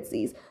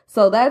pregnancies.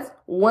 So that's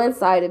one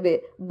side of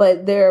it.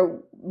 But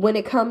when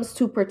it comes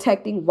to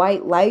protecting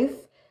white life,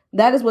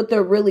 That is what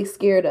they're really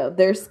scared of.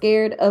 They're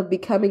scared of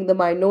becoming the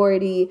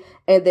minority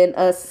and then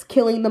us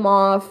killing them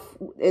off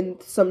in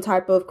some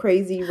type of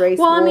crazy race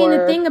war. Well, I mean,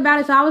 the thing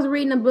about it, so I was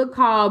reading a book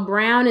called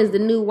Brown is the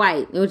New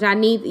White, which I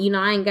need,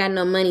 I ain't got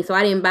no money, so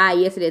I didn't buy it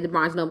yesterday at the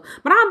Barnes Noble.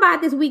 But I'll buy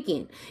it this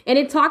weekend. And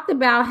it talked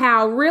about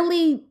how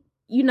really,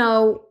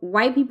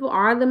 white people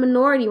are the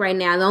minority right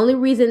now. The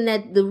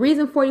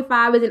reason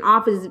 45 is in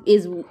office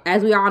is,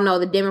 as we all know,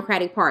 the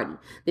Democratic Party.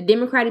 The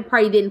Democratic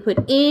Party didn't put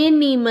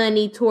any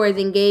money towards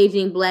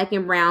engaging black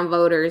and brown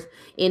voters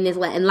in this,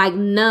 and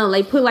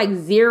they put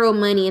zero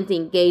money into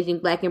engaging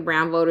black and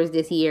brown voters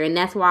this year. And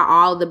that's why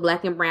all the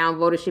black and brown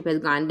votership has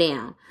gone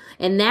down.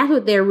 And that's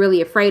what they're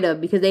really afraid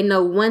of, because they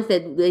know once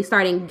that they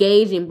start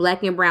engaging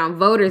black and brown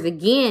voters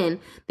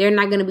again, they're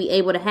not going to be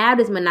able to have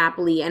this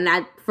monopoly. And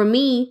for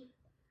me,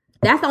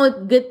 that's the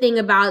only good thing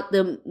about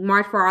the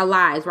March for Our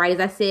Lives, right? As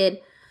I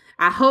said,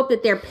 I hope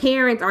that their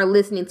parents are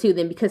listening to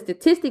them, because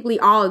statistically,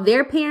 all of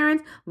their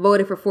parents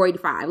voted for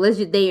 45.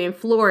 They're in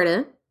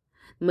Florida.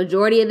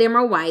 Majority of them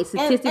are white.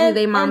 Statistically,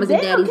 their mamas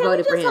and daddies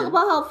voted for him. Talk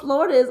about how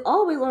Florida is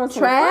always on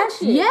some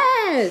trash.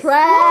 Yes,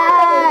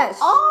 trash.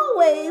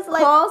 Always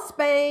call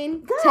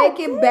Spain. Take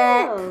it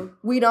back.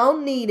 We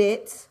don't need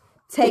it.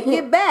 Take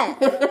it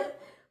back.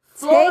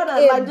 Florida,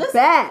 take it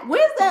back.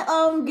 Where's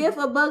that gif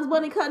of Bugs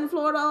Bunny cutting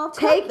Florida off?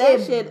 Take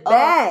that shit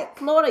back.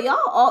 Florida,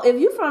 y'all. If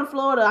you from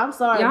Florida, I'm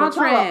sorry, y'all but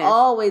y'all are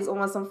always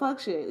on some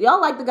fuck shit.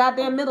 Y'all like the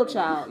goddamn middle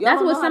child. Y'all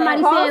that's what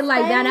somebody said.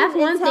 That's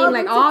one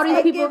thing.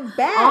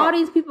 All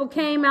these people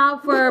came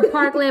out for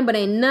Parkland, but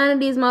ain't none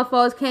of these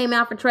motherfuckers came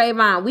out for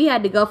Trayvon. We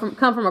had to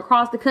come from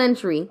across the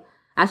country.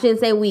 I shouldn't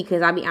say we,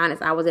 because I'll be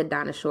honest, I was at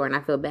Donna Shore and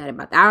I feel bad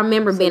about that. I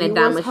remember being at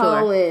Donna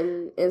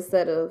Shore.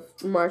 Instead of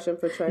marching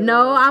for Trayvon.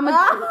 No,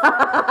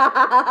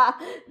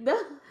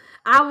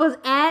 I was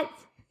at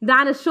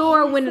Donna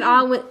Shore when it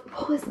all went.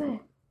 Who is that?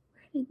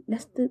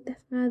 That's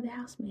my other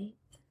housemate.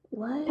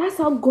 What? That's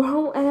a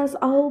grown ass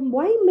old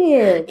white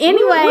man.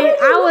 Anyway,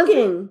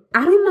 I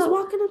don't know.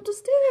 Walking up the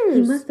stairs.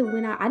 He must have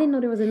went out. I didn't know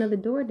there was another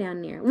door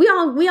down there. We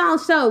on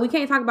show. We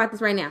can't talk about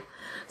this right now.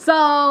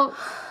 So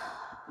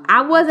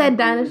I was at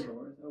Donna.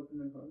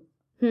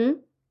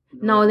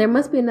 No, there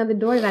must be another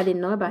door that I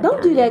didn't know about.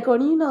 Don't do that,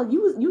 Courtney.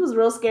 You was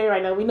real scary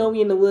right now. We know we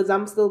in the woods.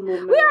 I'm still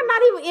moving. We are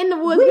not even in the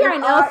woods. We are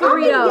in El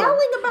Cerrito.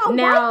 Yelling about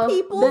white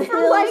people. The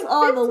hills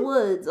are the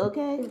woods,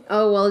 okay?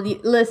 Oh, well,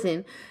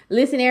 listen,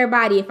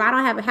 everybody. If I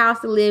don't have a house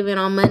to live in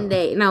on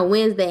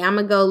Wednesday, I'm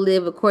gonna go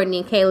live with Courtney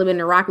and Caleb in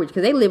the Rockridge,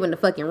 because they live in the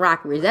fucking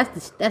Rockridge.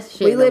 That's the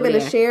shit. We live in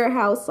a shared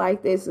house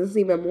like this. There's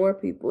even more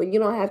people, and you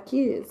don't have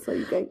kids, so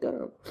you can't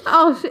go.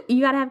 Oh, you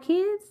gotta have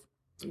kids.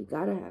 You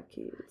gotta have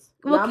kids.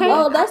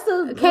 Well, that's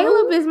the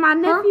Caleb is my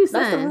nephew's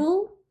son. That's the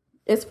rule.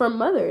 It's from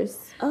mothers.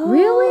 Oh,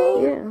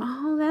 really? Yeah.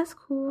 Oh, that's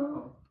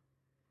cool.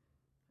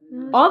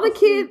 All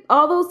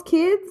those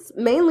kids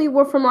mainly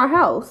were from our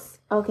house.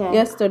 Okay.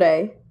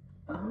 Yesterday.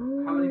 How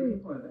many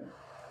people are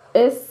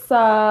there? It's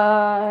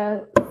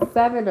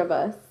 7 of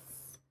us.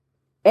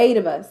 8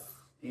 of us.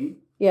 8?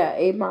 Yeah,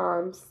 8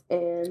 moms.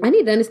 And I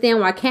need to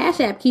understand why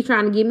Cash App keep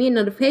trying to give me a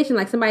notification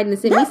like somebody didn't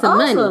send me some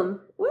money.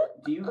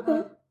 What? Do you have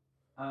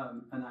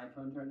an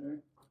iPhone charger?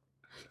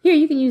 Here,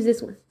 you can use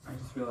this one. I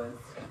just realized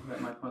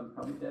that my phone's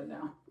probably dead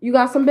now. You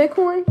got some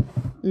Bitcoin?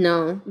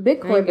 No.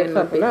 Bitcoin been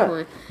fucking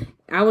up.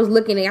 I was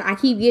looking at, I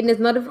keep getting this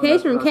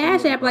notification from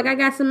Cash App like I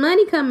got some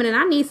money coming and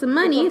I need some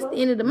money. It's the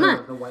end of the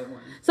month. The white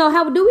one. So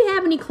do we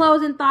have any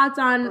closing thoughts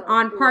on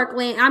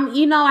Parkland?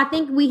 I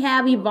think we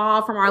have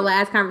evolved from our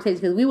last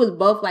conversation, because we was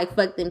both like,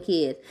 fuck them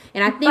kids.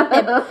 And I think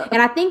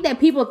that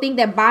people think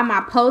that by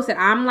my post that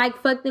I'm like,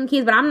 fuck them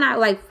kids, but I'm not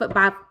like,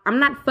 I'm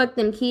not fuck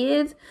them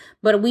kids,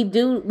 but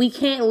we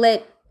can't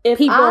let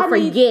people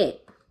forget.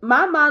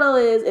 My motto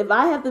is, if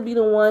I have to be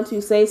the one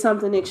to say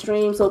something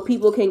extreme so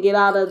people can get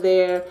out of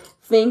their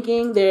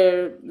thinking,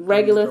 their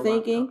regular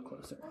thinking,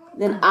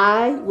 then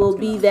I will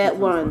be that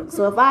one.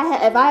 So if I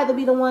have to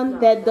be the one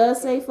that does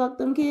say fuck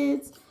them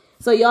kids,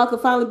 so y'all can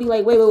finally be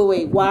like,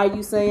 wait, why are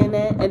you saying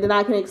that? And then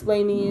I can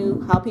explain to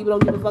you how people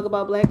don't give a fuck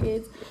about black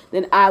kids,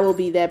 then I will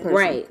be that person.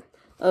 Right.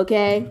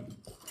 Okay?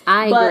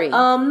 I agree.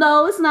 But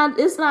no, it's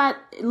not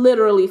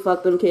literally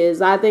fuck them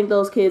kids. I think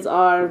those kids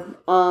are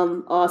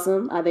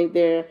awesome. I think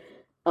they're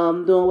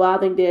doing well. I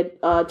think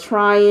they're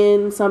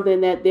trying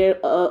something that their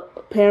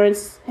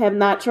parents have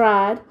not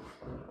tried.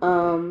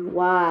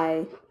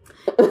 Why?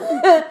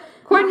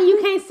 Courtney, you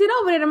can't sit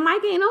over there. The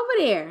mic ain't over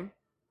there.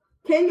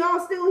 Can y'all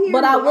still hear me?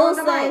 But I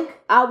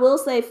will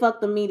say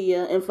fuck the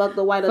media and fuck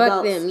the white adults.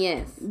 Fuck them,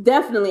 yes.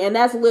 Definitely, and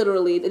that's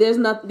literally, there's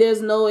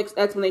no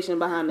explanation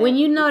behind that. When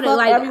you know that,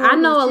 like, I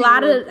know a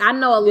lot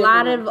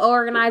of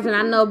organizers.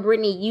 I know,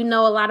 Brittany, you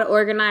know a lot of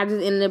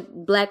organizers in the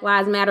Black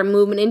Lives Matter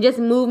movement and just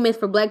movements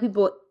for black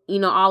people,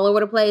 all over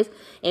the place.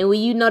 And when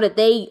you know that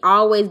they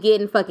always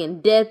getting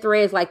fucking death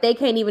threats, like they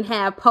can't even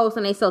have posts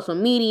on their social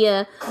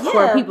media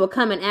for people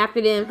coming after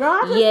them.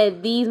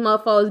 Yet these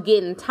motherfuckers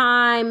getting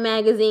Time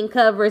magazine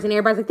covers and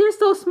everybody's like, they're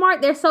so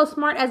smart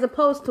as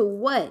opposed to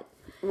what?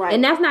 Right.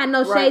 And that's not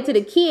no shade to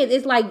the kids.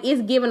 It's like,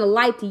 it's giving a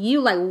light to you.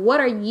 Like,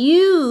 what are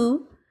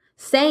you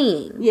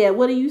saying? Yeah,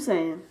 what are you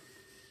saying?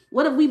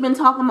 What have we been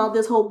talking about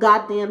this whole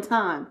goddamn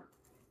time?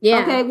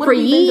 Yeah, okay, what for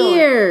have we been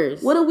years.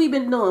 Doing? What have we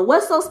been doing?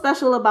 What's so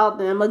special about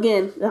them?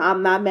 Again,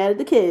 I'm not mad at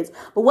the kids,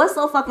 but what's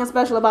so fucking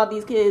special about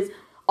these kids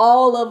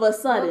all of a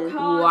sudden?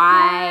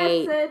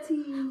 White.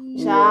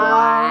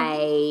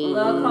 Child.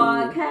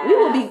 We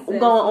will be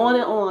going on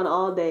and on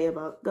all day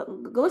about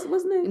what's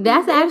the name?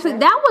 That's actually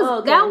that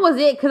was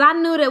it, because I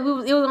knew that it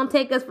was gonna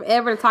take us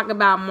forever to talk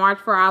about March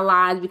for Our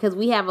Lives, because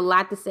we have a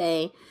lot to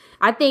say.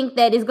 I think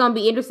that it's gonna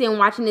be interesting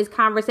watching this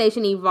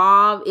conversation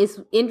evolve. It's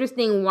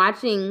interesting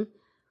watching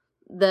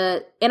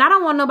and I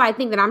don't want nobody to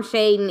think that I'm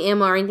shading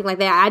Emma or anything like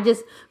that. I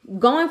just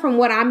going from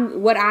what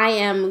I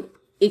am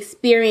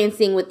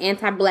experiencing with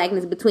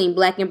anti-blackness between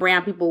black and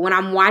brown people, when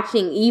I'm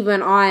watching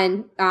even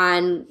on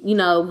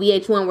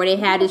VH1 where they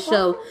had this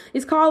show.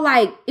 It's called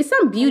it's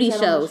some beauty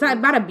show. It's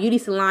about a beauty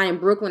salon in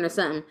Brooklyn or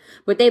something.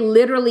 But they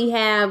literally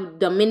have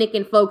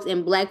Dominican folks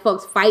and black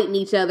folks fighting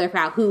each other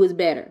about who is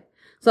better.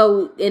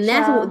 So, and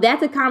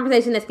that's a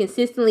conversation that's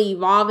consistently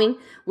evolving.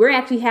 We're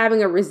actually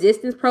having a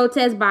resistance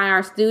protest by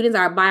our students,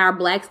 by our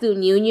Black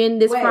Student Union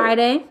this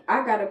Friday.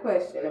 I got a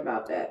question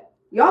about that.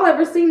 Y'all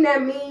ever seen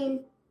that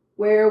meme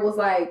where it was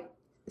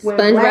when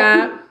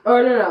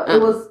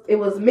SpongeBob? It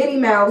was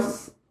Minnie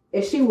Mouse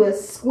and she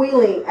was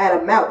squealing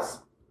at a mouse.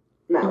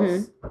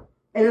 Mm-hmm.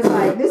 And it's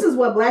this is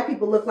what black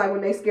people look like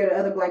when they scared of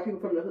other black people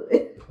from the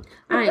hood.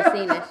 I ain't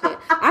seen that shit.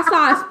 I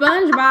saw a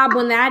SpongeBob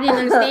one that I didn't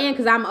understand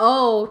because I'm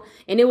old,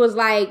 and it was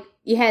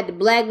you had the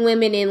black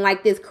women in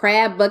this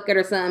crab bucket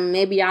or something.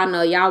 Maybe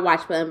y'all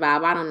watch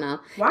SpongeBob. I don't know.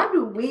 Why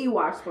do we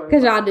watch SpongeBob?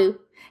 Because y'all do.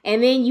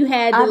 And then you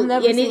had,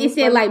 it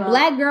said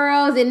black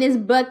girls in this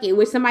bucket,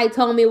 which somebody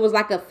told me it was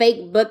a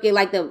fake bucket,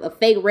 a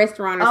fake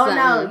restaurant or something.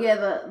 Oh no, yeah,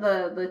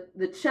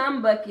 the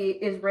chum bucket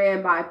is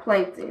ran by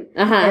Plankton,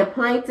 and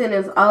Plankton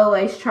is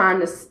always trying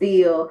to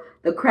steal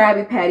the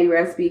Krabby Patty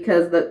recipe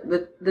because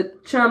the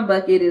chum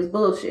bucket is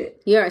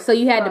bullshit. Yeah, so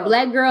you had the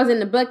black girls in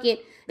the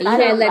bucket, and you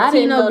had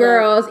Latino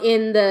girls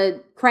in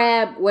the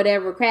Krabby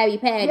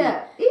Patty.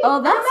 Yeah.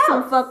 That's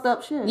some fucked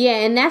up shit.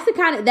 Yeah, and that's the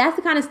kind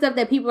of stuff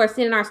that people are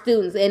sending our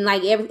students, and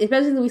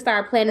especially when we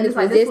started planning this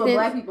resistance. This is what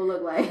black people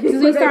look like.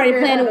 Since we started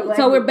planning,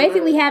 so we're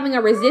basically having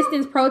a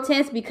resistance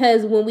protest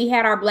because when we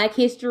had our Black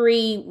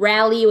History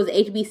rally, it was an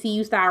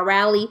HBCU style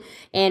rally,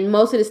 and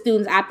most of the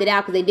students opted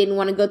out because they didn't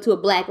want to go to a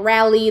black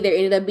rally. There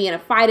ended up being a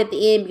fight at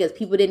the end because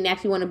people didn't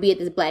actually want to be at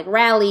this black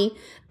rally.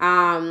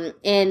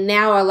 And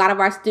now a lot of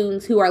our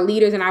students who are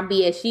leaders in our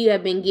BSU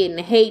have been getting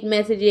hate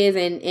messages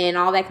and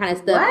all that kind of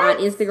stuff on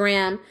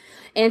Instagram.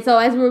 And so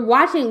as we're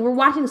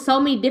watching so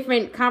many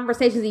different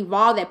conversations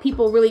evolve that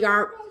people really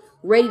aren't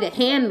ready to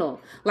handle.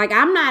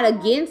 I'm not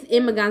against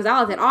Emma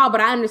Gonzalez at all,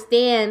 but I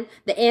understand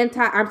the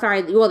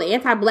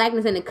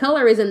anti-blackness and the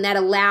colorism that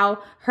allow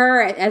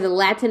her as a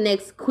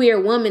Latinx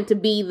queer woman to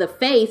be the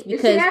face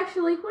because... Is she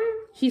actually queer?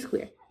 She's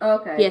queer.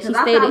 Okay. Yeah, she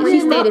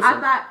stated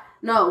so.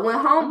 No, when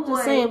homeboy... I'm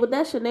just saying, with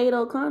that Sinead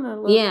O'Connor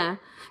look. Yeah.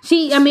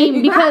 Because...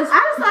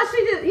 I just thought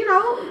she just,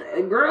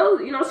 girls,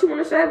 she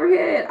want to shave her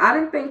head. I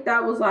didn't think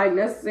that was,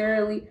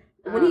 necessarily...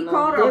 When he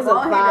called her a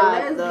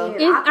bald-headed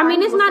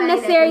lesbian, it's not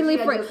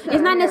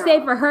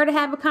necessarily for her to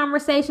have a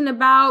conversation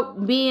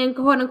about being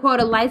quote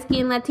unquote a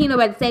light-skinned Latino,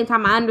 but at the same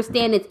time, I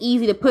understand it's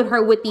easy to put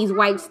her with these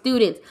white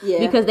students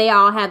because they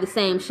all have the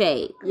same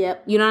shade.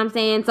 Yep. You know what I'm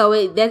saying? So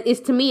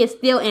to me, it's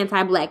still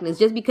anti-blackness.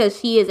 Just because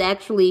she is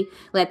actually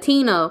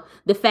Latino,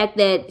 the fact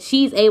that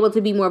she's able to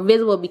be more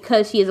visible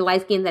because she is a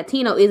light-skinned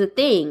Latino is a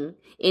thing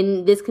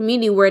in this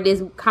community where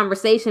this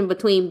conversation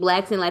between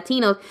blacks and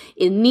Latinos,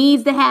 it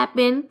needs to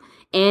happen.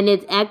 And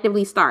it's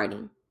actively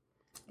starting.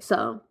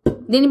 So, does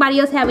anybody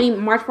else have any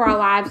March for Our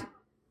Lives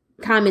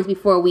comments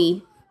before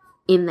we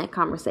end that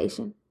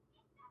conversation?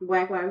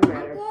 Black Lives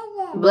Matter.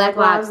 Black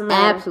Lives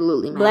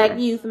absolutely matter. Black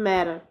youth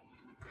matter.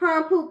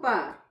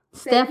 Poopa.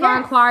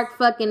 Stephon Clark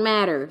fucking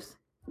matters.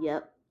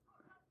 Yep.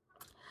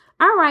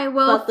 All right,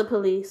 well. Fuck the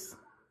police.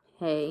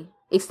 Hey.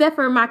 Except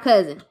for my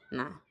cousin.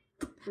 Nah.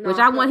 Which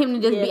I want him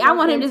to just be. I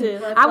want him to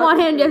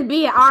just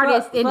be an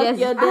artist and fuck just.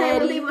 Your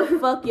daddy.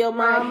 Fuck your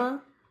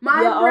mama.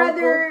 My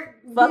brother,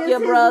 fuck your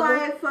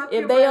brother. Fuck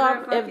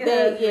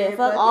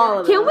all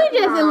of them. Can we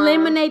just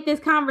eliminate this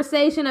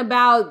conversation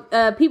about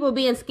people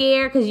being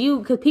scared because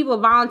people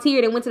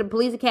volunteered and went to the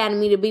police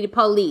academy to be the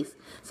police?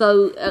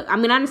 So I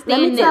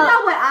understand. You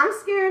know what I'm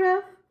scared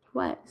of?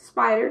 What?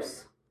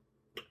 Spiders.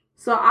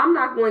 So I'm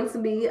not going to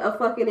be a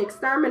fucking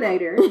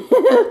exterminator,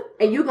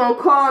 and you gonna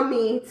call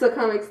me to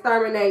come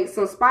exterminate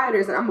some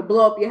spiders, and I'm gonna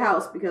blow up your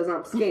house because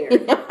I'm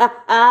scared.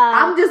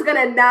 I'm just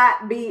gonna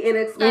not be an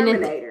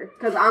exterminator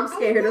because I'm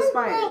scared of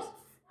spiders.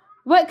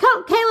 What,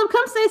 Caleb?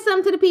 Come say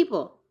something to the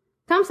people.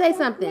 Come say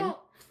something.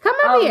 Come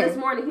over here. This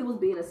morning he was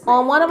being a snake.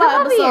 On one of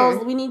our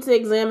episodes, we need to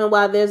examine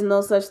why there's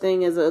no such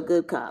thing as a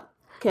good cop.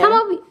 Okay? Come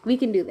over. We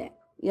can do that.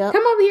 Yep.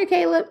 Come over here,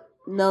 Caleb.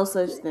 No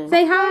such thing.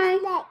 Say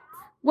hi.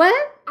 What?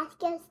 I'm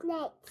scared of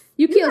snakes.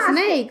 You kill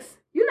snakes.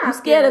 You're not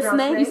scared of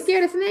snakes. You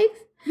scared of snakes?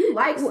 You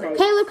like snakes.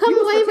 Caleb, come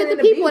away with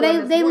the people.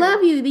 They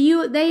love you.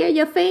 They are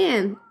your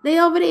fan. They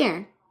over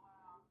there.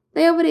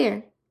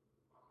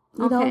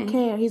 He don't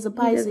care. He's a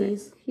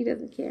Pisces. He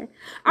doesn't care.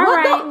 All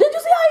right. Did you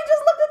see how he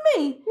just looked at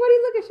me? What do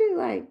you look at you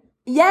like?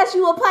 Yes,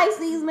 you a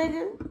Pisces,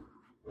 nigga.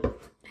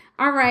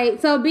 All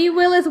right. So, B.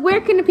 Willis, where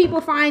can the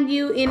people find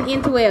you in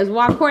interwebs?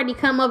 While Courtney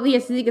come over here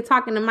so you can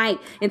talk in the mic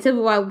and tell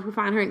me why we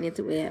find her in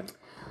interwebs.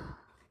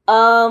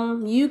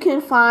 You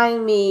can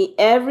find me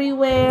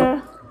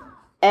everywhere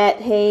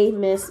at Hey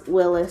Miss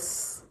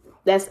Willis.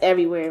 That's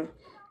everywhere.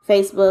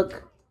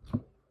 Facebook,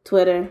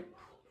 Twitter,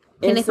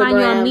 Can Instagram, they find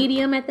you on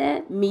Medium at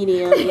that?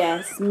 Medium,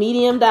 yes.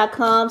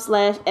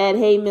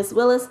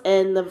 Medium.com/@HeyMissWillis.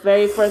 And the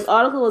very first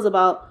article was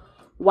about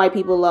white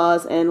people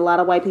laws, and a lot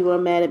of white people are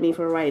mad at me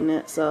for writing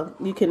it. So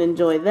you can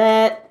enjoy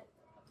that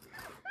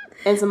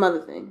and some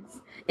other things.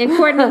 And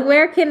Courtney,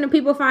 where can the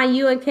people find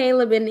you and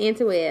Caleb in the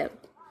interweb?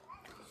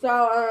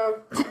 So,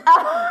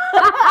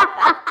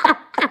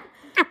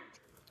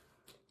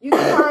 you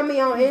can find me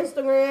on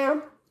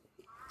Instagram.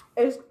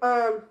 It's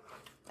I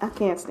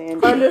can't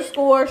stand it.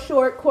 _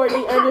 short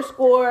Courtney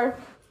 _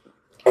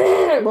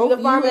 Both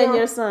you and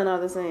your son are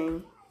the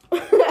same.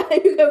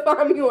 You can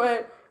find me on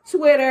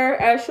Twitter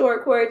at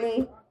Short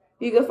Courtney.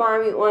 You can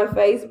find me on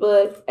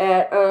Facebook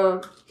at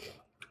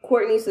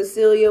Courtney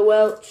Cecilia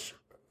Welch.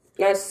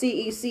 That's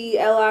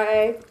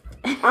CECLIA.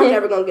 I'm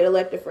never gonna get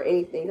elected for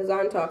anything because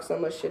I talk so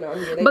much shit on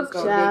here.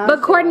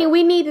 But Courtney,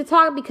 we need to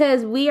talk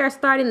because we are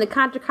starting the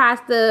Contra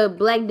Costa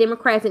Black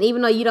Democrats, and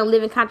even though you don't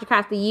live in Contra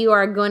Costa, you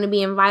are going to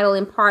be a vital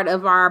and part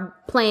of our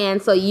plan.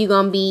 So you're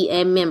gonna be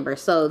a member.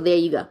 So there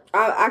you go.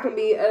 I can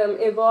be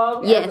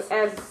involved. Yes.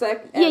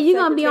 Yeah,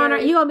 you're gonna be on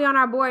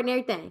our board and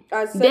everything.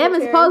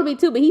 Devin's supposed to be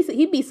too, but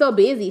he'd be so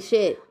busy.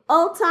 Shit.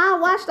 Oh, Ty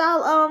watched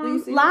our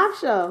live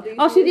show.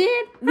 Oh, she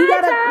did. We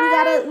gotta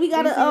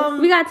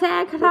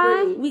tag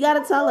Ty. We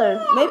gotta tell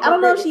her. Maybe I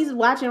don't know if she's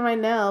watching right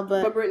now,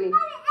 but Brittany,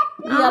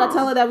 we gotta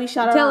tell her that we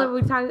shot her. Tell out. her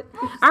we talked.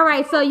 All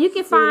right, so you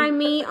can find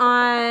me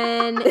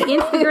on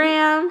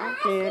Instagram.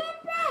 Okay.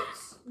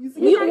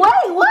 Wait, what?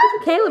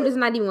 Caleb is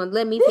not even gonna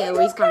let me tell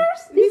where he's from.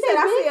 He said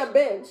I see a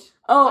bench.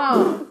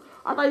 Oh.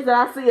 I thought you said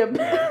I see a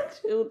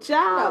bitch.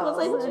 Child. I was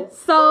like, what you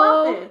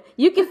So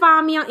you can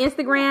find me on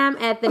Instagram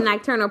at the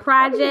Nocturnal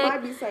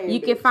Project.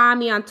 You can find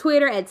me on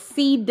Twitter at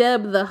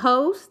C-Dubb the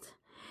host.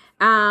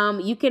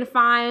 You can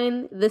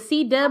find the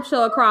C-Dubb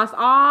show across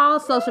all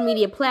social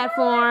media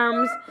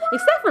platforms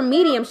except for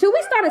Medium. Should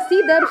we start a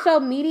C-Dubb show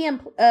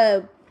Medium?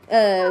 You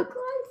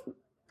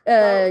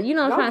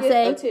know what I'm trying to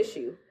say? A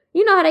tissue.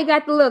 You know how they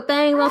got the little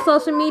things on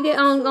social media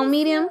on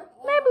Medium?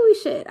 Maybe we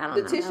should. I don't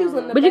know. The tissues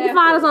in the But you can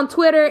find us on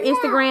Twitter,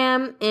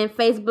 Instagram, and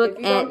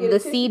Facebook at the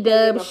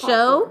C-Dubb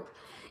Show.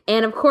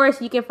 And of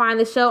course, you can find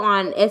the show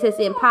on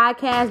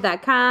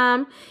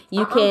ssnpodcast.com.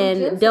 You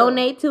can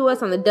donate to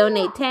us on the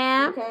donate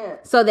tab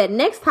so that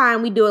next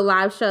time we do a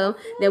live show,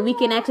 that we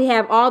can actually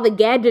have all the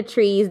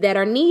gadgetries that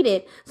are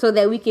needed so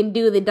that we can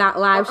do the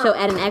live show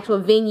at an actual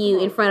venue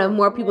in front of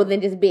more people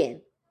than just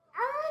Ben.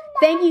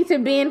 Thank you to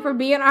Ben for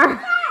being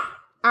our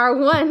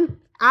one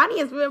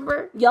audience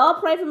member. Y'all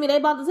pray for me. They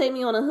about to take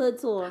me on a hood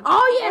tour.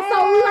 Oh yeah, so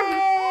we're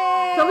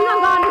gonna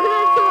go on the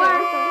hood tour.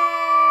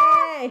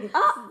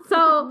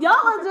 So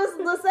y'all are just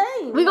the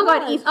same. We're gonna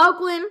go to East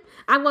Oakland.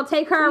 I'm gonna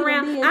take her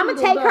around. I'm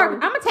gonna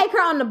take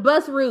her on the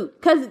bus route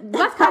because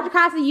West Contra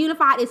Costa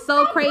Unified is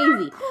so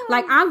crazy.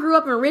 Like I grew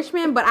up in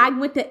Richmond, but I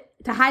went to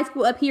high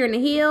school up here in the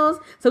hills.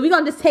 So we're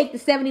going to just take the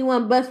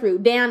 71 bus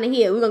route down the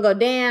hill. We're going to go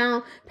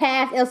down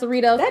past El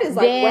Cerrito. That is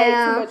like way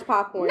too much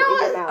popcorn in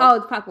your mouth. Oh,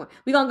 it's popcorn.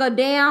 We're going to go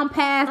down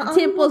past the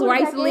temples where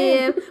I used to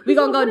live. We're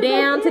going to go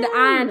down to the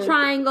Iron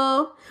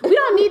Triangle. We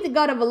don't need to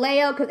go to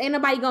Vallejo because ain't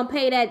nobody going to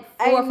pay that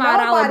 $4 or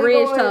 $5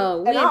 bridge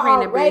toll. We ain't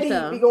paying that bridge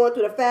toll. Be going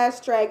through the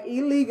fast track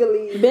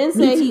illegally. Ben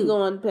said he's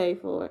going to pay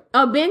for it.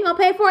 Oh, Ben going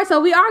to pay for it? So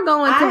we are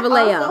going to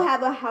Vallejo. I also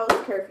have a house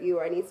curfew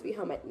where I need to be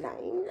home at 9.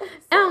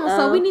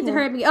 So we need to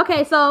hurry up.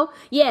 Okay, so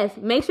yes,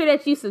 make sure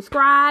that you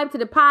subscribe to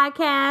the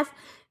podcast.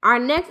 Our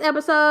next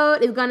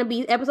episode is going to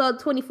be episode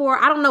 24.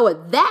 I don't know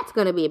what that's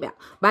going to be about,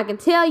 but I can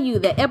tell you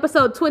that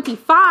episode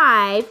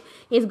 25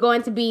 is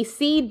going to be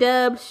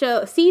C-Dubb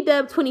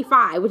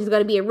 25, which is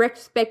going to be a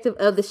retrospective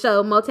of the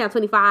show Motown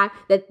 25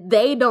 that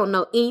they don't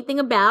know anything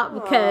about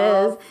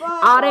because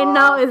all they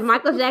know is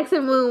Michael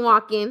Jackson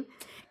moonwalking.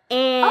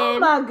 And oh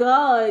my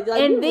God!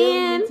 Like, and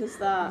then really need to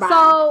stop.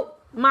 So.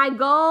 My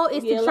goal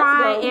is to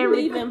try and they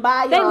leaving.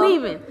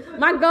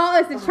 My goal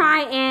is to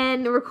try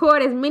and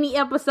record as many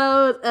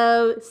episodes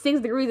of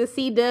 6 Degrees of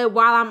C-Dubb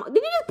while I'm. Did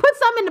you just put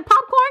something in the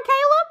popcorn,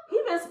 Caleb?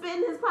 He been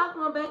spitting his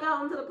popcorn back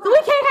out into the pot. So we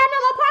can't have no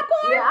more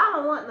popcorn? Yeah, I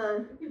don't want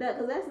none.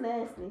 Because that's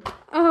nasty.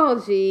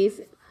 Oh,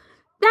 jeez.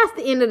 That's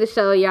the end of the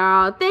show,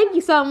 y'all. Thank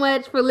you so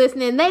much for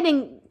listening.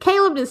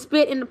 Caleb didn't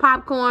spit in the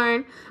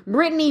popcorn.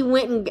 Brittany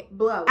went and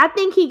blow. I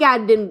think he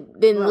didn't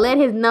let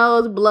his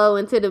nose blow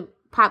into the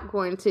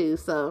popcorn too,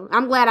 so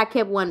I'm glad I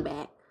kept one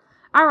back.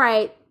 All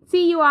right,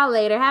 see you all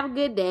later. Have a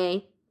good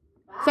day.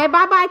 Bye. Say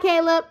bye-bye,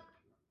 Caleb.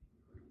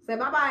 Say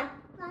bye-bye.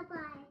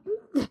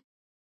 Bye-bye.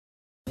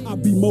 I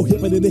be more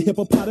hipper than a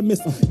hippopotamus.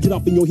 Get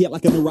off in your head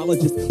like a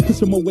neurologist.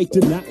 Push my weight to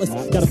knotless.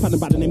 Got a partner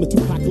by the name of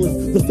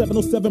Tupacalypse. The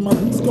 707, my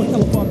roots go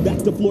hella far back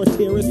to floor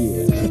terrace.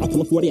 I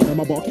pull a 40 out of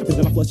my ball cap and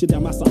then I flush it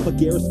down my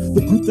esophagus.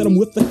 The group that I'm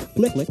with, the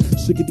click,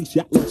 sugar D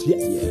shot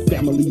legit.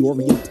 Family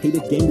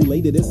orientated, game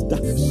related is the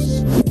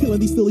killing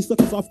these silly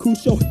suckers off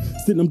cruise show.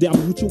 Sitting them down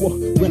mutual.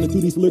 Running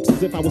through these lyrics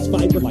as if I was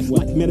fiber.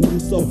 Like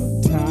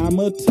Metamucil.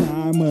 Timer.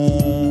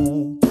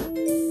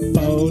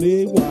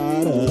 40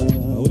 water.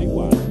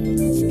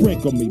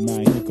 Sprinkle me,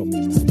 man.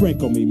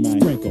 Sprinkle me,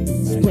 man.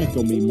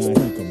 Sprinkle me, man.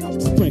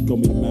 Sprinkle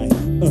me, man.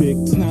 Big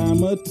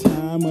timer.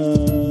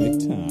 Big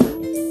time.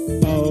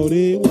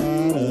 40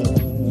 water.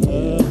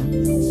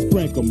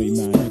 Sprinkle me,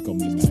 man.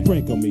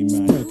 Sprinkle me,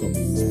 man.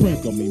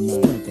 Sprinkle me,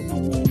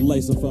 man.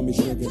 Lace for me,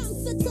 sugar.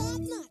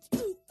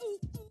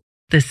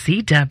 The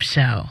C-Dubb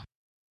Show.